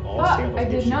advantage on all Ah, save I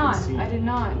if did she not. can see I you. did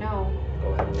not. No, Go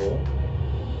ahead and roll.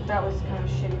 that was kind of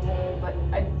a shitty roll. But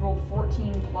I rolled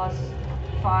 14 plus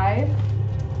 5.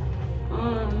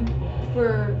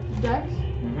 For Dex,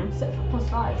 Mm-hmm. plus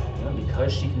 5.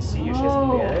 Because she can see you, she has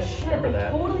advantage. Shit, Remember I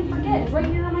that. totally forget. It's right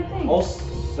here on my thing.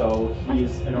 Also,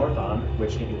 he's an Orthon,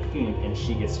 which can be a fiend, and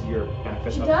she gets your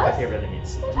beneficial She does? favorite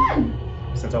enemies. Again.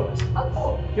 Since always. Oh,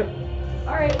 cool. Yep.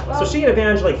 All right. Well, So she get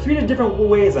advantage like 3 different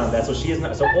ways on that. So she is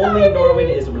not. So only Norwin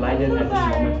is blinded at this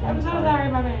moment in I'm so time.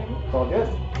 sorry, my bad. It's all good.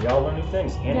 We all learn new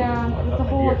things. Annie, Yeah, up, the up,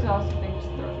 whole my dear. exhaustion thing just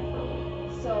throws me for a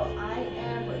loop. So I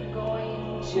am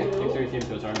going Yeah, to dexterity saving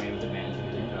throws are made with advantage if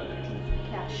you take that action.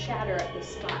 cast Shatter at this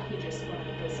spot. He just went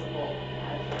invisible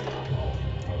at third level.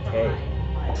 Okay.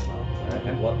 My level. Alright,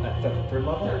 and what at the third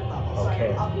level? Third level. So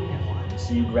Okay. I'll be at 1.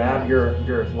 So you grab your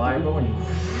live and you.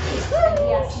 And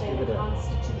he has to Give make it a a-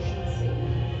 Constitution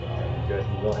saving throw. Good.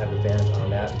 You will have advantage on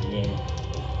that being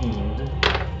a fiend.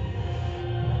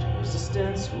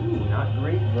 Resistance. Ooh, not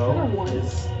great though. Another one.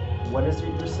 What is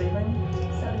your saving?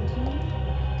 17.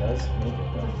 Does make it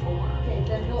though. Okay,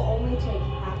 then he'll only take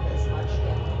half as much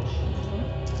damage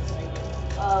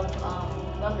of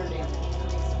thunder damage.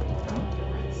 That makes a big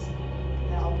difference.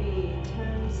 That'll be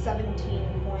 10,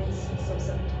 17 points, so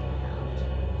 17 halved.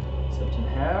 17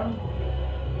 half.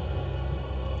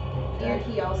 And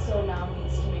he also now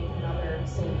needs to make another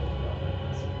saving throw for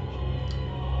concentration.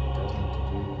 Does need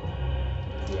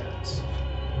to do that.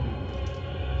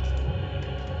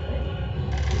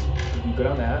 Okay. You good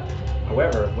on that.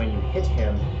 However, when you hit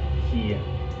him, he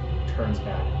turns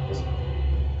back visible.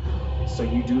 So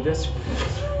you do this.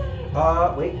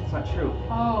 Wait, it's not true.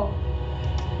 Oh.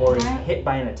 Or is Okay. hit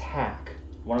by an attack.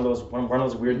 One of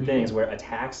those weird things where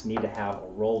attacks need to have a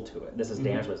roll to it. This is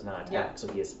damage, but it's not attack, Yeah. so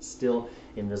he is still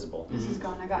invisible. This is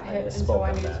gone. I got I hit, and misspoke so I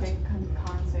on need to that. make a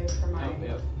con save for my. Oh,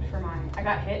 yep. For my. I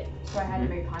got hit, so I had to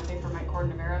make a con save for my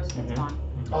Cordon of Arrows. It's Mhm. gone.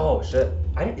 Oh shit!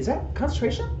 Is that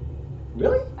concentration?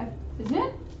 Really? Isn't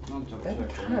it? I'll double That'd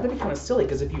check be here. kind of silly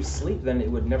because if you sleep, then it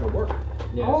would never work.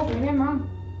 Yeah, Oh, it's maybe I'm wrong.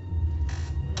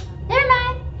 Never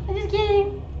mind. I'm just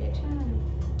kidding. 10,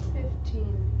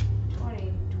 15,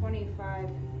 20, 25,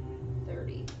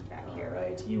 30 back here.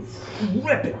 Alright, you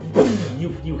rip it.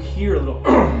 You hear a little,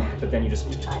 but then you just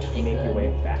make your way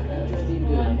back.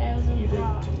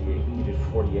 You did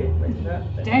 48 right there.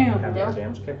 Then Damn, you have bro. more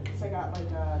damage. Okay. So I got like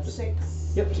a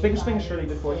 6. Yep, just making sure that you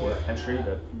did 48. I'm sure you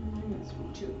did.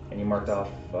 Two. And you marked off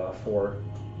 4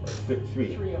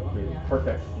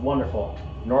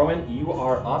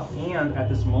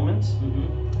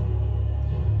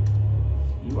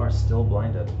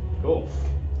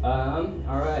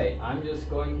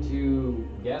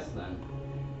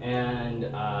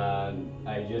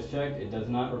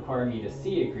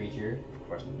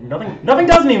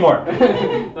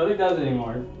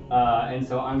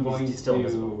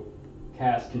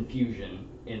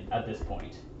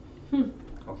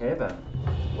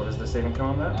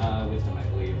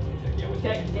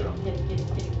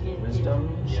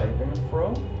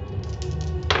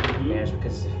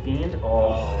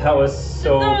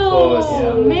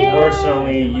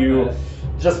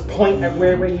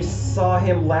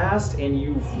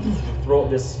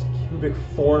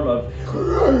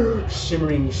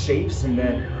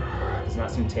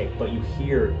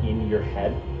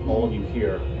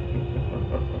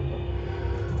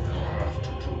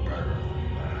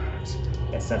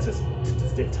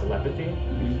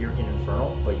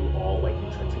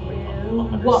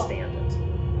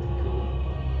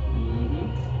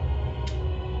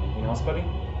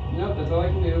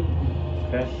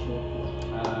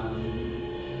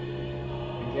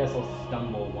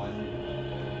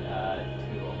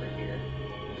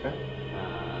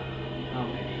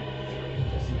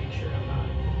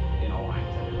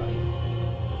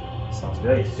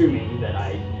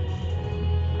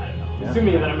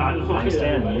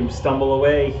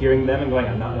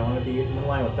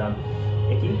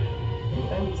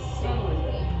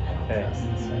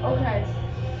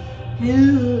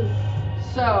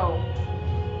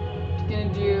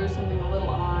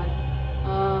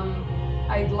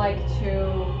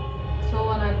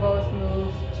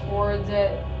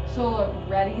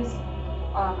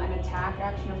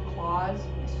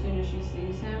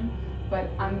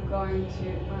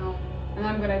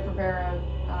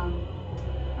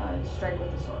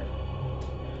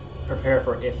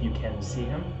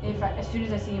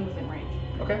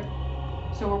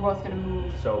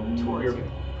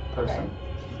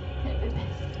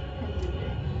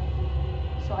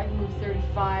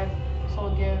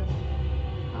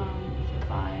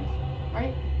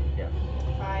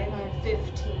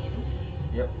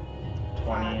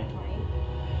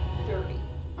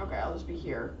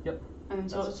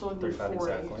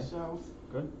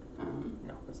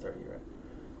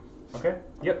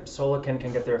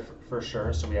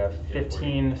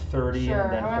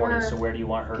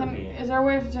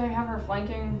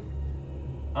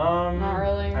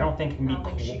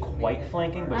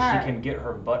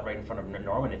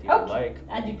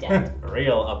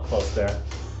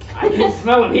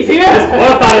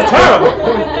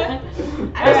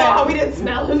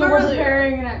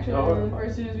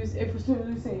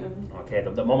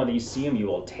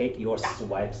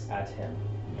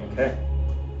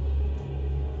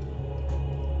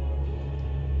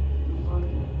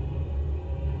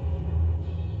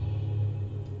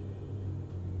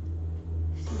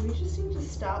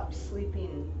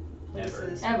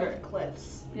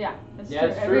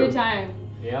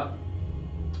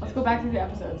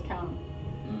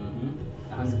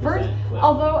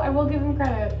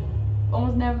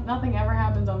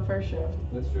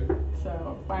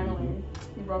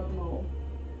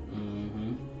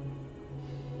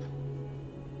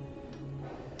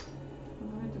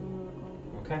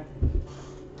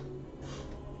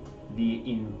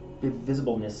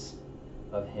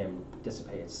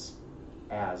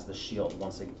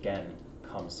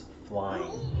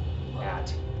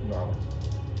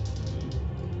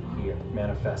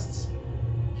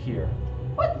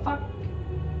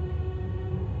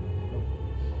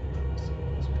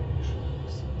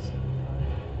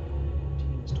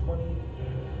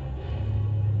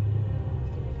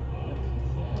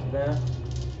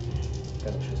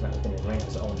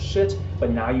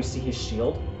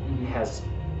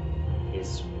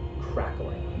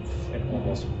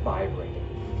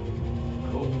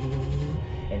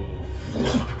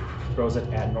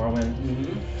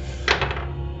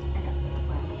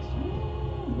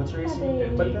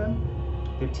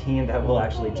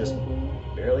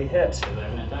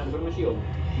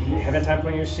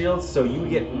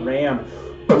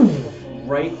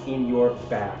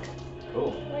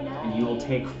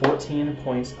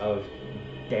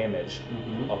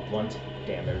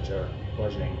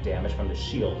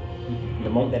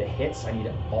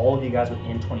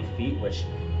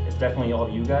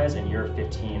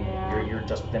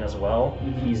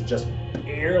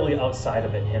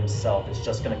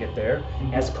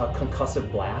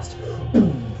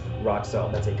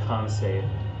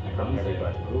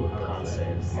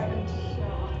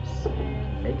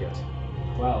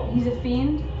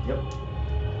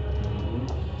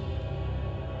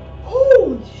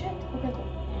 Holy shit! Okay, cool.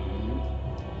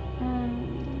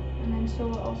 And then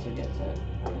Scylla also gets it.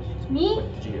 It's me?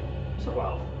 What did you get? So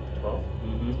 12. 12?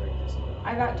 Mhm.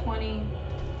 I got 20.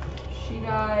 She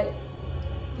got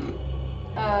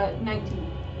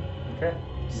 19. Okay.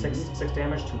 Six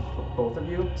damage to both of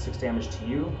you. 6 damage to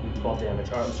you. 12 damage.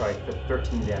 Oh, I'm sorry.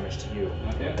 13 damage to you.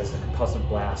 Okay. As the concussive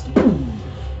blast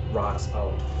rocks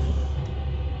out.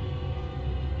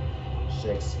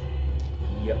 Shakes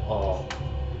you all.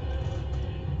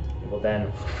 It will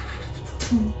then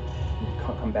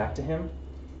come back to him,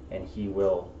 and he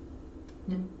will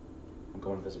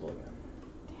go invisible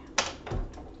again.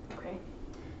 Okay.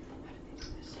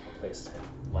 Place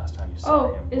last time you saw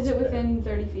Oh, him. is was it there. within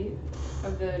 30 feet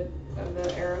of the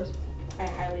arrows? I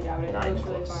highly doubt it. Not It even looks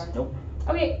really close. far. Nope.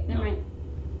 Okay, never No. mind.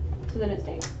 So then it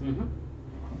stays. Mm-hmm.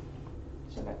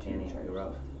 So I got 2 Annie, charges. you're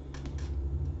up.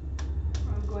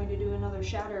 I'm going to do another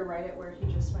shatter right at where he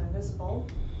just went invisible.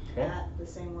 Okay. At the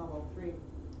same level, 3.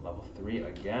 Level 3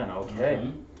 again.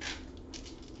 Okay.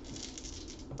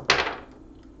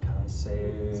 Con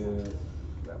save.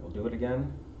 That will do it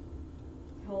again.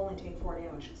 He'll only take 4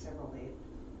 damage because I rolled 8.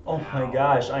 Oh my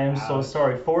gosh, I am so Ouch.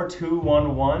 sorry. 4, 2,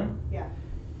 1, 1.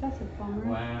 That's a bummer.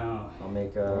 Wow. I'll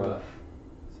make a. Rough.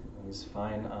 He's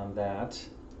fine on that.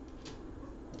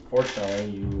 Unfortunately,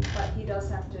 you. But he does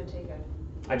have to take a.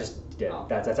 I just did. Oh.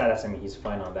 That's I mean he's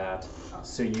fine on that. Oh.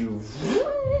 So you.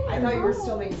 I thought you were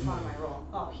still making fun of my roll.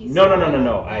 Oh, he's No. bad.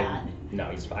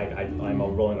 I'm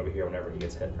rolling over here whenever he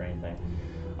gets hit for anything.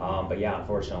 But yeah,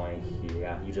 unfortunately,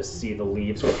 you just see the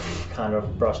leaves kind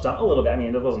of brushed up a little bit. I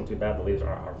mean, it wasn't too bad. The leaves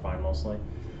are fine mostly.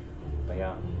 But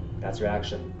yeah, that's your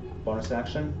action. Bonus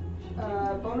action.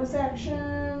 Bonus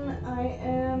action, I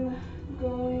am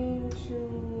going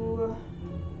to.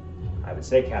 I would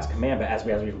say cast command, but as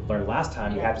we learned last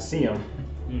time, you have to see him.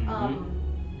 Mm-hmm.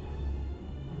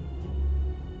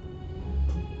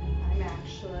 I'm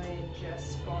actually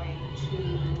just going to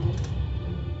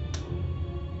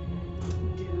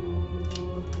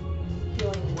do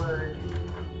healing word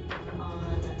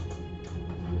on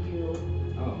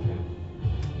you Oh, okay.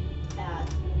 at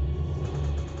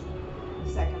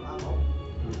the 2nd level.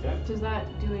 Okay. Does that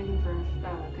do anything for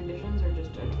conditions or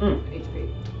just a HP?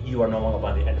 You are no longer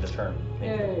by the end of the turn.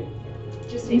 Yay.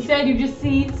 Just Instead, you just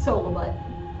see Solo Butt.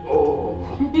 Oh.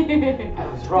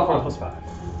 That was 4 rough. plus 5.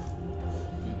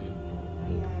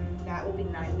 and that will be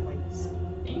 9 points.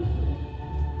 Thank you.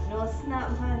 No, it's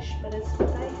not much, but it's what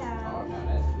I Oh, have. no,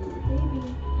 that's good. Baby.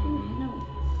 Mhm. No.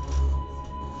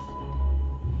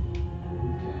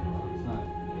 Okay, well, it's not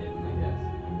hidden, I guess.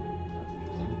 That's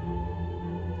interesting.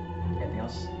 Anything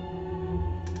else?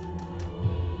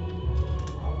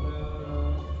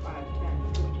 5, 10,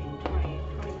 15, 20,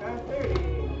 25, 30.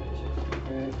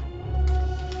 Okay.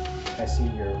 I see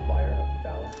your Lyre of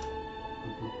Valor.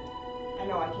 I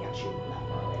know I can't shoot from that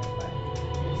far away, but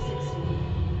it's 60.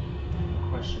 The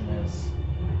question is.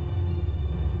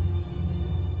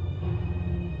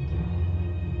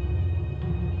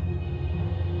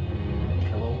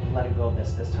 I will let it go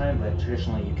this time, but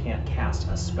traditionally you can't cast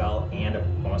a spell and a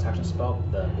bonus action spell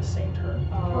the same turn.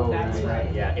 Oh, that's right.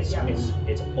 right. Yeah, it's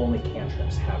only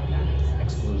cantrips have that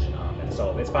exclusion on it.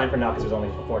 So it's fine for now because there's only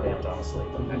 4 damage, honestly.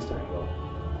 But next time we'll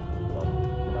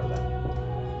remember that.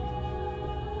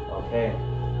 Okay,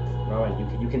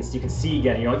 Rowan, you can see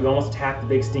again. You almost attacked the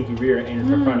big stinky rear in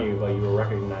front of you, but you will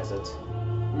recognize it.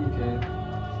 Okay.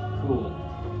 Cool.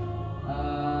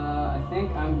 I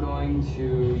think I'm going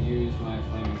to use my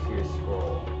Flaming Sphere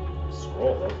scroll.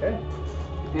 Scroll, okay.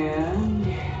 And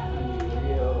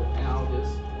I'll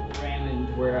just ram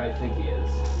into where I think he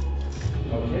is.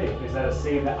 Okay, is that a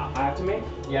save that I have to make?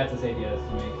 Yeah, it's a save he has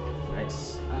to make.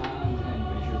 Nice. And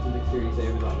pretty sure it's a dexterity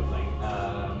save is on the thing.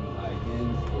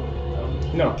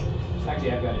 No.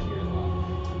 Actually, I've got it here as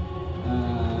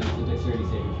well. It's a dexterity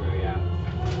saving throw, yeah.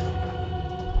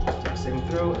 Saving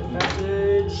throw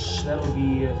advantage. That'll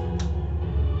be 18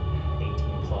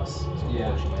 plus. So Yeah.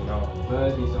 unfortunately, no.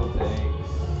 But he still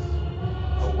takes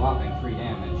a whopping 3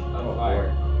 damage of Oh,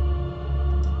 fire.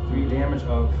 3 damage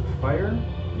of fire.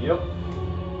 Yep.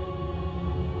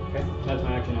 Okay. That's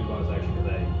my action and bonus action because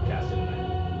I cast it and I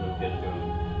moved it into him.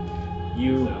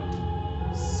 You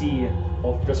So. see,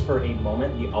 just for a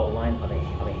moment, the outline of a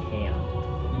hand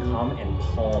come and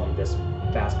palm this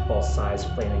basketball-sized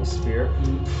flaming sphere,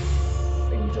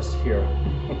 and you just hear,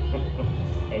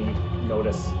 and you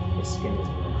notice his skin is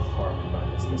being harmed by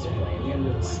this flame in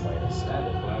the slightest. That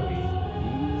is why we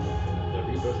use the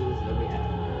resources that we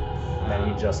have. And then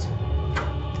he just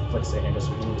flicks it and just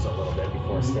moves a little bit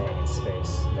before staying in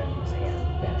space. Then his hand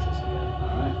vanishes again.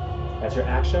 Alright. That's your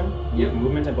action. Yep.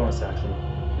 Movement and bonus action.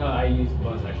 No, I used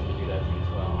bonus action to do that thing as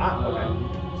well. Ah, okay.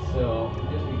 So,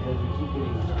 just because we keep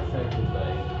getting affected by...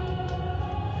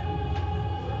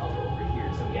 I'll go over here,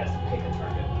 so he has to pick a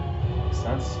target. Makes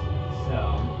sense. So,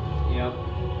 yep.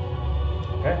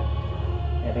 Okay.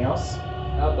 Anything else?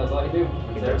 Nope, that's all I can do.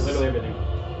 There's- That's literally everything.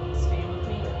 Stay with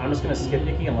me. I'm just gonna skip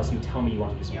Icky unless you tell me you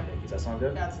want to do some Yep. Icky. Does that sound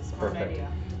good? That's a smart Perfect. idea.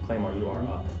 Claymore, you are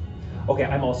up. Okay,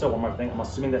 I'm also, one more thing, I'm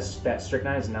assuming that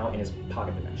Strychnine is now in his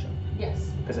pocket dimension.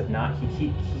 Yes. Because if not,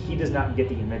 he does not get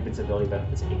the invincibility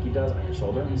benefits Icky does on your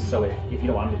shoulder. So if you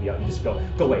don't want him to be out, you just go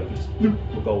away. He just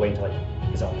will go away into like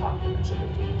his own pocket dimension.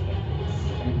 But he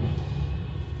can't.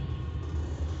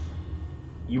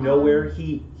 You know where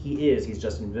he is. He's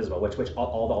just invisible. Which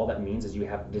all that means is you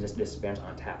have disadvantage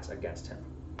on attacks against him.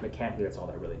 Mechanically, that's all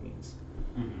that really means.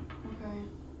 Okay.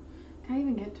 Can I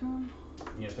even get to him?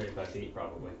 He has 35 feet,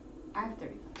 probably. I have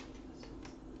 35.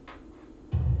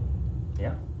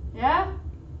 Yeah. Yeah?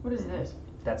 What is this?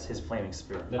 That's his flaming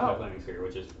spear. That's my flaming sphere,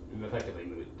 which is effectively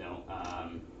moot. Don't.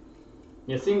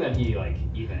 Yeah, seeing that he like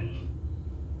even.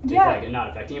 Yeah. It's like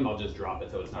not affecting him, I'll just drop it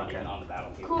so it's not Okay. even on the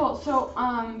battlefield. Cool. So,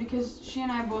 because she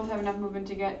and I both have enough movement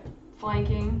to get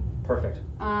flanking. Perfect.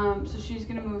 So she's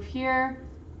gonna move here.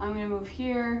 I'm gonna move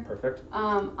here. Perfect.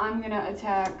 I'm gonna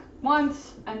attack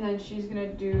once, and then she's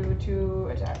gonna do 2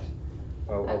 attacks.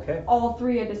 Oh, okay. All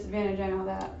 3 at disadvantage. I know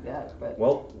that. But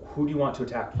Well, who do you want to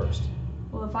attack first?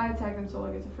 well, if I attack them,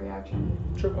 Sola gets a free action.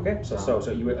 Sure. Okay.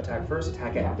 So you would attack first.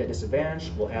 Attack at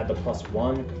disadvantage. We'll add the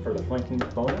 +1 for the flanking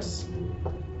bonus.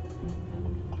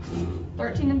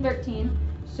 13 and 13.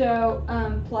 So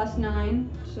plus 9.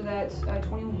 So that's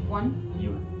 21.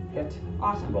 You hit.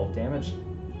 Awesome. Roll damage.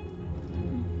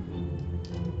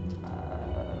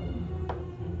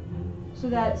 So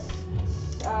that's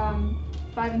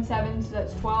 5 and 7. So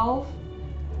that's 12.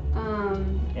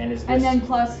 And is this? And then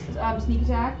plus sneak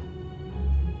attack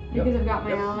Yep. because I've got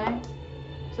my Yep. ally.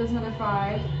 So that's another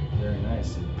 5. Very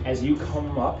nice. As you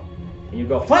come up and you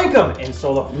go flank him, and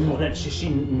Sola, and she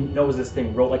knows this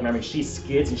thing. Roll like memory. She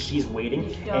skids and she's waiting,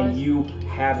 She and does. you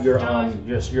have your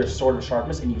Does. your sword of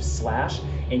sharpness, and you slash,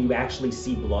 and you actually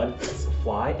see blood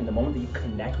fly. And the moment that you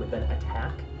connect with an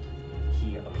attack,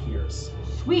 he appears,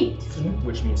 Sweet.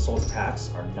 which means Soul's attacks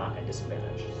are not at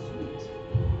disadvantage. Sweet.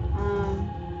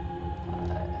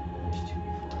 There's 2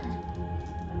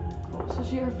 before. Cool.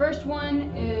 So her first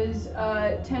one is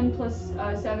 10 plus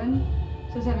 7,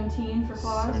 so 17 for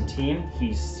claws. 17.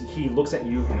 He looks at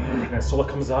you, and as Sola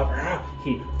comes up,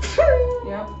 he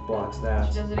Yep. blocks She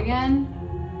that. does it again.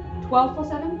 12 plus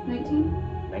 7, 19.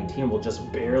 19 will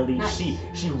just barely. Nice.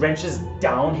 She wrenches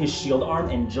down his shield arm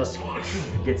and just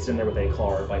gets in there with a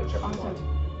claw or bite, whichever you Awesome. want.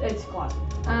 It's claws.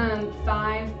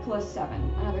 5 plus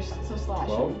 7, another so slash.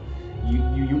 12.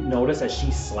 You notice as she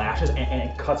slashes and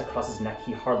it cuts across his neck.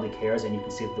 He hardly cares, and you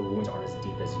can see that the wounds aren't as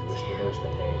deep as you wish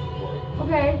that they were.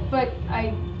 Okay, but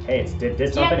I Hey, it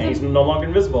did something, and it's he's no longer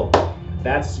invisible.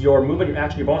 That's your movement, your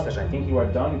action, your bonus action. I think you are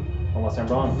done, unless I'm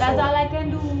wrong. that's so. all I can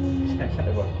do. I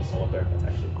can't look at the soul up there. That's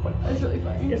actually quite funny. That's really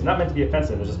funny. It's not meant to be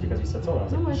offensive. It's just because you said soul. I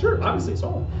was No, like, it's- sure, obviously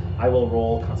soul. I will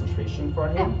roll concentration for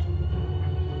him.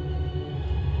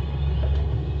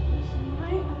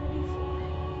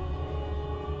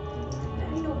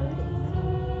 This will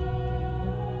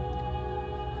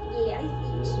be an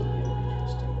interesting one.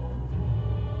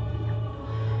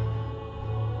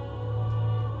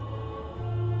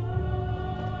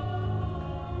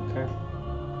 Okay.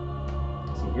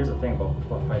 See, here's the thing about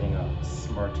fighting a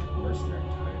smart mercenary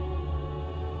type.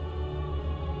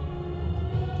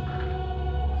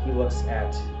 He looks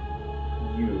at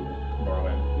you,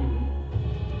 Norman,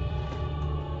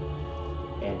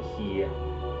 and he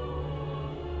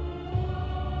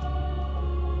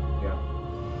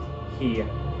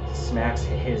smacks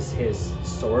his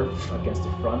sword against the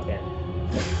front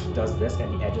and does this,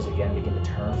 and the edges again begin to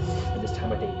turn, and this time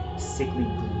with a sickly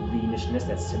greenishness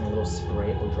that's sending little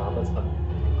spray, little droplets of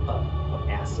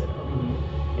acid.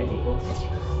 And he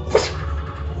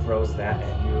throws that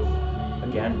at you.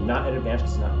 Again, not at advantage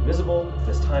because it's not invisible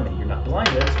this time, and you're not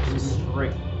blinded, so it's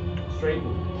straight. Straight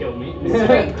killed me.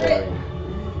 Straight crit.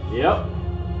 Yep.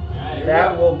 Alright, here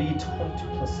That we go. will be 22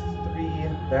 plus 3.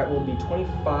 That will be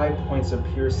 25 points of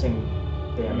piercing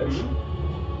damage.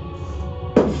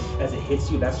 As it hits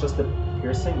you, that's just the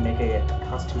piercing. Make a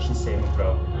Constitution saving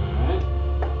throw. Alright.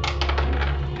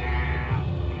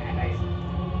 Nice.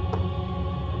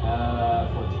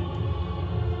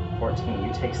 14. 14.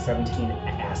 You take 17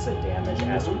 acid damage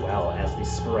as well as the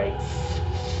spray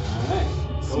Alright.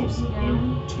 seeps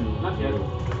into Not yet. you.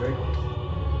 Very close.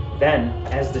 Then,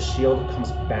 as the shield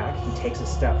comes back, he takes a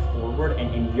step forward,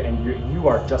 and you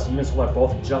are just, you and Soul are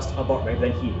both just about ready.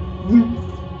 Then he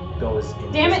goes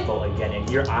Damn it. invisible again, and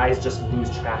your eyes just lose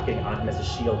tracking on him as the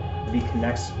shield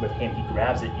reconnects with him. He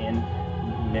grabs it in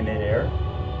midair.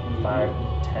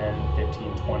 5, 10,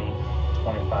 15, 20,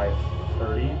 25,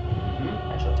 30.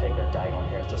 I shall take a diagonal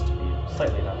here just to be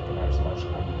slightly not looking at as much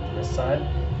on this side,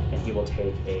 and he will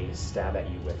take a stab at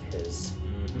you with his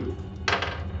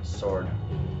sword.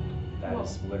 That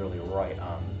is literally right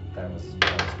on. That was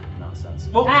nonsense.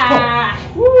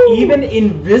 Even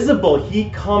invisible, he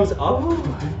comes up,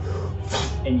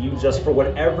 and you just, for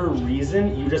whatever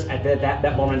reason, you just at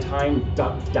that moment in time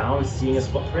duck down, seeing his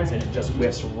footprints, and it just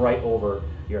whiffs right over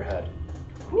your head.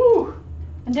 Whew.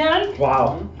 And then,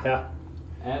 Wow. Yeah.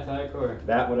 Anti-core.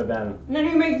 That would have been. and then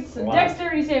he makes a Wow.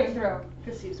 dexterity saving throw.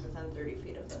 Because he's within 30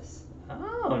 feet of us.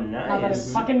 Oh, nice. Not that it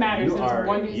fucking matters. You It's are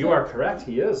 1d6. you are correct.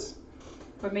 He is.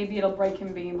 But maybe it'll break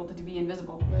him being able to be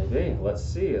invisible. Okay, let's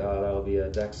see. That'll be a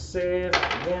dex save,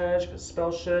 advantage, because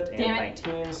spell shit, and Damn it.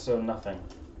 19, so nothing.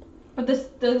 But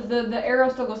the arrow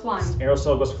still goes flying. Arrow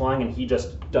still goes flying, and he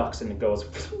just ducks, and it goes.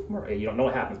 You don't know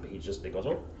what happens, but it goes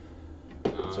over.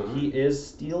 So he is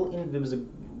still invisible.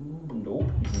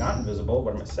 Nope, he's not invisible.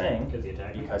 What am I saying? Because he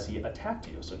attacked you. Because he attacked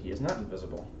you, so he is not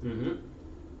invisible. Mm-hmm.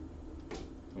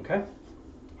 Okay.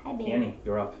 Hi, Annie,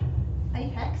 you're up. I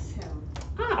hex him.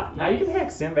 Ah, now you can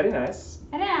hex him. Very nice.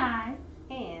 Hi.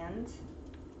 And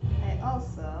I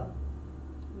also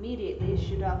immediately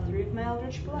shoot off 3 of my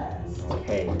Eldritch Blast.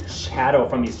 Okay, shadow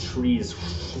from these trees.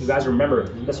 You guys remember,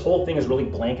 this whole thing is really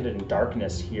blanketed in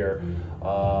darkness here.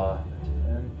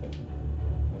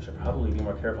 We should probably be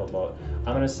more careful about.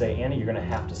 I'm gonna say, Annie, you're gonna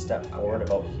have to step forward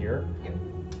about here,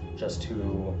 just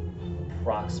to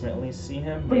approximately see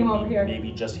him. Bring him Maybe- over here.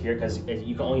 Maybe just here, because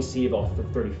you can only see about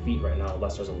 30 feet right now,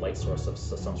 unless there's a light source of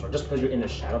some sort. Just because you're in the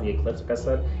shadow, the eclipse, like I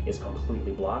said, is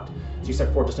completely blocked. So you step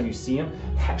forward just when you see him.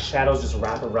 Shadows just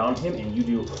wrap around him, and you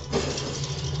do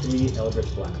 3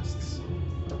 Eldritch Blasts.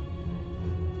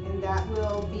 And that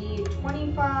will be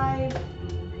 25,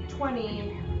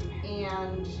 20,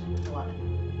 and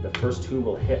 11. The first 2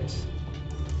 will hit.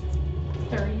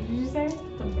 30, did you say? It's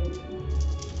amazing.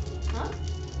 Huh?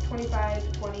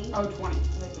 25, 20, Oh, 20.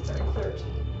 So that's 30. 13.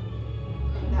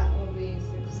 And that will be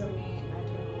 6, 7, 8, 9,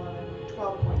 10, 11,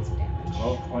 12 points of damage.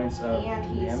 12 points of And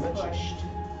he's damage. pushed.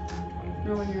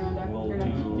 No, when you're on deck. We'll You're not.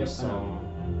 do Yep. some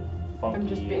I'm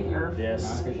just funky being nerve.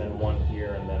 this, and then 1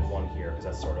 here, and then 1 here, because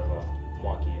that's sort of a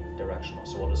wonky directional.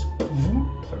 So we'll just put him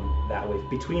that way,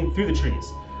 through the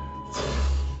trees.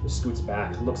 Scoots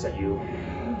back, looks at you,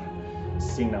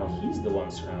 seeing now he's the one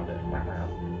surrounded.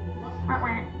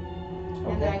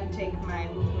 And then I can take my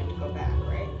movement to go back,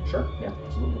 right? Sure, yeah,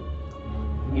 absolutely.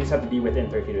 You just have to be within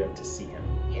 30 feet of him to see him.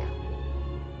 Yeah.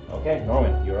 Okay,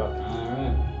 Norman, you're up.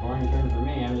 Alright, boring turn for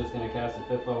me. I'm just gonna cast a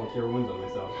 5th level Cure Wounds on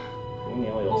myself.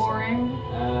 Boring.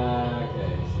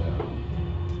 Okay, so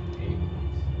 8.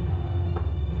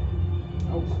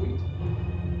 Oh, sweet.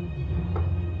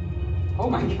 Oh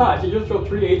my gosh, you just rolled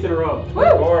 3 8s in a row. Woo!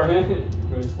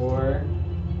 24,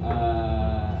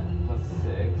 plus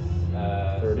 6,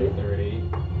 30. so 30,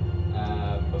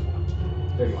 plus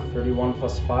 1. 31. 31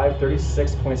 plus 5,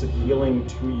 36 points of healing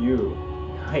to you.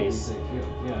 Nice.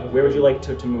 Yeah, Where would you like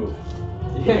to move?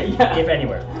 Yeah. If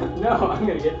anywhere. No, I'm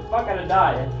gonna get the fuck out of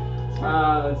die.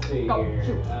 Let's see Go, here.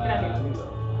 shoot, get out of here. I'm gonna go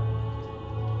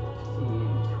 15,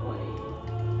 20,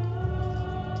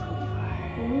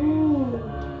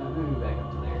 25. Let me back up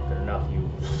to there. Good enough. You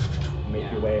make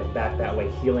Yeah. your way back that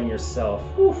way, healing yourself.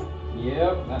 Whew.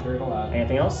 Yep, that hurt a lot.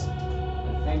 Anything else? I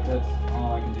think that's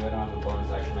all I can do. I don't have a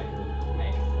bonus action I can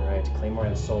make. All right, Claymore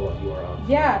and Sola, you are up.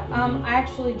 Yeah, I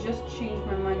actually just changed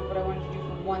my mind of what I wanted to do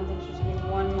for one thing. So just give me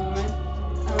one moment.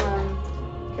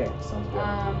 Okay, sounds good.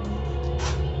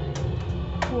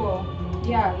 Cool.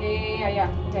 Yeah.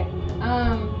 Okay.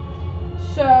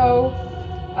 So,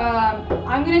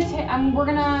 we're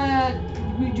gonna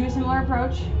do a similar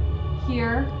approach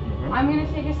here. Mhm. I'm gonna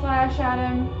take a slash at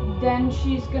him. Then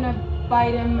she's gonna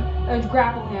bite him,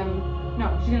 grapple him. No,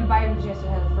 she's gonna bite him because she has to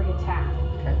have a free attack.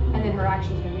 Okay, And then her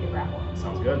action is gonna be to grapple him.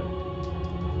 sounds good.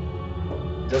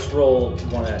 Just roll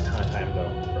one at a time,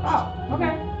 though. Oh,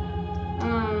 okay.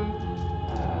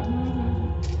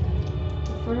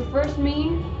 For the first me,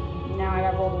 now I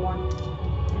gotta roll the 1.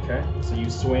 Okay, so you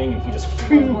swing and he just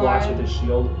Goes blocks wide. with his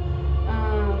shield.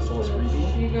 So Sola's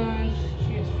freebie?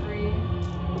 she is free.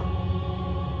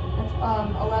 That's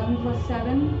 11 plus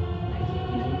 7.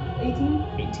 18.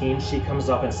 18, she comes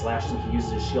up and slashes and he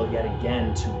uses his shield yet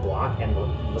again to block, and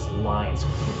this lines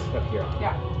appear on him.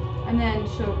 Yeah. And then,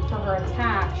 so for her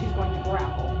attack, she's going to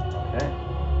grapple. Okay.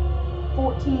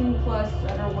 14 plus,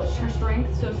 I don't know what's her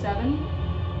strength, so 7.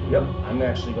 Yep, I'm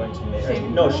actually going to make.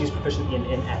 Saving No, throw? she's proficient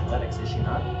in athletics, is she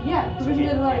not? Yeah, So proficient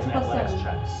it- athletics it's an plus athletics 7.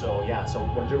 check. So yeah, so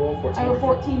what did you roll? 14? I rolled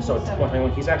 14 So plus 7.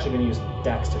 21. He's actually going to use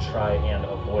Dex to try and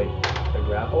avoid the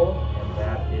grapple, and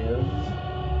that is.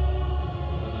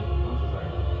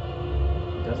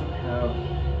 He doesn't have.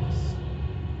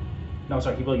 No,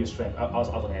 sorry, he will use strength. I was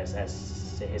looking at his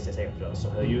saving throw. So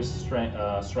he'll use strength,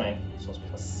 so it's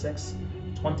plus 6,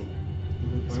 20.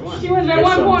 21. She was at Gets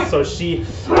 1 him, point. so she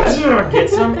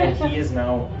gets him, and he is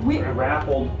now We-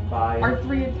 grappled by. Our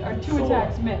 2 Sola.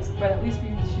 attacks missed, but at least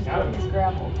she's Got him. he's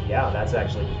grappled. Yeah, that's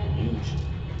actually huge.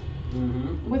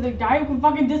 Mm-hmm. With a guy who can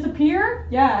fucking disappear?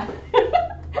 Yeah.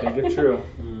 Big if true.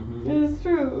 Mm-hmm. It is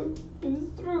true. It is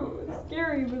true. It's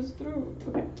scary, but it's true.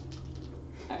 Okay.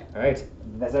 All right,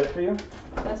 that's it for you.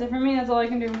 That's it for me. That's all I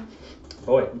can do.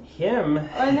 Boy, him.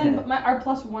 And then our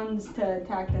 +1s to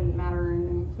attack didn't matter or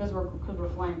anything because we're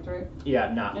flanked, right?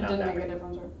 Yeah, not It not didn't that. make a Great.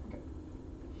 difference, right? Okay.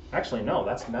 Actually, no,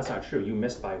 that's not true. You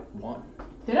missed by 1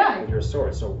 Did I? with your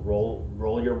sword. So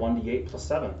roll your 1d8 plus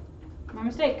 7. My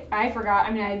mistake. I forgot.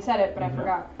 I mean, I had said it, but I Mhm.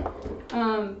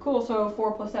 forgot. Cool. So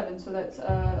 4 plus 7, so that's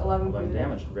 11 11 points of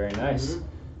damage. Very nice. Mhm.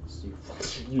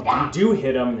 So you do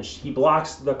hit him. And he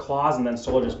blocks the claws, and then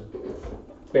Sola just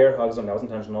bear hugs him. That was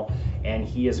intentional, and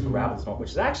he is grappled, at this moment, which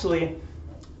is actually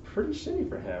pretty shitty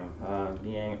for him,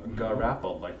 being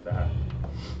grappled like that.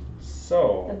 The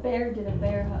So bear did a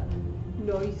bear hug.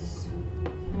 Nice.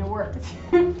 And it worked.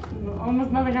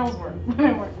 Almost nothing else worked, but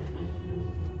it worked.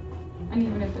 And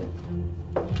even if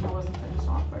I wasn't finished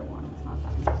off by 1, it's not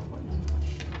that many points.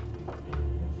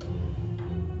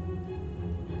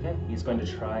 okay, he's going to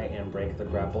try and break the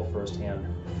grapple first hand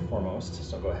foremost.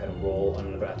 So go ahead and roll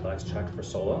another athletics check for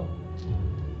Sola.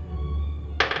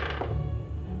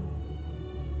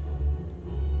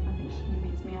 I think she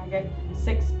beats me. I get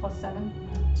 6 plus 7.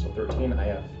 So 13. I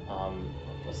have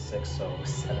plus 6, so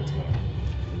 17.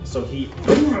 So he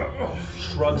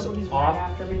shrugs Somebody's right off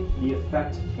after me. the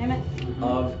effect Damn it.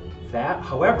 of that.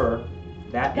 However,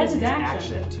 that That's is his his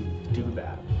action. action to do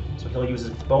that. So he'll use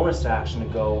his bonus action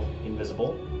to go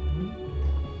invisible,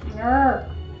 Grr.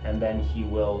 and then he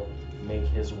will make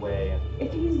his way.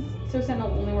 If he's so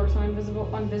Sentinel only works on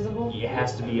invisible. He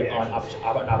has to be on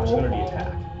opportunity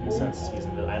attack. And since he's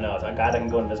invisible, I know it's a guy that can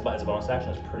go invisible as a bonus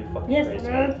action is pretty fucking Yes, crazy.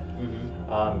 nerd.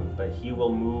 But he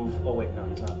will move. Oh wait, no,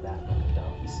 he's not that far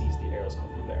down. He sees the arrows come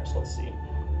through there. So let's see.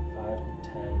 5,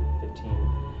 10, 15,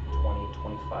 20,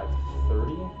 25,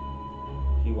 30.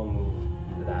 He will move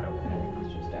that I away. think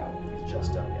he's just out. He's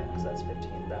just out, yeah, because that's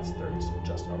 15, that's 30, so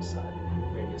just outside the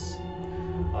radius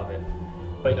of it.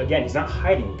 But again, he's not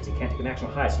hiding because he can't take an action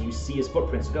to hide, so you see his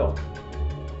footprints go.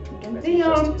 As he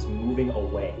just is moving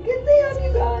away. Good thing on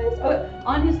you guys. Oh,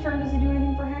 on his turn, does he do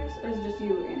anything for Hex, or is it just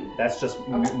you, Annie? That's just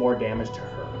Okay. more damage to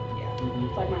her.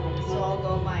 It's like my Hex. So I'll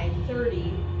go my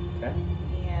 30, Okay?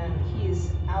 and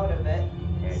he's out of it.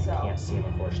 And you So, can't see him,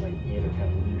 unfortunately. Neither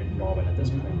can Norman at this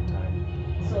point in time.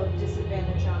 so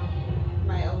disadvantage on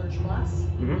my Eldritch Blast.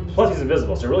 Plus, he's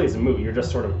invisible, so it really isn't moving. You're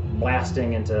just sort of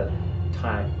blasting into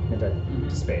time, into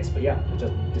space. But yeah,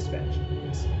 just disadvantage.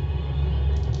 Yes.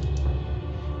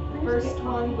 First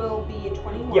one will be a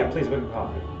 21. Yeah, please, good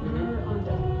copy. You're on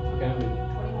deck. Okay.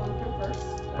 21 for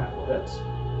first. That will hit.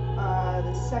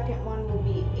 The second one will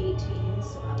be 18,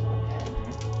 so that won't hit.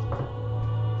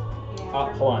 And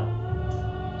Hold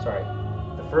on. Sorry.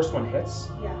 The first one hits,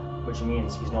 Yeah. which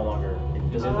means he's no longer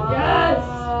invisible. Yes!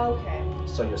 Okay.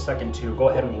 So your second 2, go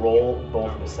ahead and roll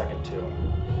both of the second 2.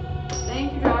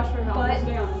 Thank you, Josh, for helping But us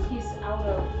down. he's out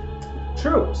of.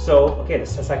 True. So, okay, the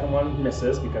second one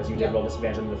misses because you did Yeah. roll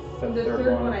disadvantage on the The third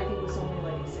third one. one I think was only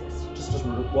like a 16. Just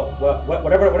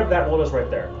whatever that roll is right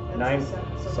there. That's 9. the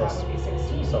second, so so- that would be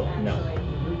 16 so, no.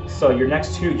 actually. So your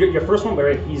next 2, your first one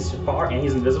where he's far and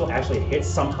he's invisible actually hits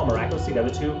somehow miraculously. The other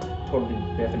 2 totally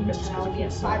biff and miss just And because I'll you get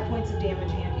can't see. 5 points of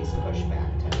damage and he's pushed back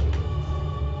 10 feet.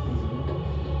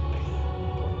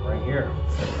 Right here.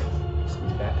 So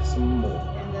he's back to some more.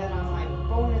 And then on my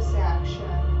bonus action,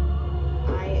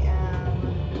 I am.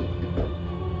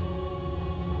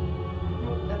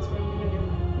 Nope, that's what I'm gonna do.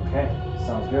 Okay,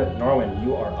 sounds good. Norwin,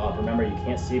 you are up. Remember, you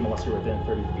can't see him unless you're within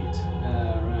 30 feet. Right.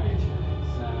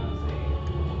 So let's see.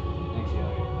 Actually,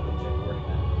 I'll check the work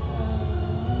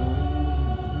now.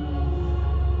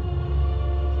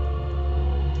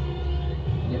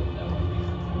 Yep, that one makes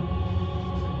sense.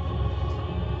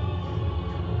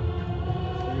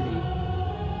 30.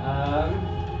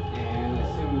 And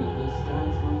assume that this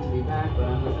guy's going to be back, but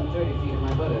I'm within 30 feet of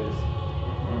my butters.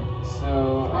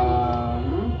 So,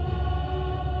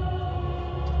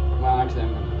 well, actually,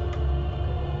 I'm gonna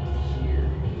here.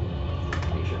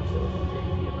 Make sure I'm still within 30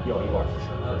 feet of my Yo, you butters. are for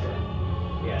sure. Okay.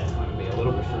 Yeah, it's going to be a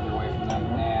little bit further away from them,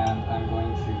 and I'm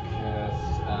going to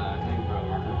cast Hangbrother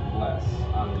Marker Bless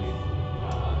on you.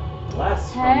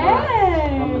 Bless.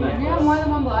 Hey! From the You have necklace. more than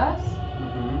one bless?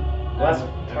 Mm-hmm. Bless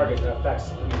target affects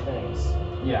 3 things.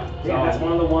 Yeah. Yeah, that's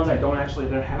one of the ones I don't actually.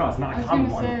 No, it's not I a was common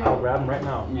gonna one. say. I'll grab them right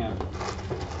now. Yeah.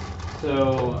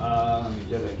 So, let me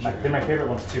just make sure. They're my favorite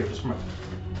ones too, just from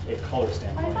a color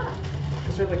standpoint.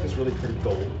 Because they're like this really pretty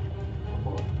gold.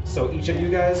 So each of you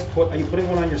guys, are you putting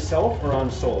one on yourself or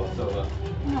on Sola? So,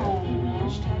 No.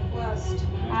 Hashtag blessed.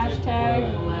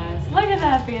 Hashtag bless. Look at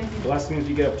that fancy. Bless means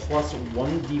you get a plus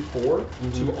 1d4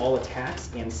 Mhm. to all attacks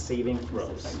and saving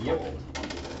throws. Yep.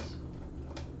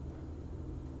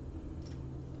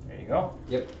 There you go.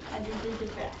 Yep. I do think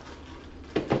it's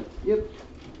bad. Yep.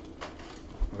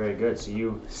 Very good. So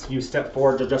you step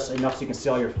forward just enough so you can see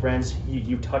all your friends.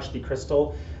 You touch the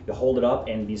crystal, you hold it up,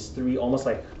 and these 3 almost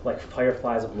like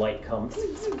fireflies of light come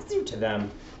to them.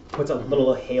 Puts a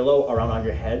little halo around on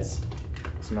your heads.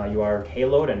 So now you are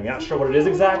haloed, and you're not sure what it is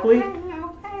exactly,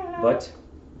 but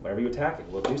whenever you attack, it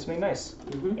will do something nice.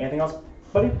 Mhm. Anything else,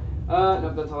 buddy?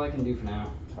 Nope, that's all I can do for now.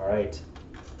 All right.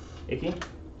 Icky,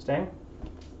 Stang,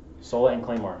 Sola, and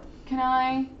Claymore. Can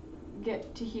I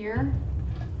get to here?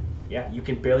 Yeah, you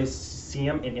can barely see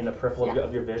them in the peripheral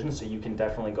of your vision, so you can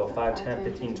definitely go 5, 10,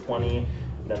 15, 20.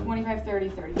 Then 25, 30,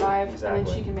 35. And Exactly.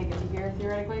 then she can make it to here,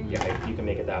 theoretically? yeah, if you can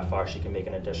make it that far, she can make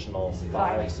an additional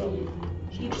 5. So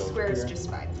she Each can go square is here. just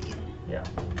 5 feet. Yeah.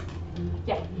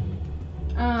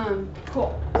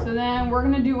 Cool. So then we're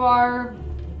gonna do our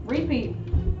repeat.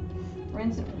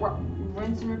 Rinse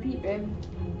and repeat, babe.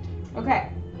 Okay.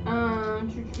 Do you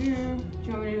want me to do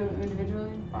it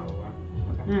individually? Probably.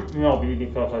 No,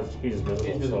 because he's visible,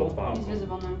 He's so visible. it's fine. He's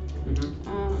visible now. Mm-hmm.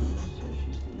 So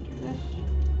she's gonna do this.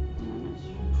 And then this.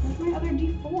 Where's my other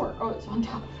D4? Oh, it's on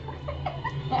top of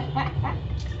her.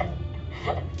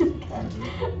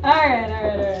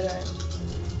 Alright.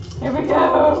 Here we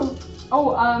go.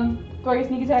 Oh, do I get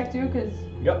sneak attack too? Cause.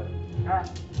 Yep. Alright.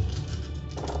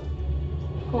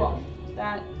 Cool.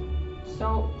 That.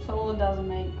 Sola doesn't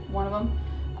make one of them.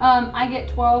 I get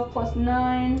 12 plus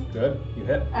 9. Good. You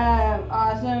hit.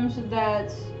 Awesome. So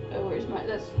that's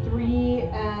that's 3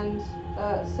 and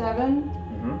 7,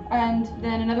 Mm-hmm. and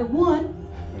then another 1.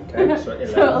 Okay. So 11.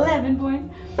 So 11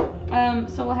 points.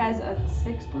 Sola has a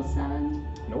 6 plus 7.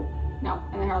 Nope. No,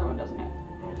 and the other one doesn't hit.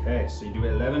 Okay, so you do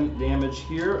 11 damage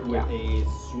here with a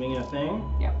swing and a thing.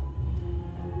 Yep.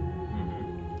 Mm-hmm.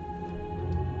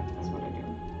 That's what I do.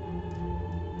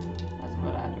 That's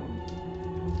what I do.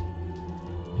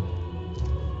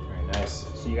 Very nice.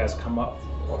 So you guys come up.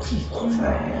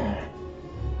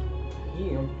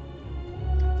 Here.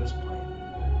 At this point,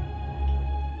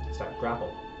 start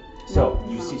grapple. So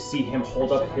you see him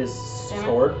hold up his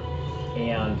sword,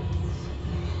 and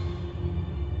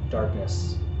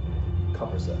darkness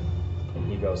covers it. And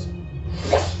he goes,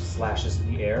 slashes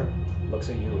the air, looks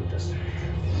at you, and just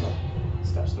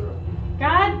steps through.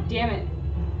 God damn it!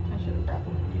 I should have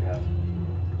grappled. You have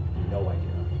no idea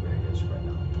where he is right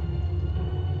now.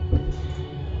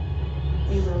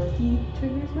 He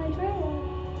triggers my trap.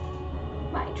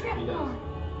 My trap He does. card.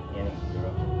 Annie, you're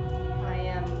up. I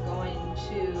am going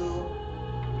to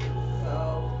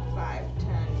go 5,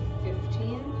 10,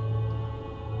 15,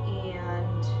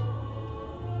 and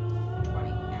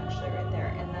 20, actually, right there.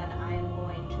 And then I am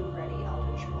going to ready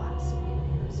Eldritch Blast if he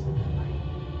appears within my.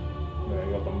 There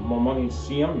you go. The moment you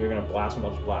see him, you're gonna blast him,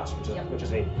 Eldritch Blast, Yep. which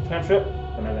is a cantrip,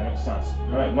 and that makes sense.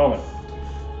 All right, Nolan.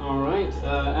 Alright,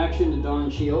 action to Dawn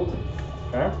Shield.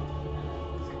 Okay.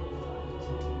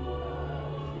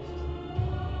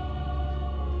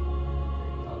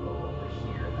 I'll go over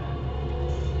here then.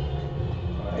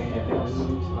 Anything else?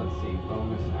 Let's see,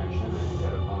 bonus action. I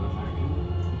got a bonus action.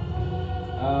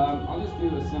 I'll just do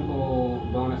a simple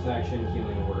bonus action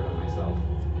healing word on myself.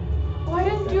 Why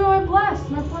didn't do a blast?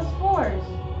 My plus 4s.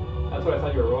 That's what I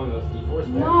thought you were rolling those d4s for.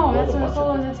 No, that's a what bunch of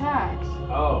Solo's attacks.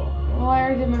 Oh. Well, I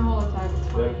already did my whole attack. It's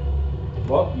fine.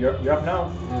 Well, you're up now.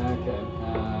 Okay.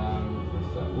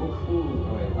 So,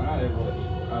 oh wait, why not I roll a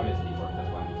d4? Oh, it's a d4,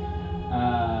 that's why.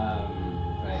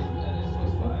 Right, that is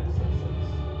plus 5, so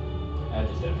 6. I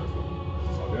just did it first one.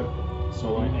 It's all good.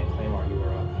 Solo and Claymore, you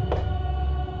are up.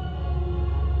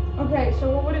 Okay, so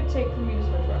what would it take for me to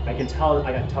switch weapons? I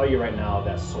can tell you right now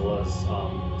that Sola's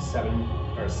 7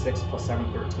 or 6 plus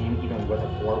 7, 13, even with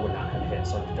a 4 would not have hit.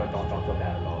 So don't feel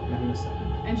bad at all.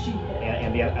 And she hit.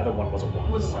 And the other one was a 1,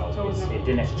 Was a one, so it was it never-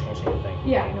 didn't actually change anything.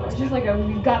 Yeah, I know. It's just like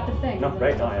we've got the thing. No,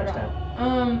 right? No, I forgot.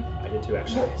 understand. I did too,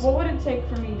 actually. What would it take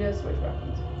for me to switch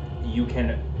weapons? You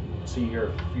can. So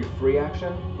your free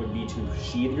action would be to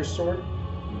sheathe your sword.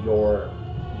 Your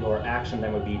action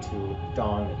then would be to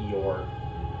don your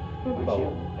With my bow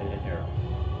shield. and an arrow.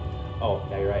 Oh,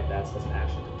 yeah, you're right. That's an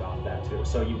action to doff that too.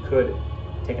 So you could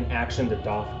take an action to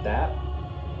doff that,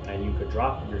 and you could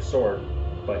drop your sword,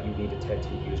 but you need to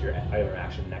use your other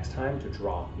action next time to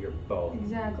draw your bow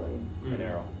Exactly. and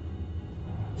arrow.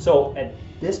 So at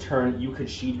this turn, you could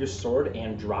sheathe your sword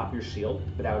and drop your shield,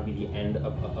 but that would be the end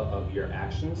of your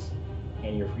actions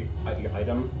and your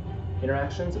item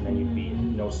interactions, and then you'd be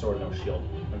no sword, no shield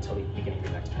until the beginning of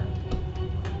your next turn.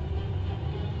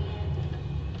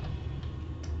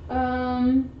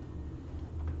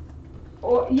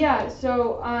 Yeah,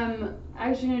 so I'm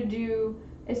actually gonna do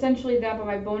essentially that, but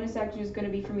my bonus action is gonna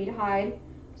be for me to hide.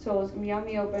 So it's gonna be out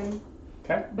in the open.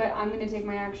 Okay. But I'm gonna take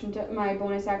my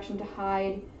bonus action to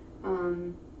hide.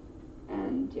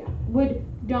 And yeah. Would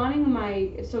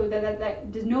donning so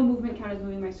that does no movement count as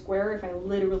moving my square if I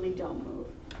literally don't move?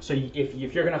 So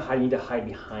if you're gonna hide, you need to hide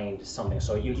behind something.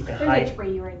 So you can There's hide. a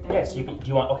tree right there. Yes. Do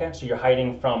you want? Okay. So you're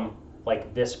hiding from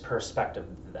like this perspective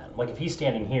then. Like if he's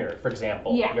standing here, for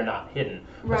example, Yeah. you're not hidden.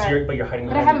 Right. But you're hiding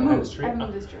But I behind, haven't behind moved. this tree. I haven't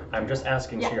moved this tree. I'm just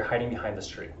asking. Yeah. So you're hiding behind this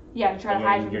tree. Yeah, to try to And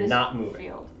hide from you're this not moving.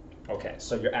 field. Okay.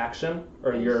 So your action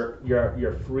or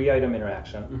your free item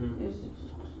interaction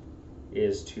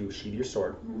is to sheathe your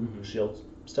sword. Shield's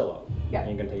still up. Yeah. And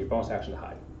you're gonna take your bonus action to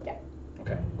hide. Yeah.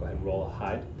 Okay. Go ahead and roll a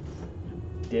hide.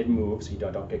 Did move, so you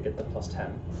don't get the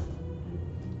 +10.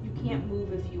 You can't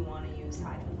move if you want to use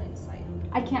hide in plain sight.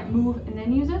 I can't move and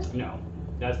then use it? No,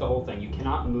 that's the whole thing. You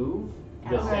cannot move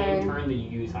the Okay. same turn that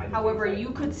you use hide. and However, seek. you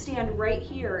could stand right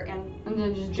here and And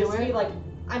then just do just be it? like,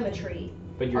 I'm a tree.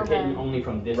 But you're Okay. hidden only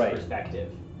from this Right.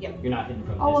 perspective. Yep. You're not hidden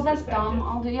from Oh, this well, that's perspective. dumb.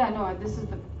 I'll do, this is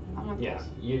the, I'm not Yeah, close.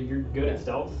 you're good at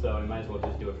stealth, so you might as well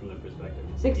just do it from the perspective.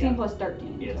 16 yeah. plus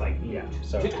 13. Yeah, it's like Yeah.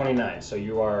 So 29. So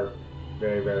you are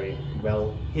very, very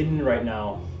well hidden right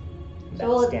now.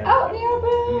 So it's Stand out in by. the open!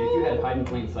 I mean, if you had hide in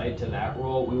plain sight to that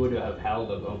roll, we would have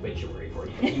held an obituary for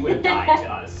you. You would have died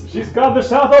to us. She's got the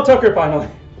South Tucker finally.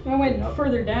 I went Yep.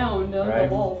 further down to Right.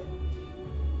 the wolf.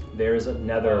 There's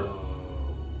another. Oh,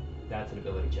 that's an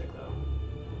ability check, though.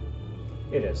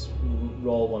 It is.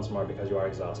 Roll once more because you are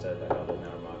exhausted. I know it doesn't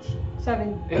matter much.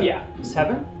 7. Yeah.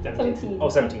 7? 17. Oh,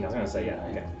 17. I was gonna say yeah.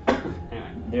 Okay. Anyway.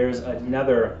 There's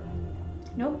another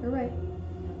Nope, you're right.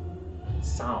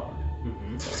 sound.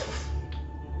 Mm-hmm.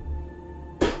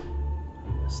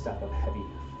 A step of heavy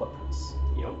footprints.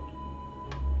 Yep.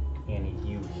 And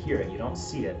you hear it. You don't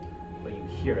see it, but you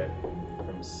hear it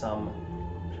from some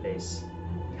place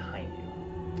behind you.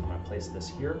 I'm gonna place this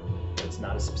here, but it's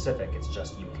not as specific. It's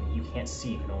just you can't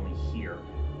see. You can only hear.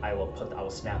 I will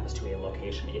snap this to a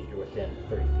location if you're within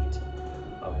 30 feet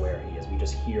of where he is. We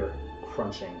just hear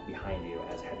crunching behind you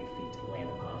as heavy feet land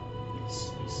upon the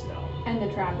snow. And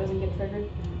the trap doesn't get triggered.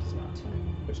 It does not,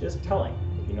 which is telling.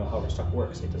 If you know how Overstuck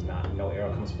works, it does not. No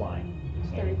arrow comes flying. It's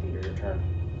 30 feet. Your turn.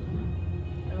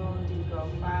 Oh, do you go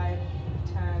 5,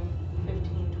 10,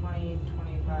 15, 20,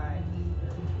 25,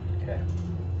 30? Okay.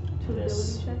 Two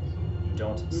This- ability checks. You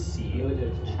don't see.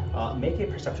 Ability Make a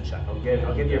perception check. I'll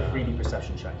give you a freebie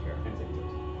perception check here. check.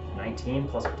 19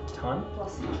 plus a ton.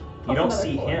 Plus You don't another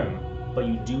see 4. him, but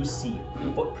you do see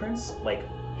footprints, like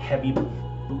heavy boot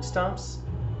stomps.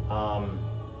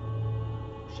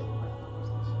 Shit, what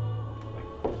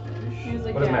was He was this?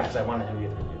 like, What doesn't yeah. matter because I wanted him to be a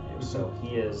 3D view. So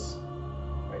he is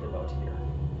right about here.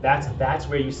 That's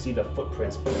where you see the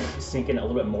footprints sink in a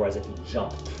little bit more as if he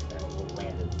jumped and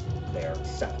landed there,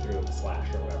 stepped through the slash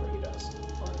or whatever he does.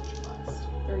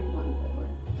 31.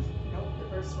 Nope, the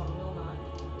first one will not.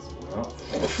 Well,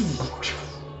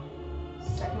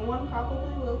 Second one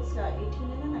probably will. It's got 18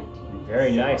 and a 19.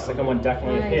 very nice. Second one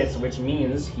definitely Nice. hits, which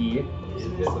means he Is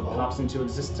visible. pops into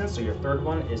existence. So your third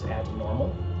one is at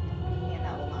normal. And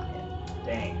that will not hit.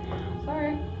 Dang.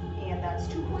 Sorry. And that's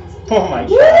 2 points. of Oh my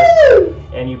damage. gosh.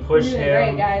 And you push You're doing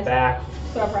him great, guys. back.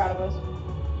 So proud of us.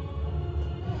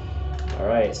 All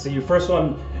right. So your first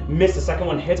one missed. The second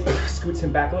one hits, but scoots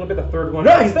him back a little bit. The third one,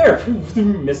 he's there.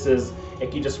 Misses.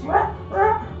 Icky just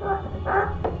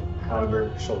on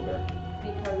your shoulder.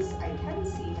 Because I can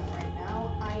see him right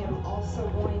now, I am also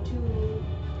going to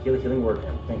Healing word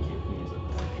him. Thank you.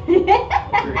 Use it.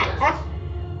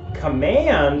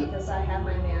 Command. because I have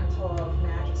my mantle of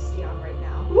majesty on right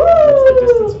now. What's the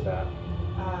distance of that?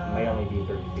 Might Uh, only be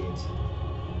 30 feet. Is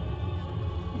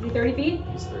he 30 feet?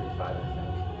 He's 35, I think.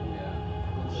 Yeah,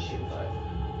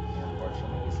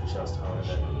 unfortunately, he's just taller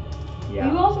than. You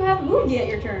Yeah. also haven't moved yet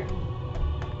your turn.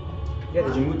 Yeah.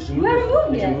 Did you move? Did you You move your haven't foot?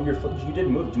 moved Did you yet. move your foot? You did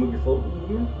move. Did you move your foot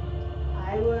movement?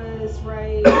 I was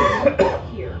right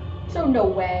here. So no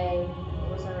way.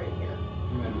 Or was I right here?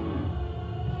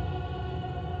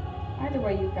 Either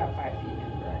way, you've got 5 feet in the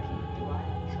direction. Do I?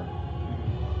 Sure.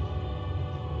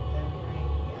 Then can I?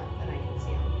 Yeah.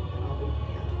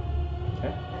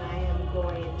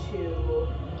 to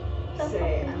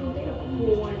say, I'm gonna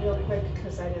pull one real quick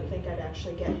because I didn't think I'd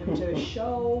actually get him to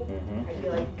show. Mhm. I'd be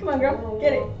like, Come on, girl.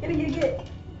 Get it. Get it, get it, get it.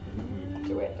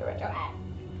 Do it, do it, do it.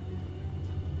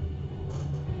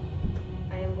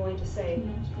 I am going to say,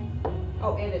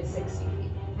 oh, and it's 60 feet.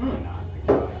 Probably not. I could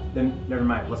probably- Then never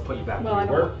mind. Let's put you back Well, where I you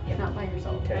don't were. want, not by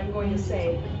yourself. Okay. I'm going to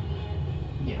say,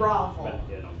 Yeah. Bravo. But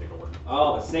yeah, I don't think it'll work.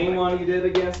 Oh, the same one you did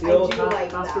against the I old do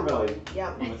like Oscar that Belly. one.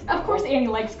 Yep. Of course Annie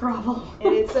likes grovel.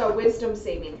 And it's a wisdom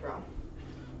saving throw.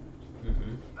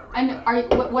 And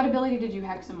what ability did you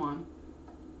hex him on?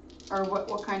 Or what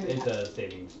kind of It's a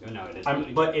saving. Oh, no, it is.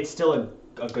 But it's still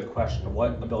a good question.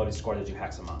 What ability score did you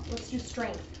hex him on? Let's do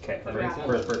strength. Okay,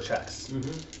 For for checks.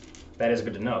 Mm-hmm. That is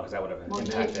good to know because that would have Well, he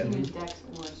impacted. used dex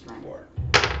or strength. Four.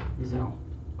 So.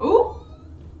 Ooh!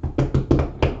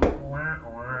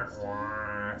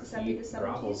 Does that be the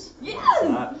 17?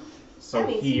 Yes! So That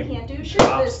means he he can't do shit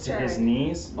drops this to his turn.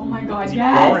 knees. Oh my god, Is he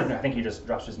prone? Or yes! I think he just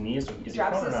drops his knees. Is he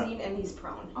Drops prone or his not? knee and he's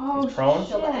prone. Oh, He's prone?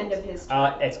 Till the shit. end of his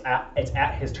turn. It's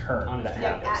at his turn On his that turn.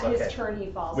 Yep, happens. at Okay. his turn he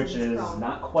falls Which and he's is prone.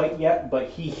 not quite yet, but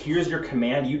he hears your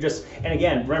command. You just, and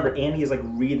again, remember, Andy is like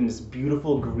reading this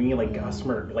beautiful green, like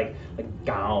gossamer, like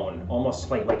gown,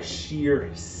 almost like sheer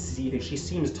seething. She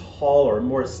seems taller,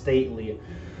 more stately,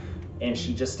 and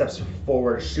she just steps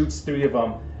forward, shoots three of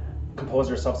them, composes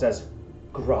herself, says,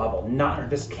 "Grovel." Not,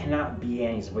 this cannot be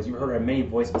Annie's voice. You heard her many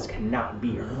voices. This cannot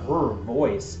be her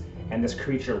voice. And this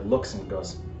creature looks and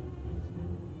goes,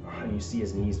 and you see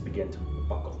his knees begin to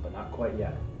buckle, but not quite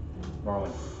yet.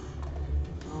 Norwin.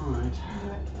 Alright.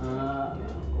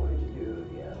 I'm going to do,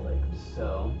 like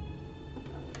so. I'm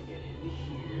gonna get in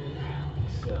here,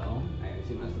 like so. I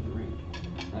assume that's the range.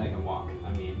 And I can walk.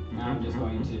 I mean, I'm just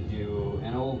going to do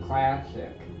an old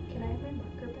classic. Can I have my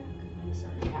marker back? I'm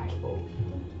sorry. Casual.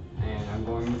 And I'm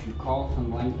going to call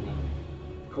some lightning.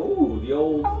 Ooh, the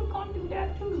old. I was gonna do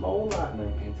that too. Coal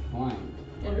lightning. It's flying.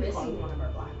 And missing one of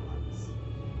our black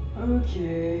ones.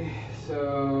 Okay,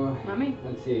 so Not me.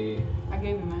 let's see. I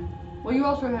gave you mine. Well, you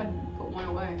also had put one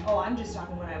away. Oh, I'm just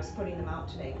talking when I was putting them out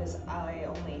today because I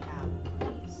only have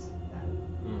these.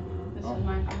 This Oh. is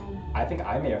mine from home. I think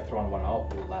I may have thrown one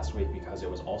out last week because it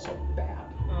was also bad.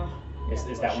 Is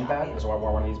that one bad? Is one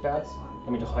of these bad? This one.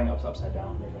 Let me just hang it upside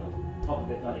down. Oh,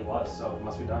 it was, so it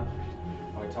must be done.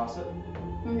 Can we toss it?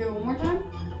 Can we do it one more time?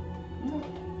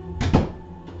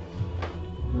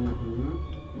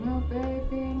 Mm-hmm. No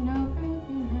baby, no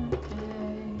baby, no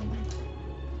day.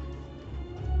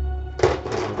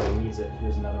 Everybody needs it.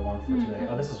 Here's another one for Mhm. today.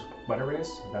 Oh, this is Weather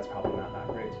Race. That's probably not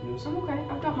great to use. I'm okay.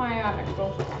 I've got my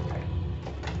expo stuff on tight.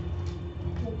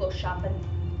 We'll go shopping.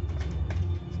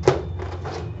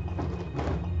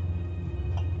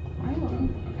 I don't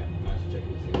know. Okay, I'm actually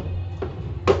checking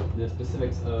to see the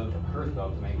specifics of her spell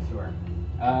to make sure.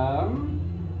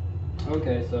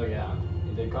 Okay, so yeah,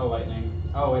 you did call lightning.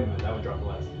 Oh, wait a minute, that would drop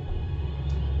less.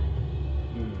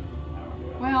 I don't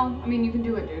do it. Well, I mean, you can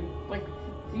do it, dude. Like,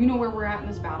 you know where we're at in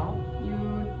this battle. You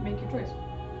make your choice.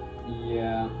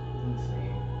 Yeah, let's see.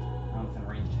 Oh, it's in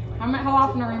range anyway. How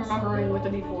often are you remembering with the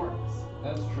D4?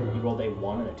 That's You true. rolled a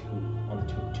 1 and a 2 on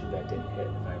the two that didn't hit,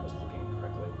 if I was looking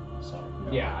correctly. So,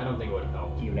 no. Yeah, I don't think it would have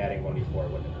helped. Even adding 1d4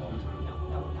 wouldn't have helped. No,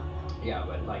 no, no. Yeah,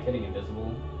 but like hitting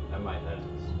invisible, it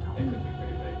could be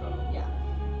pretty big though. Yeah.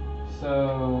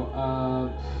 So, yeah, I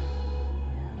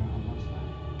don't know how much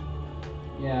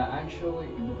that. Yeah, actually,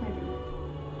 It's okay,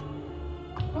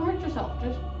 dude. Don't hurt yourself.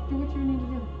 Just do what you need to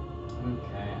do.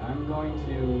 okay, I'm going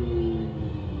to.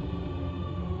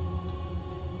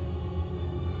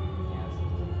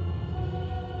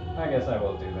 Yes. I guess I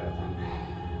will do that then.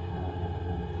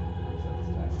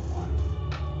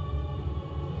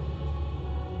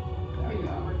 There we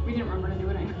go. We didn't remember to do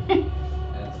it anyway.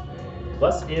 That's fair.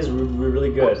 Bless is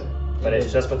really good, but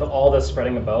it's just with all the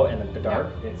spreading about and the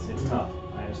dark, it's tough.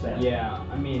 I understand. Yeah,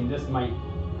 I mean, this might.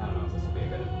 I don't know if this will be a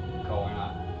good call or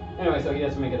not. Anyway, so he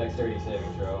has to make a dexterity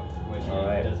saving throw, which he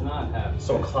Alright. does not have.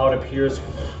 So a cloud appears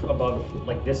above,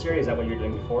 like this area. Is that what you were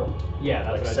doing before? Yeah,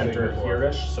 that's Like what I was center doing before.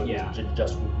 here-ish. So Yeah. he's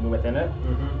just within it.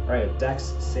 Mm-hmm. All right, a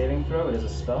Dex saving throw. It is a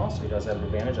spell, so he does have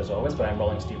advantage as always. But I'm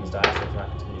rolling Steven's die, so it's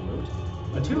not continue moved.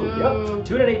 A 2. No. Yep.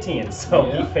 2 out of 18. So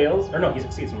Yeah. he fails, or no, he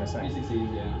succeeds. I'm gonna He say.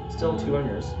 succeeds, yeah. Still 2 on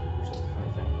yours, which is a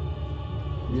funny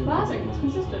thing. Classic. It's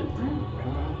consistent.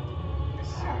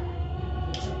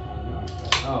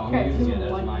 Oh, I'm Okay, using it so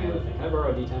as one my here. other thing. Can I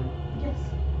borrow a D10? Yes,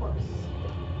 of course.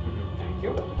 Thank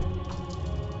you.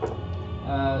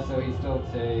 So he still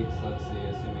takes, let's see,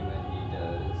 assuming that he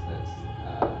does, that's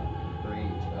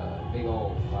great, big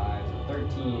old 5, so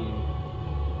 13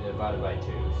 divided by 2,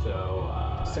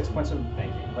 so 6 points of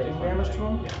thank you. lightning 6 points of damage to him?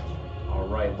 lightning damage. All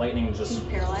right, lightning Can just you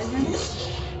paralyze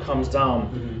him? comes down,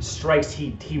 Mhm. strikes.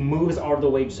 He moves out of the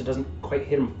way so it doesn't quite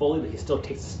hit him fully, but he still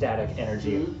takes static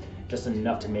energy, Mhm. just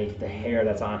enough to make the hair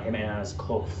that's on him and on his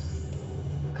cloak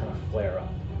kind of flare up.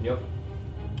 Yep.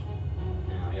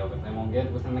 Now you'll they won't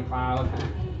get within the cloud.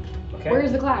 Okay.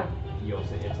 Where's the cloud? You'll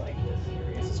see it's like this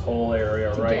area. It's this whole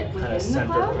area, To right, get kind within of the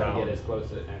centered cloud? Try to around. get as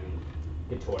close and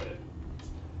get toward it.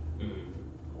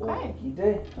 Okay. He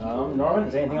did. Norman,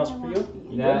 is there anything else for you?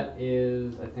 You That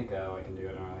is, I think, I can do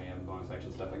it. I don't really have bonus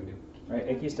action stuff I can do. good? Right,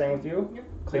 Icky staying with you. Yep.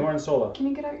 Claymore and Sola. Can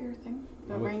you get out your thing?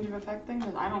 The What? range of effect thing?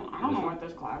 'Cause I don't know what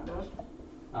this cloud does.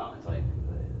 Oh, it's like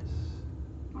this.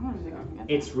 I don't think I can get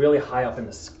that. It's really high up in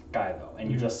the sky though,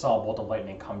 and you just saw a bolt of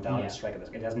lightning come down Yeah. and strike at this.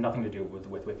 It has nothing to do with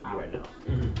you right now.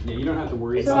 Yeah, you don't have to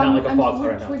worry It's So not I'm, like a I'm fog cloud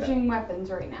right now, switching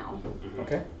weapons right now.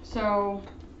 Okay. So,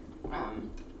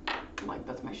 like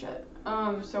that's my shit.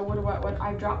 So what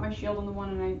I dropped my shield on the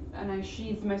one and I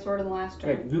sheathed my sword in the last turn.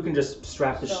 Okay, you can just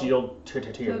strap the So- shield to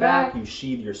your so back. that- You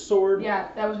sheathe your sword. Yeah,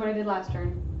 that was what I did last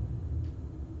turn.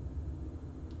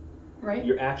 Right?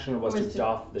 Your action was Was to to-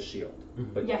 doff the shield,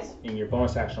 but Yes. and your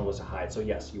bonus action was to hide. So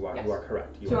yes, you are Yes.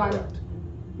 correct. You So are I'm- correct.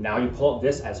 Now you pull up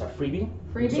this as a freebie.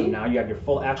 Freebie? So now you have your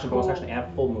full action, bonus Cool. action,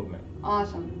 and full movement.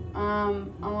 Awesome. I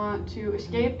want to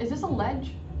escape. Is this a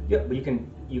ledge? Yeah, but you can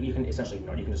essentially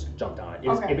ignore it. You can just jump down it.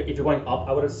 Okay. If you're going up,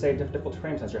 I would say difficult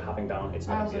terrain. Since you're hopping down, it's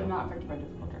I not a also deal. am not affected by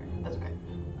difficult terrain. That's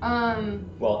okay.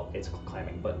 Well, it's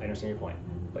climbing, but I understand your point.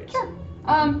 Please. Sure.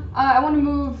 I want to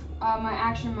move my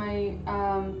action,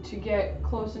 to get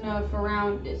close enough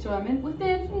around, so I'm in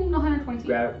within 120 feet.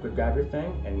 Grab your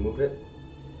thing and move it.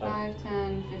 5,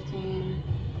 10, 15,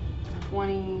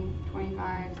 20,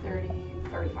 25, 30,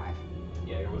 35.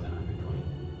 Yeah, you're within 120.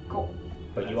 Cool.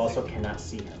 But you also cannot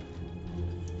see him.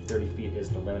 30 feet is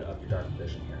the limit of your dark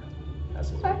vision here,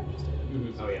 as is Okay.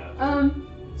 stated. Oh yeah.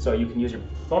 So you can use your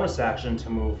bonus action to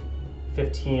move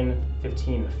 15,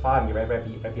 15, 5, and you're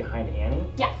right behind Annie.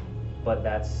 Yeah. But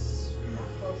that's Not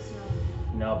close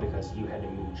enough. no, because you had to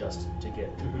move just to get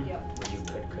Yep. where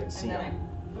you could see And then him.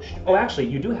 I pushed him Oh, back. actually,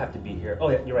 you do have to be here. Oh,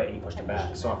 yeah, you're right, and you pushed him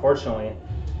back. So unfortunately,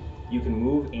 you can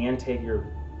move and take your.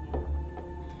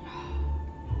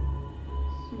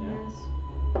 Yes.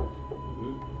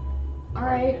 Mm-hmm. All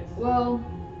right. Well,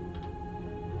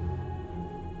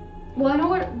 I know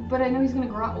what, but I know he's gonna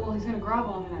grovel. Well, he's gonna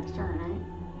grovel on the next turn,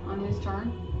 right? On his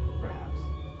turn. Perhaps.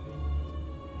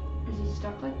 Is he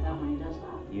stuck like that when he does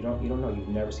that? You don't know. You've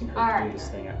never seen her do Alright. this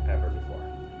thing ever before.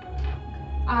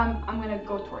 I'm gonna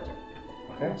go towards her.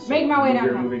 Okay. So Make my way move your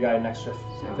downtown. movie guy an extra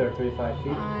So- 35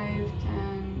 feet. 5,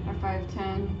 10, or 5,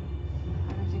 10,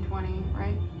 15, 20,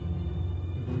 right?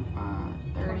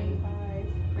 30,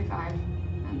 25,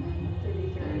 and then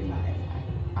 30,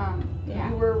 35. yeah.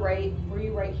 You were right, were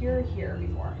you right here or here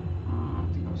before?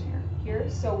 I think it was here. Here,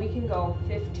 so we can go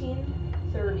 15,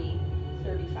 30,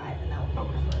 35, and that will go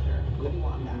further. if You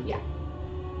want that. Yeah.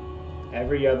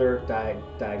 Every other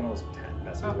diagonal is 10.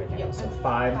 That's the way Yep. So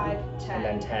 5, 5, 10. and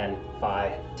then 10,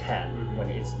 5, 10. Mhm. When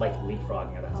it's like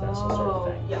leapfrogging, that's the sort of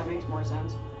thing. Yeah, that makes more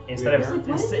sense. Instead of Yeah.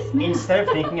 What is this math? instead of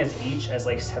thinking as each as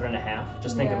like 7.5,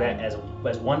 just think of Yeah. it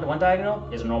as one diagonal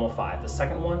is a normal 5. The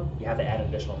second one you have to add an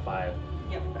additional 5.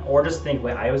 Yep. Or just think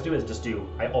what I always do is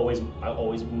I always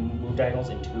move diagonals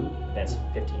in 2. That's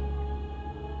 15.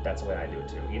 That's the way I do it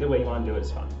too. Either way you want to do it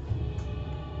is fine.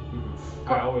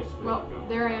 I always. Well,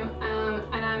 there I am,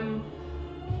 and I'm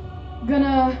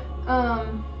gonna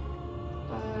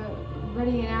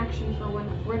ready an action for when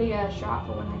ready a shot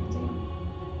for when I can see him.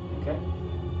 Okay.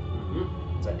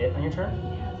 Mm-hmm. Is that it on your turn?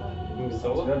 Move Sounds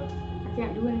solo. good. I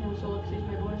can't do anything with solo because he's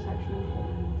my bonus action.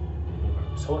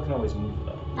 Sola can always move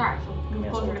though. All right, so move Yeah,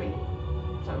 closer so- to me.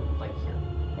 So like here.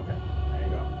 Okay. There you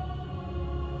go.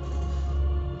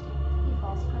 He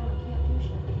falls prone, can't do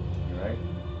shit. You're right.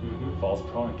 Mm-hmm. Falls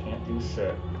prone and can't do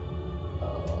shit.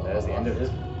 That is the end of his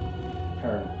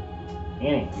turn.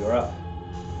 Annie, you're up.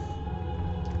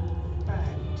 5,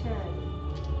 10.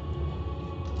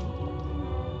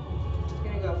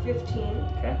 Gonna go 15.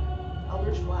 Okay.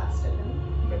 Eldritch Blast at him.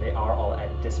 Okay, they are all at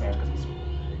disadvantage because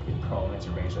he's prone. It's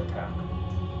a ranged attack.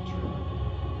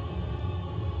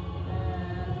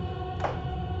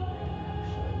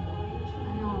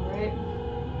 I know, right?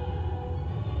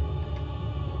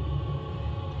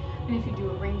 And if you do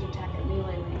a range attack at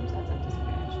melee range, that's at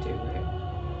disadvantage too, right?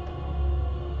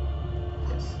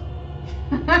 Yes.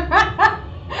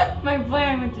 My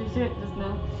plan with your shit just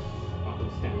now. I'm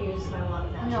gonna use my wand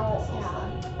of magic No, missiles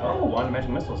yeah. then. Oh, wand of magic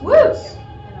missiles. Woo! Nice.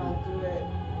 And I'll do it.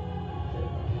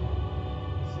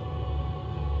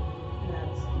 And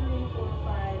that's 3, 4,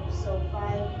 5. So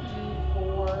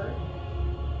 5d4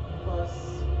 plus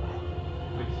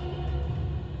 5.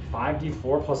 5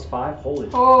 5d4 plus 5. Holy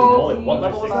Holy moly! What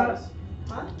level is that?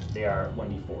 Huh? They are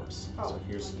 1d4s. Oh. So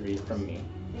here's 3 from me.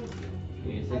 Thank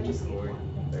you. Use I a just need D4.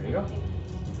 one. There you go.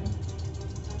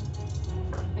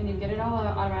 And you get it all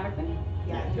automatically?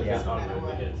 Yeah, it because Yeah. doesn't it matter automatically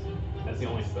what. hits. That's the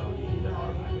only spell you need that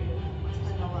automatically hits.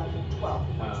 10, 11, 12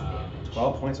 points of Uh, damage.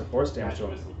 12 points of force damage to him.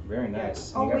 Magic missile. Very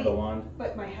nice. Oh, And you have the wait. wand.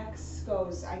 But my hex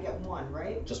goes, I get 1,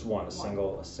 right? Just one. A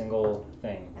single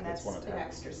thing. And that's one an attack.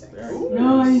 extra 6. Very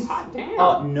Nice. Hot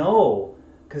damn. No,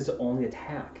 because it's only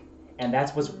attack. And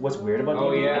that's what's weird about Oh,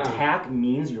 D&D. yeah. Attack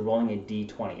means you're rolling a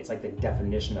d20. It's like the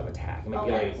definition of attack. You might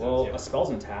be Okay. like, well, Yeah. a spell's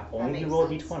an attack. Only if you makes roll a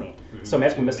sense. d20. Mhm. So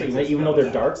Magic Missile, Makes even sense. though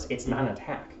they're darts, it's not an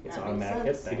attack. It's That an makes automatic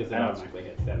hit sense. thing. Because it I know, automatically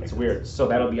hits. That it's makes weird. So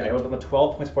that'll be, I rolled them with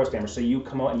 12 points of force damage. So you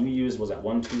come out and you use, was that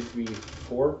 1, 2, 3,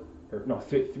 4? Or no,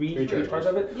 three Three charges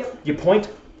of it? Yep. You point,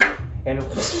 and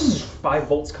 5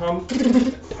 bolts come,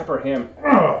 pepper him.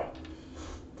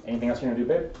 Anything else you're gonna do,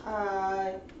 babe?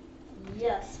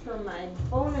 Yes, for my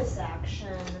bonus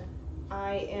action,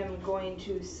 I am going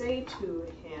to say to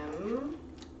him,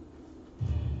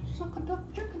 Suck a duck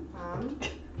chicken.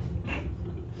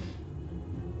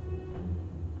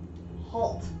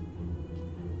 halt.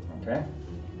 Okay.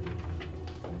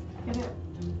 Get it.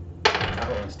 Not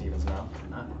rolling Stevens now.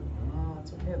 No,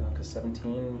 that's okay though, because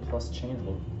 17 plus change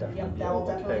will definitely Yep, be that will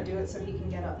okay. definitely do it so he can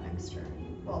get up next turn.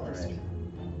 Well, this Alright.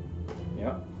 turn.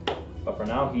 Yep. But for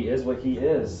now, he is what he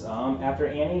is. After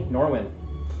Annie, Norwin.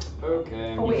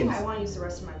 Okay. Oh wait, can- I want to use the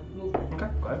rest of my movement. Okay,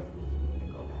 go ahead.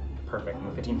 Go back. Perfect.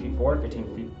 Move 15 feet forward,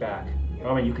 15 feet back.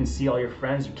 Norman, you can see all your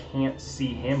friends. You can't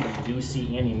see him, but you do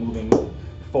see Annie moving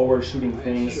forward, shooting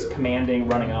things, Sure. commanding,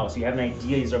 running out. So you have an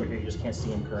idea he's over here. You just can't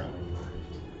see him currently.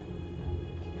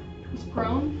 He's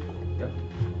prone. Yep.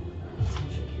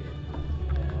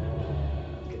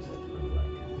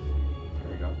 There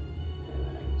we go.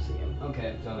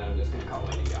 Okay, so then I'm just gonna call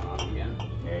Lady down on him again.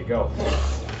 There you go.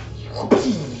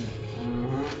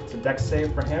 Mm-hmm. It's a dex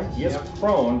save for him. He is Yep.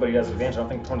 prone, but he has advantage. I don't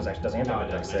think prone actually doesn't have No, a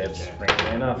it dex doesn't. save. Okay.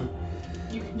 Strangely enough.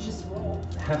 You can just roll.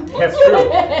 That's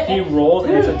true. He rolls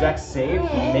and it's a dex save.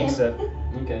 He makes it.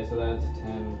 Okay, so that's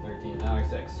 10, 13, now it's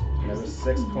 6. Another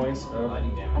 6 points of.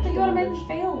 Lightning I damage. think you automatically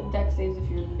fail dex saves if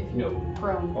you're No.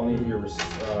 prone. Only if you're.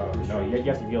 No, you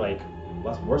have to be like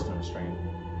worse than restrained.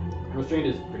 Restraint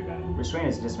is pretty bad. Restraint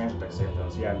is a disadvantage dex save though.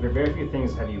 So yeah, very few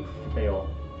things have you fail.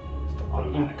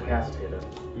 Automatically. Incapacitated.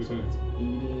 So Mhm. it's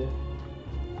 80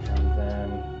 and then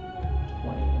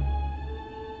 20.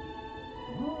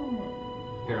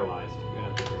 Paralyzed. You're gonna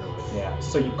have to be paralyzed. Yeah.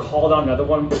 So you call down another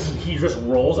one, but he just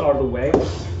rolls out of the way.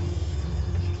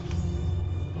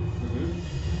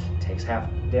 Mm-hmm. Takes half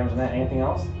damage on that. Anything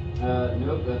else?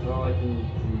 Nope, that's all I can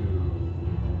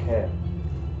do. Okay.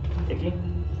 Icky,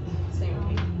 Same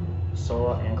with me.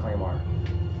 Sora, and Claymore.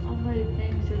 Already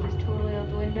things are just totally out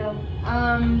the window.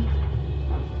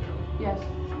 Yes.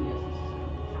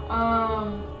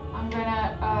 I'm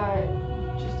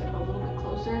gonna just step a little bit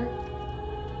closer,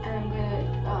 and I'm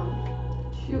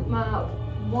gonna shoot my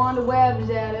wand of webs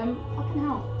at him. Fucking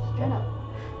hell! Straight up.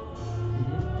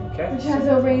 Okay. Which has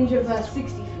a range of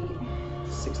 60 feet.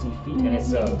 60 feet, And and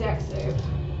it's it's make a a dex save.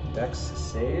 dex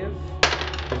save.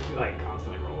 Like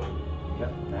constantly rolling.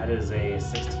 Yep, that is a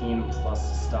 16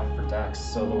 plus stuff for dex.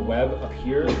 So the web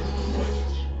appears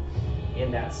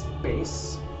in that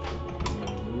space.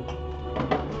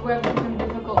 Webs become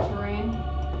difficult terrain.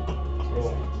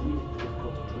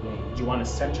 Do you want to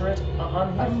center it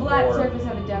on A him? flat or- surface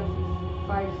at a depth of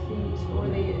 5 feet, or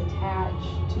they attach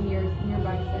to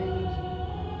nearby things.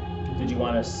 Did you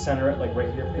want to center it like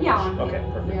right here? Paige? Yeah. on Okay,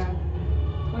 here. perfect. Yeah.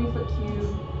 20-foot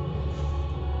cube.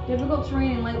 Difficult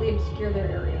terrain and lightly obscure their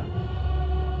area.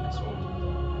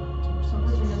 Some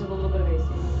person does a little bit of AC.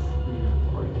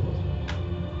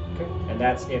 Okay, and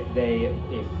that's if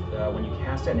when you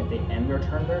cast it and if they end their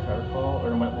turn there, if I recall,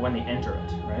 or when they enter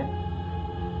it, right?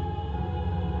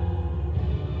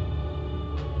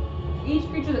 Each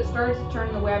creature that starts its turn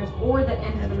in the webs or that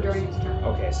enters them during its turn.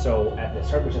 Okay, so at the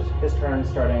start, which is his turn,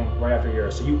 starting right after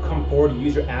yours. So you come forward, you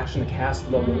use your action to cast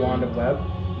the Mhm. wand of web.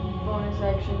 Bonus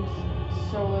actions,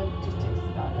 Sola just takes the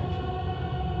dodge action.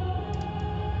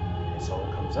 Okay, so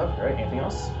it comes up, right? Anything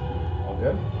else? All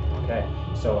good? Okay,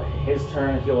 so his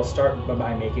turn, he will start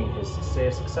by making his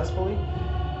save successfully.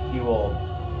 He will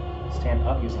stand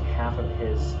up using half of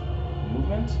his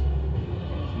movement,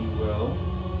 and he will.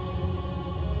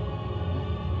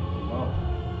 Well,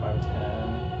 5,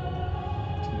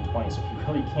 10, 15, 20. So he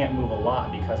really can't move a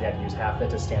lot because he had to use half of it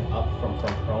to stand up from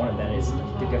prone, and then it's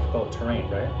the difficult terrain,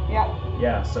 right? Yeah.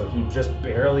 Yeah, so he just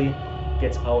barely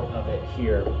gets out of it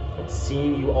here.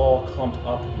 Seeing you all clumped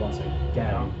up once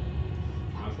again,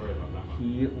 I was worried about that one.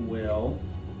 he will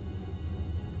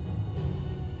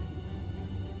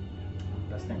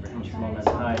Best thing for him at this moment in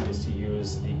time is to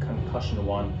use the concussion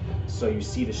one. So you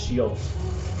see the shield.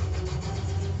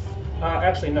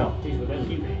 Actually, no. He's within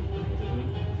range, isn't he?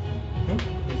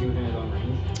 Hmm? Is he within his own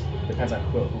range? Depends on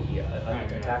who he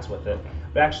Okay. attacks with it.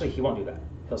 But actually, he won't do that.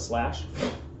 He'll slash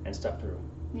and step through.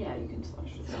 Yeah, you can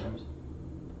slash with those.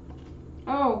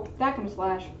 Oh, that can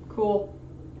slash. Cool.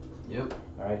 Yep.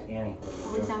 All right, Annie.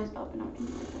 At least now he's up and I can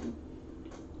do my thing.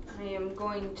 I am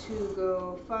going to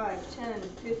go 5, 10,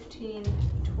 15,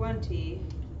 20,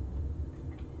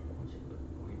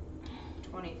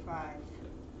 25,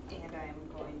 and I am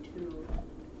going to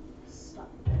stop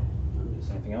there.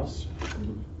 Anything else?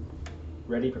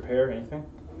 Ready? Prepare? Anything?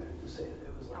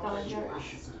 Eldritch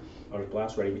Blast. Eldritch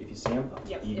Blast. Ready? If you see him.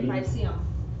 Yep, EV. if I see him.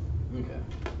 Okay.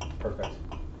 Perfect.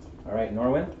 All right,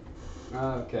 Norwin.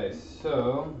 Okay,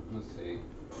 so let's see.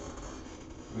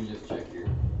 Let me just check here.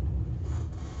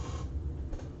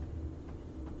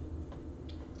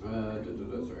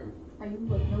 Sorry. Are you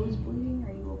like nose bleeding?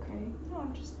 Are you okay? No,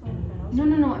 I'm just letting my nose.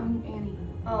 No, I mean Annie.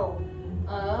 Oh,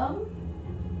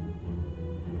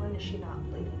 when is she not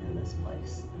bleeding in this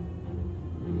place?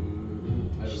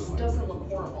 I She don't know. doesn't look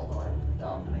horrible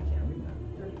though. I can't read that.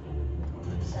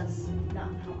 That's not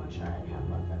how much I have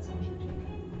left. That's how much you're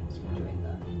taking. So we're doing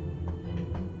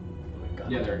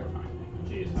Yeah, there you go. Fine.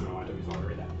 Jeez, I don't know why it took me so long to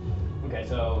read that. Okay,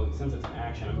 so since it's an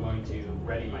action, I'm going to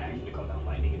ready my action to call down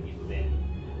lightning if he's within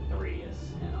the radius,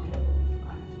 and I'll go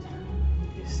 5, 10.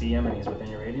 If you see him and he's within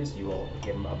your radius, you will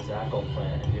give him up Zackle for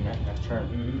your next turn.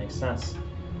 Mhm. Makes sense.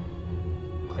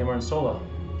 Claymore and Sola.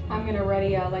 I'm gonna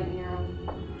ready a lightning arrow.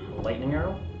 Lightning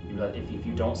arrow. If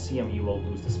you don't see him, you will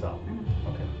lose the spell.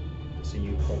 Okay. So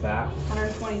you pull back.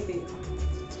 120 feet.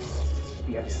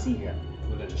 You have to see him.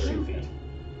 Within to 30 shoot. feet.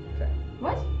 Okay.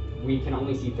 What? We can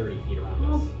only see 30 feet around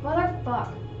Oh, us.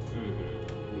 motherfuck.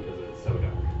 Because it's so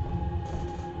dark.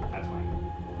 That's why.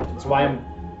 That's why I'm.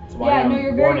 That's why Yeah, I'm no,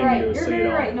 you're very warning right. you, You're so you very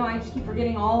don't. right. No, I just keep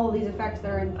forgetting all of these effects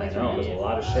that are in I place know. right There's a now.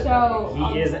 lot of shit So, happening. He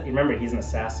I'll- is. Remember, he's an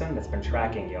assassin that's been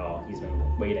tracking y'all. He's been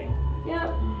waiting. Yeah.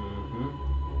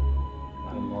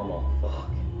 Not a normal. Fuck.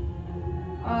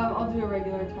 I'll do a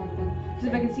regular attack then. Because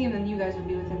if I can see him, then you guys would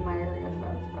be within my area of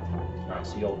effect. All right.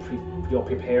 So you'll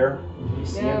prepare. You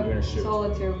see him, you're gonna shoot.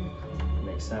 Sola too.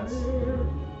 Makes sense.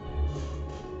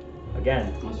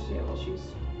 Again, We'll shoot.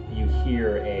 you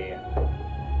hear a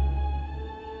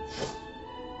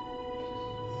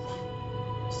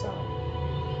sound,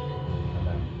 and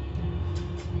then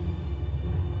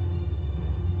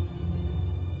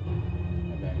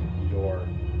your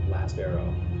last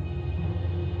arrow.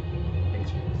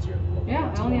 It's your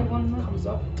Yeah, I only have one left. comes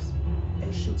up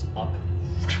and shoots up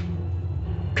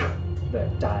the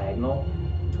diagonal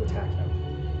to attack him.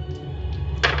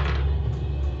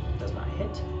 Does not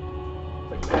hit,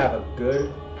 but you have a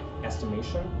good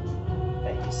estimation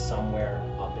that he's somewhere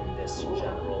up in this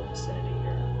general vicinity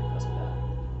here because of that.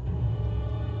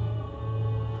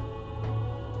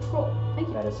 Cool. Thank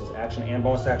you. That is his action and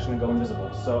bonus action to go invisible.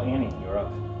 So Annie, you're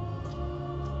up.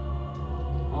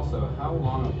 Also, how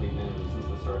long have we been since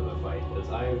the start of the fight? Because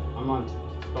I'm on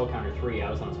spell counter 3.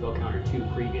 I was on spell counter 2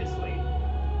 previously.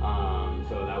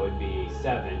 So that would be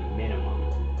 7 minimum.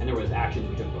 And there was actions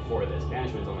we took before this.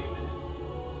 Banishment's only a minute.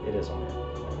 It is on there.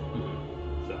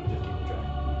 So I'm just keeping track.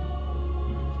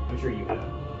 I'm sure you have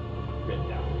it written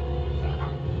down.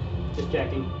 So, just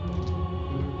checking.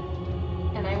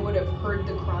 And I would have heard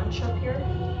the crunch up here.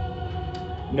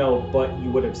 No, but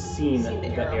you would have seen See the the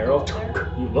arrow arrow. go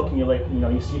there? You look and you're like,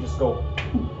 you see it just go.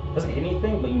 Doesn't hit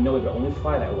anything, but you know it would only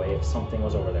fly that way if something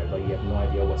was over there. Though you have no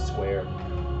idea what square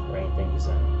or anything he's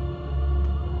in.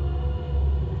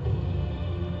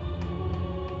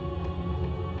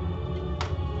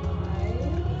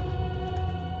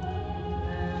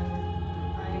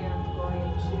 I am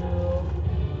going to.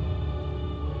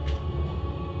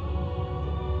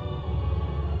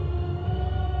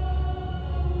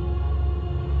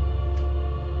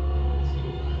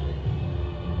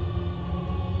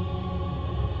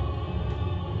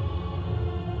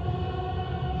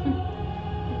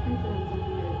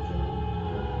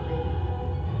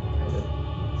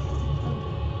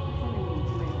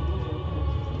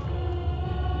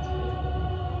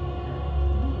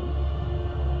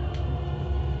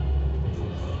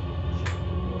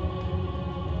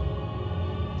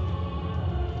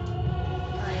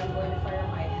 I am going to fire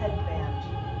my headband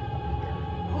up here.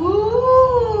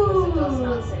 Because it does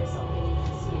not say something you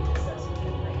can see, it just says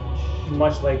within range.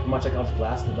 Much like Eldritch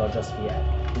Blast, they'll just be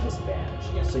at disadvantage.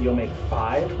 Yep. So you'll make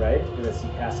 5, right? Because he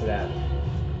cast it at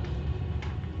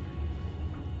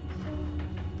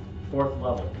 4th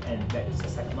level, and that's the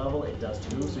 2nd level. It does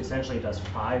 2, so essentially it does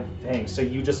 5 things. So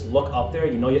you just look up there.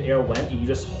 You know your arrow went, and you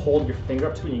just hold your finger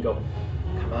up to it, and you go,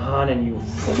 "Come on!" And you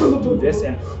do this,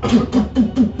 and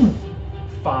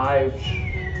 5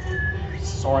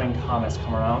 soaring comets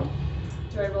come around.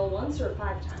 Do I roll once or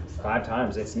 5 times? 5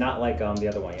 times. It's not like the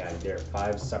other one. Yeah, they're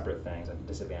 5 separate things at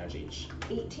disadvantage each.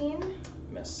 18,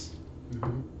 Miss.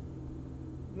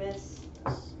 miss.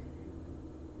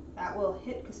 That will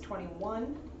hit because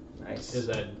 21. Nice. Does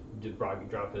that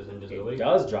drop his invisibility? It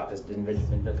does drop his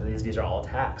invisibility. These are all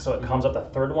attacks. So it comes up, the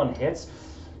 3rd one hits.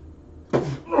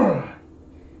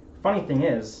 Funny thing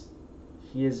is,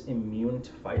 he is immune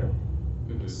to fire.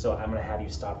 So I'm gonna have you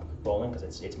stop rolling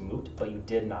because it's moot. But you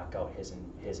did knock out his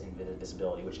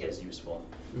invisibility, which is useful.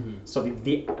 So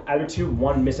the other 2,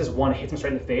 one misses, one hits him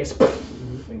straight in the face,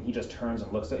 and he just turns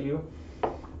and looks at you.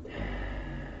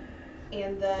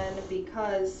 And then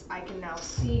because I can now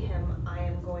see him, I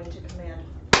am going to command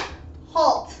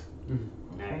halt.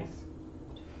 Nice.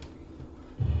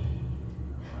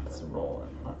 Lots of rolling.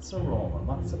 Lots of rolling.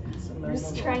 Lots of pizza. I'm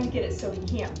just trying to get it so he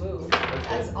can't move.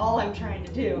 That's all I'm trying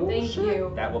to do. Thank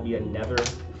you. That will be another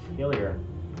failure.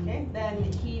 Okay, then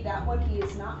he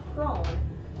is not prone.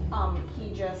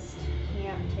 He just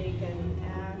can't take an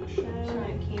action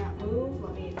and can't move.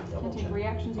 Let me double Can take check.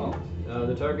 reactions.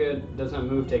 The target does not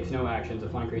move, takes no actions. A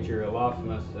flying creature aloft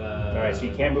must. Alright, so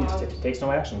you can't move, takes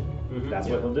no action. That's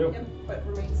what he'll do. Yep, but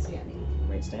remain standing.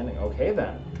 Remain standing. Okay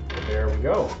then. There we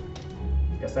go.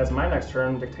 Guess that's my next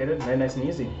turn dictated. Nice and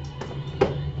easy.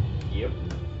 Yep.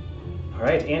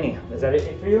 Alright, Annie, is that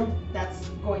it for you? That's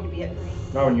going to be it for me.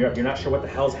 No, and you're not sure what the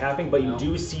hell's happening, but you No.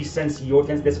 do see, since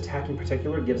this attack in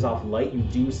particular gives off light, you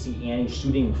do see Annie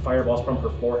shooting fireballs from her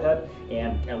forehead,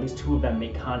 and at least 2 of them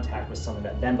make contact with something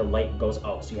that then the light goes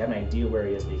out. So you have an idea where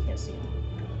he is, but you can't see him.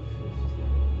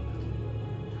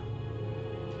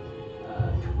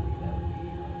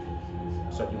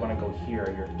 So if you want to go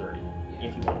here, you're 30.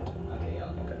 If you want. Okay, I'll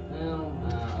Okay. Well,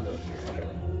 I'll go here. Okay.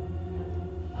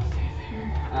 I'll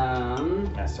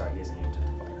stay there. Sorry, he isn't immune to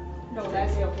fire. No,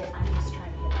 that's okay. I'm just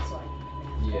trying to get it so I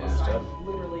can command. Yeah. So I'm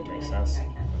literally doing Makes anything sense. I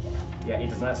can. Yeah, it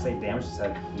does not say damage, it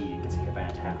said he gets hit by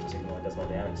an attack, so he only does no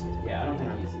damage. So Yeah, I don't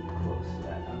think he's even close to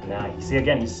that. Okay. Nah, you see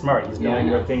again, he's smart. He's knowing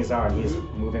Yeah. where things are, and he's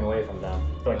moving away from them.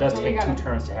 Though it does So we take 2 gotta-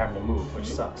 turns to have him to move, which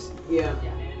sucks. Yeah.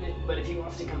 But if he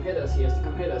wants to come hit us, he has to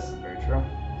come hit us. Very true.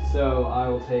 So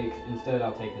I'll take the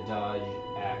dodge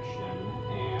action,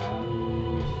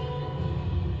 and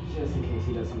just in case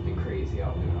he does something crazy,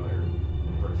 I'll do another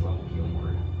 1st level healing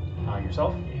word. On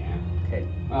yourself? Yeah. Okay.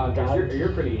 Because you're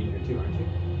pretty injured too, aren't you?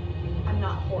 I'm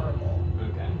not horrible.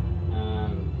 Okay. I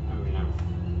mean,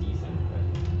 I'm decent,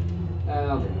 but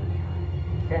I'll do it.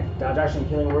 Okay. Dodge action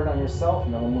healing word on yourself,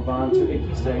 and then we'll move on to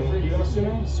Icky's thing. I'm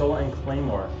assuming? Sola and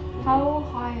Claymore. How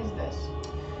high is this?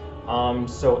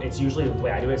 So it's usually the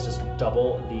way I do it is just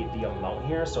double the amount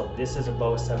here. So if this is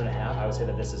above 7.5, I would say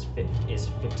that this is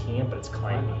 15, but it's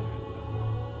climbing.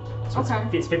 So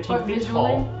Okay. it's 15 But feet visually?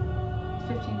 tall. It's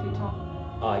 15 feet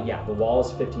tall. Yeah, the wall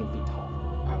is 15 feet tall.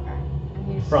 Okay. And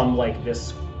he's... From like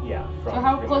this, yeah. From So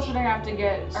how pretty close much- would I have to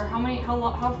get, or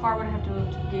how far would I have to move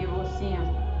to be able to see him?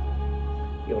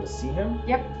 Be able to see him?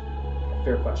 Yep.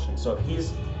 Fair question. So if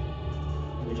he's,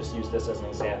 let me just use this as an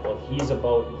example. If he's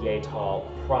about yay tall,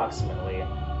 approximately,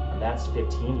 and that's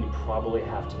 15, you'd probably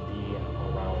have to be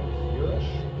around here-ish.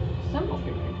 Simple.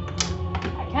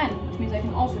 I can, which means I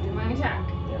can also do my attack.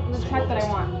 Yeah, The so attack we'll that I just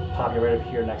want. Pop you right up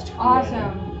here next to you.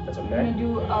 Awesome. That's I'm okay. gonna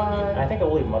do And I a... think I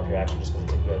will leave him up here actually just because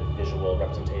it's a good visual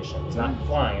representation. He's not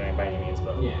flying by any means,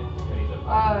 but Yeah. But he's a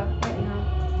Wait,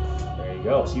 no. there you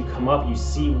go. So you come up, you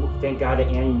see, thank God that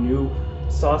Annie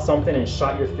saw something and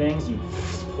shot your things. You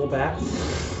pull back.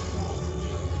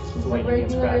 Lightning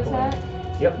begins Regular crackling.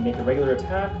 attack? Yep, make a regular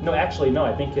attack. No, actually, no.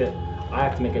 I think I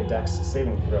have to make a dex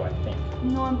saving throw. I think.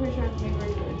 No, I'm pretty sure I have to make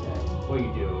regular attack. Well,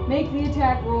 you do. Make the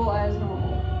attack roll as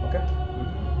normal. Okay.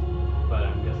 But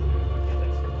I'm guessing there's like a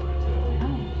dex component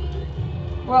to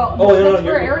it. Well, Oh no, that's no,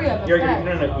 for area of you're, effect.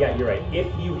 no. Yeah, you're right. If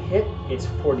you hit, it's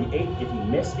 48. If you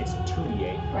miss, it's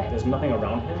 2d8. Right. There's nothing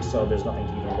around him, so there's nothing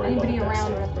to even worry Anybody about. with dex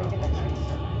around would saving have to throw. make a dex.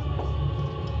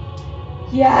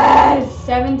 Yes!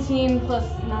 17 plus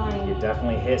 9. You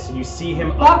definitely hit. So you see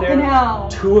him up Fucking there. hell!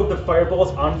 2 of the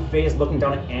fireballs unfazed, looking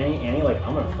down at Annie like,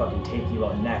 I'm gonna fucking take you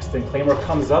out next. Then Claymore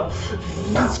comes up.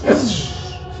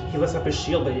 He lifts up his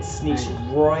shield, but it sneaks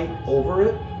right over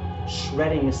it,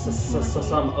 shredding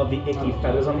some of the icky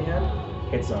feathers on the head.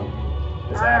 Hits him.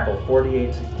 This apple,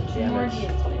 48 damage.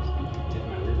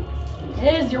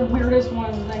 It is your weirdest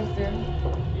one, thanks, dude.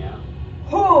 Yeah.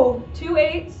 Oh, 2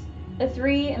 8s a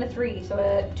 3, and a 3. So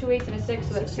a 2 8s and a 6,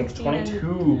 so that's 16 and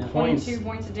 22 points 22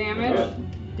 points of damage.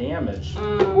 of damage. I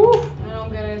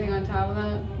don't get anything on top of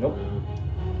that. Nope.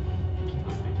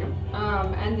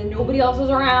 And then nobody else is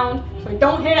around, so I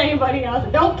don't hit anybody else. I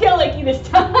don't kill Icky this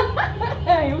time.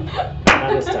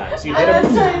 Not this time. So you hit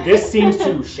him. This seems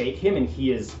to shake him, and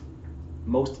he is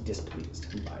most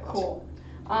displeased by it. Cool.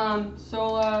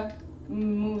 Sola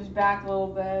moves back a little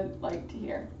bit, like to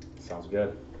here. Sounds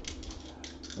good.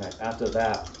 Alright, after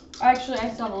that, Actually, I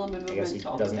still have a little bit of I guess he movement, so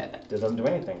I'll doesn't do that. doesn't do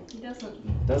anything, He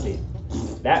doesn't. does he?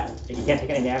 That he can't take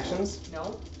any actions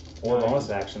No. or bonus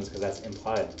actions because that's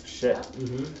implied. Shit.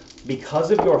 Mm-hmm. Because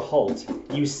of your halt,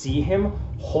 you see him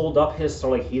hold up his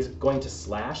sword like he's going to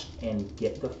slash and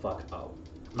get the fuck out.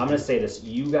 I'm gonna say this: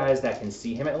 you guys that can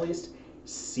see him at least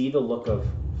see the look of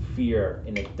fear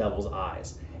in the devil's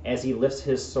eyes as he lifts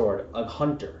his sword. A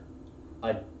hunter,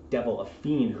 a devil, a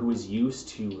fiend who is used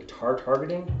to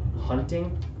targeting,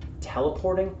 hunting,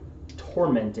 teleporting,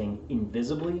 tormenting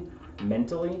invisibly,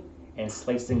 mentally, and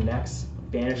slicing necks,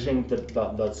 banishing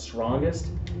the strongest.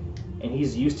 And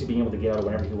he's used to being able to get out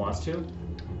whenever he wants to.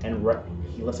 And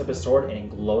he lifts up his sword and it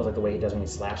glows like the way he does when he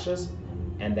slashes.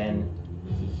 And then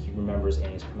he remembers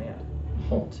Annie's command,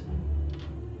 halt.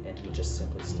 And he just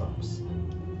simply stops.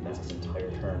 And that's his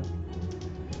entire turn.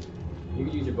 You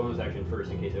can use your bonus action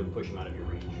first in case it would push him out of your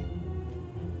range.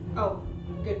 Oh,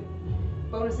 good.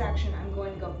 Bonus action. I'm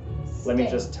going to go. Let me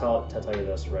stay. just tell you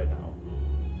this right now.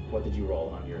 What did you roll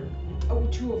on your... Oh,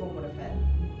 2 of them would have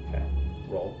been. Okay,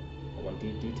 roll. A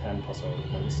 1d10 plus a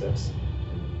 1d6.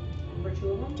 For 2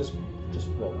 of them. Just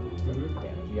roll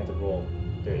damage. You have to roll.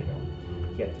 There you go.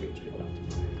 You had 3 to do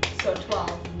left. So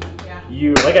 12. Yeah.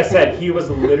 You, like I said, he was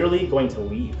literally going to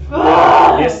leave.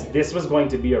 This was going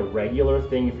to be a regular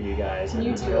thing for you guys Can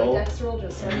you do a until... dex roll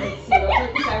just so I can see real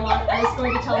quick? Because I was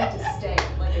going to tell him to stay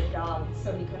like a dog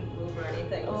so he couldn't move or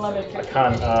anything. Love it. So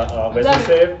A wisdom Eleven.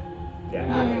 save?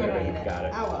 Yeah, I'm you gonna read it. got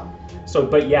it. Oh well. So,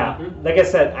 but yeah, like I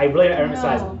said, I really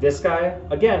emphasize No. this guy,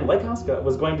 again, like Asuka,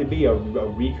 was going to be a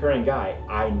recurring guy.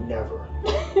 I never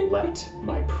let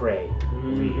my prey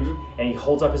leave. And he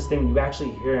holds up his thing, you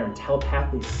actually hear him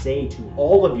telepathically say to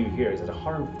all of you here, he's at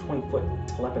 120-foot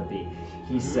telepathy,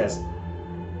 he says,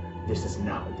 "This is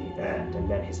not the end,"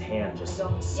 and then his hand just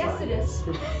Yes, it is.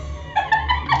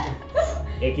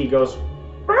 Icky goes,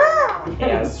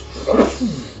 as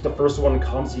the first one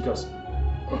comes, he goes,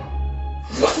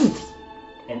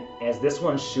 and as this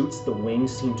one shoots, the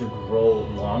wings seem to grow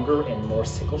longer and more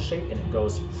sickle-shaped, and it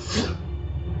goes,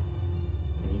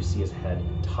 and you see his head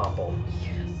topple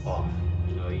off.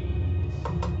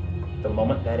 The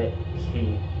moment that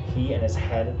he and his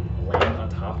head land on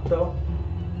top, though,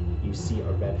 you see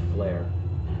a red flare.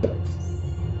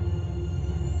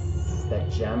 That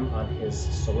gem on his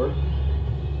sword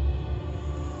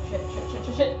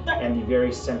Shit. and the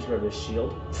very center of his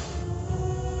shield.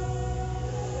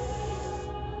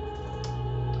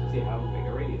 See how big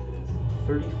a radius it is.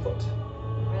 30 foot.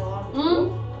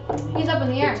 He's up in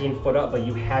the air. 15 foot up, but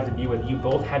you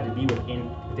both had to be within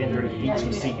 30 feet Yeah, to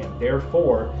yeah. see him.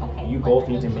 Therefore, Okay. you both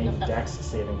need to make dex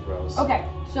saving throws. Okay,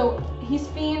 so he's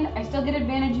fiend. I still get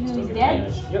advantage even though Still he's get dead.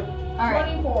 advantage. Yep.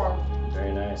 Alright. 24.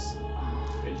 Very nice.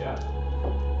 Good job.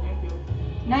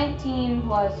 19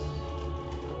 plus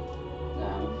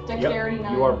dexterity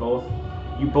 9.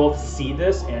 You both see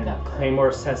this, and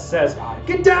Claymore says,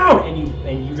 "Get down!"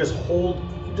 And you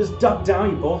just duck down.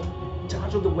 You both dodge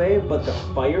out of the way, but the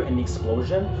fire and the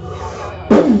explosion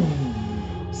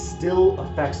still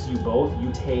affects you both.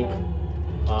 You take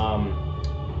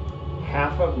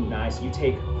half of you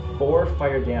take 4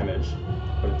 fire damage,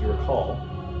 but if you recall,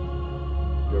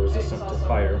 you're resistant to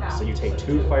fire, so you take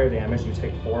 2 fire damage. You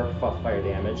take 4 fire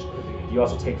damage. You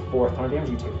also take 4 thunder damage.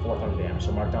 You take 4 thunder damage.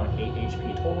 So mark down 8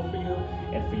 HP total for you,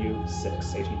 and for you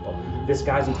 6 HP total. This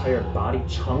guy's entire body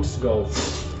chunks go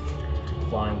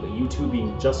flying, but you two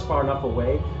being just far enough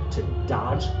away to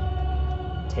dodge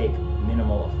take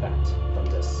minimal effect from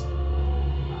this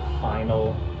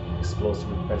final explosive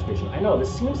vegetation. I know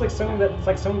this seems like something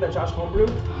that Josh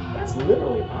homebrewed. That's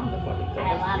literally on the fucking thing.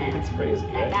 I love it. It's crazy.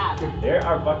 I love it. There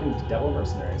are fucking devil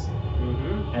mercenaries.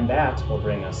 Mm-hmm. And that will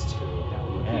bring us to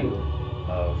the end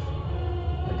of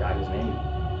the guy whose name you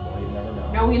won't even never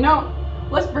know. No, we don't.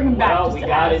 Let's bring him back. Well, just we to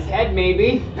got ask. his head,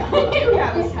 maybe. You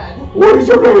have his head. What is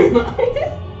your name?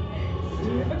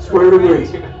 Swear to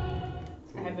me.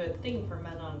 I have a thing for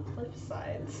men on cliff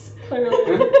sides. Clearly.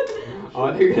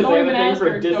 Oh, they're Don't gonna even say a ask thing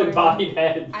her, for don't even. disembodied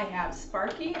heads. I have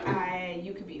Sparky.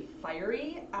 You could be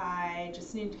fiery. I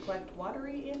just need to collect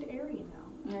watery and airy now.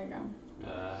 There you go.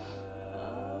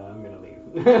 I'm gonna leave.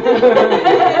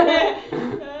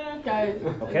 Guys.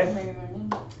 Okay. it's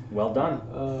amazing. Well done.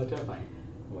 Terrifying.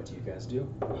 What do you guys do?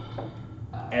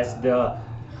 As the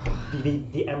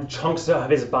chunks of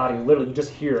his body, literally, you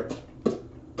just hear.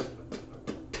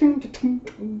 I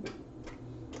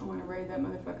want to raid that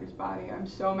motherfucker's body. I'm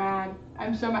so mad.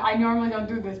 I'm so mad. I normally don't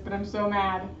do this, but I'm so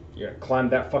mad. You're gonna climb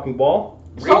that fucking wall.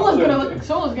 Sola's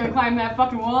gonna climb that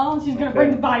fucking wall. She's gonna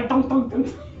bring the body. Dunk, dunk, dunk.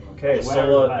 Okay,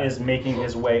 Whatever, Sola but- is making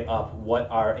his way up. What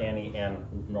are Annie and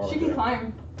Norma She can doing?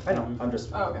 climb. I know. I'm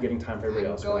just Oh, okay. giving time for everybody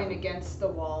I'm else. going against the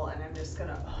wall and I'm just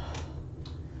gonna.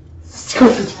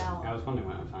 I was wondering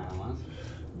what my final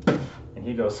was. And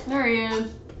he goes, There he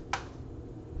is.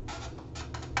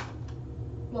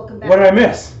 Welcome back. "What did I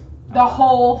miss? The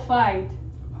whole fight.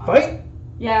 Fight?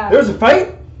 Yeah. There's a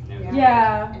fight?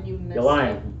 Yeah. And you missed You're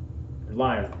lying. You're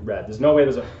lying, Red. There's no way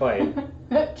there's a fight.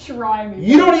 Try me.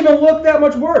 You don't even look that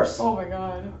much worse. Oh my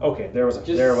god. Okay, there was a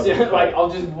Just there was a fight. like I'll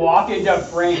just walk into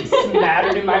Frank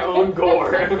smattered in my own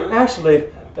gore. Actually,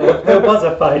 there was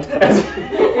a fight.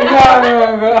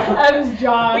 That is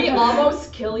John. We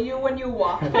almost kill you when you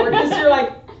walk forward because you're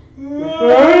like.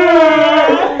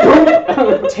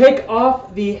 Take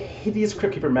off the hideous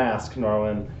Crypt Keeper mask,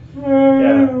 Norwin.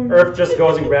 Yeah, Earth just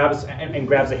goes and grabs a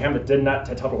hand that did not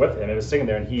tether with him. It was sitting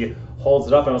there, and he holds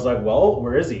it up, and I was like, "Well,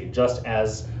 where is he?" Just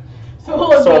as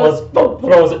Sola's Solas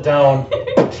throws it down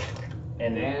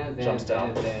and jumps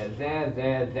down. The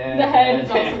head is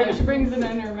also there. She brings it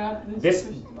in her mouth. And This-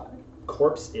 pushes the body.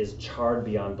 Corpse is charred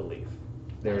beyond belief.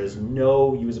 There is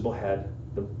no usable head.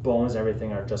 The bones and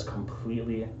everything are just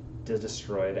completely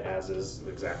destroyed, as is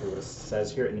exactly what it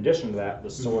says here. In addition to that, the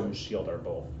sword and shield are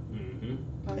both Mm-hmm.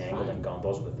 That's mangled fine. and gone.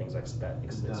 Those were the things that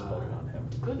exploded on him.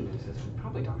 Good news is we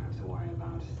probably don't have to worry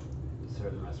about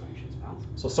certain resurrection spells.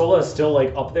 So Sola is still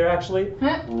like up there actually,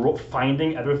 Huh.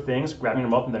 finding other things, grabbing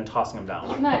them up, and then tossing them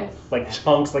down. Nice. Like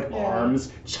chunks, like Yeah.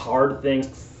 arms, charred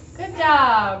things. Good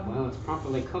job. Well, it's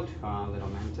properly cooked for our little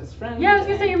mantis friend. Yeah, I was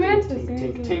gonna say your And mantis,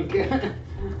 Tink, tink, tink.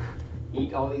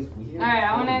 Eat all these weird. Alright,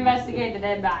 I want to things. investigate the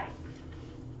dead body.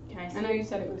 Can I I see? know you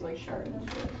said it was like shard.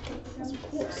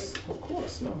 Of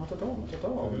course, no, not at all, not at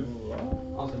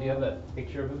all. Also, do you have that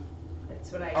picture of him?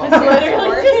 That's what I. Oh. That's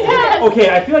literally just that. Okay,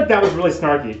 I feel like that was really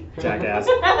snarky, jackass.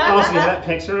 Also, you have that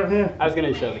picture of him? I was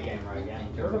gonna show the camera again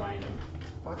to remind him.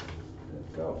 Fuck.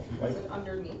 Go. Is it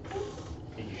underneath?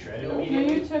 Did you shred it No,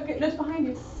 immediately? you took it. No, it's behind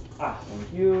you. Ah,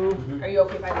 thank you. Are you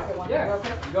okay if I look at one Yeah. real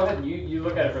quick? Go ahead. You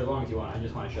look at it for as long as you want. I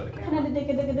just want to show the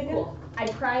camera. Cool. I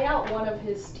pry out one of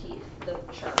his teeth, the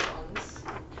sharp ones.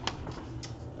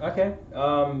 Okay,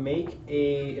 make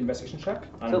a investigation check.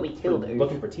 So we killed her.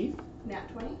 Looking for teeth. Nat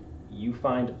 20. You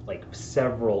find like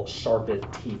several sharpened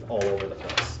teeth all over the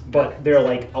place, but they're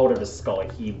like out of his skull.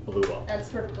 Like he blew up. That's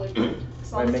perfectly fine.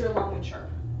 As long I as make- they're long and sharp.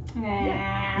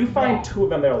 Nah. You find two of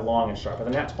them that are long and sharp. With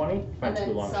a nat 20, you find And two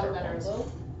then long some sharp that are ones.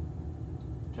 little.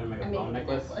 Trying to make I a mean, bone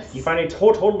necklace. You find a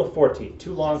total of 4 teeth.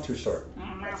 Two long, two short.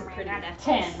 That's a pretty necklace.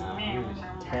 10.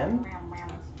 10?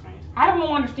 I don't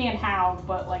understand how,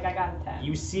 but like I got a 10.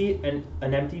 You see an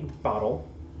empty bottle,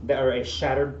 or a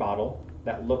shattered bottle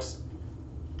that looks.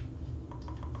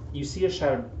 You see a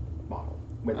shattered bottle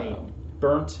with a Oh.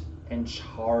 burnt and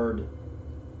charred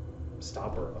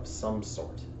stopper of some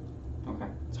sort. Okay.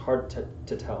 It's hard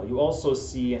to tell. You also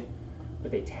see,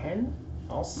 with a 10,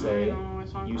 I'll say, No,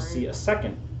 it's not you great. see a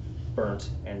second burnt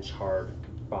and charred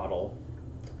bottle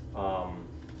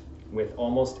with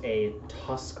almost a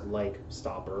tusk-like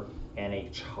stopper and a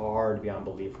charred beyond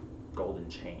belief golden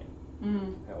chain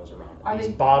Mm. that was around it. Are These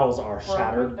they bottles are broken?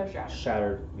 shattered, They're shattered.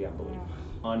 shattered beyond belief,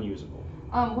 unusable.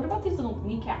 What about these little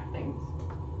kneecap things?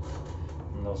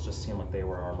 And those just seem like they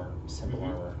were armor, simple Mhm.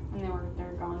 armor. And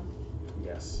they're gone.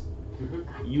 Yes. Mhm.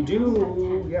 You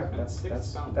do, yeah, Six that's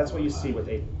stones. what you see with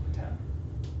a 10.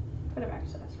 Could have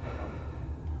access.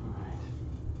 Alright.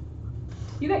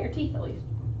 You got your teeth at least.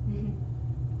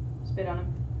 Spit on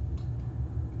him.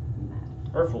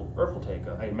 Earth will take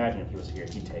a, I imagine if he was here,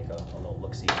 he'd take a little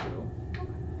look-see too.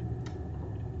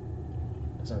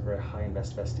 Doesn't have a very high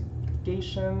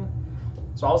investigation.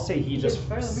 So I'll say he just did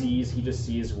better than me.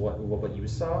 sees what you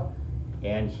saw,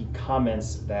 and he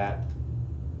comments that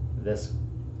this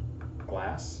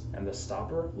glass and the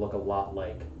stopper look a lot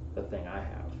like the thing I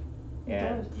have.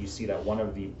 And does. you see that one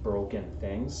of the broken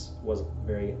things was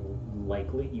very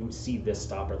likely, you see this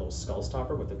stopper, little skull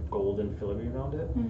stopper with a golden filigree around it.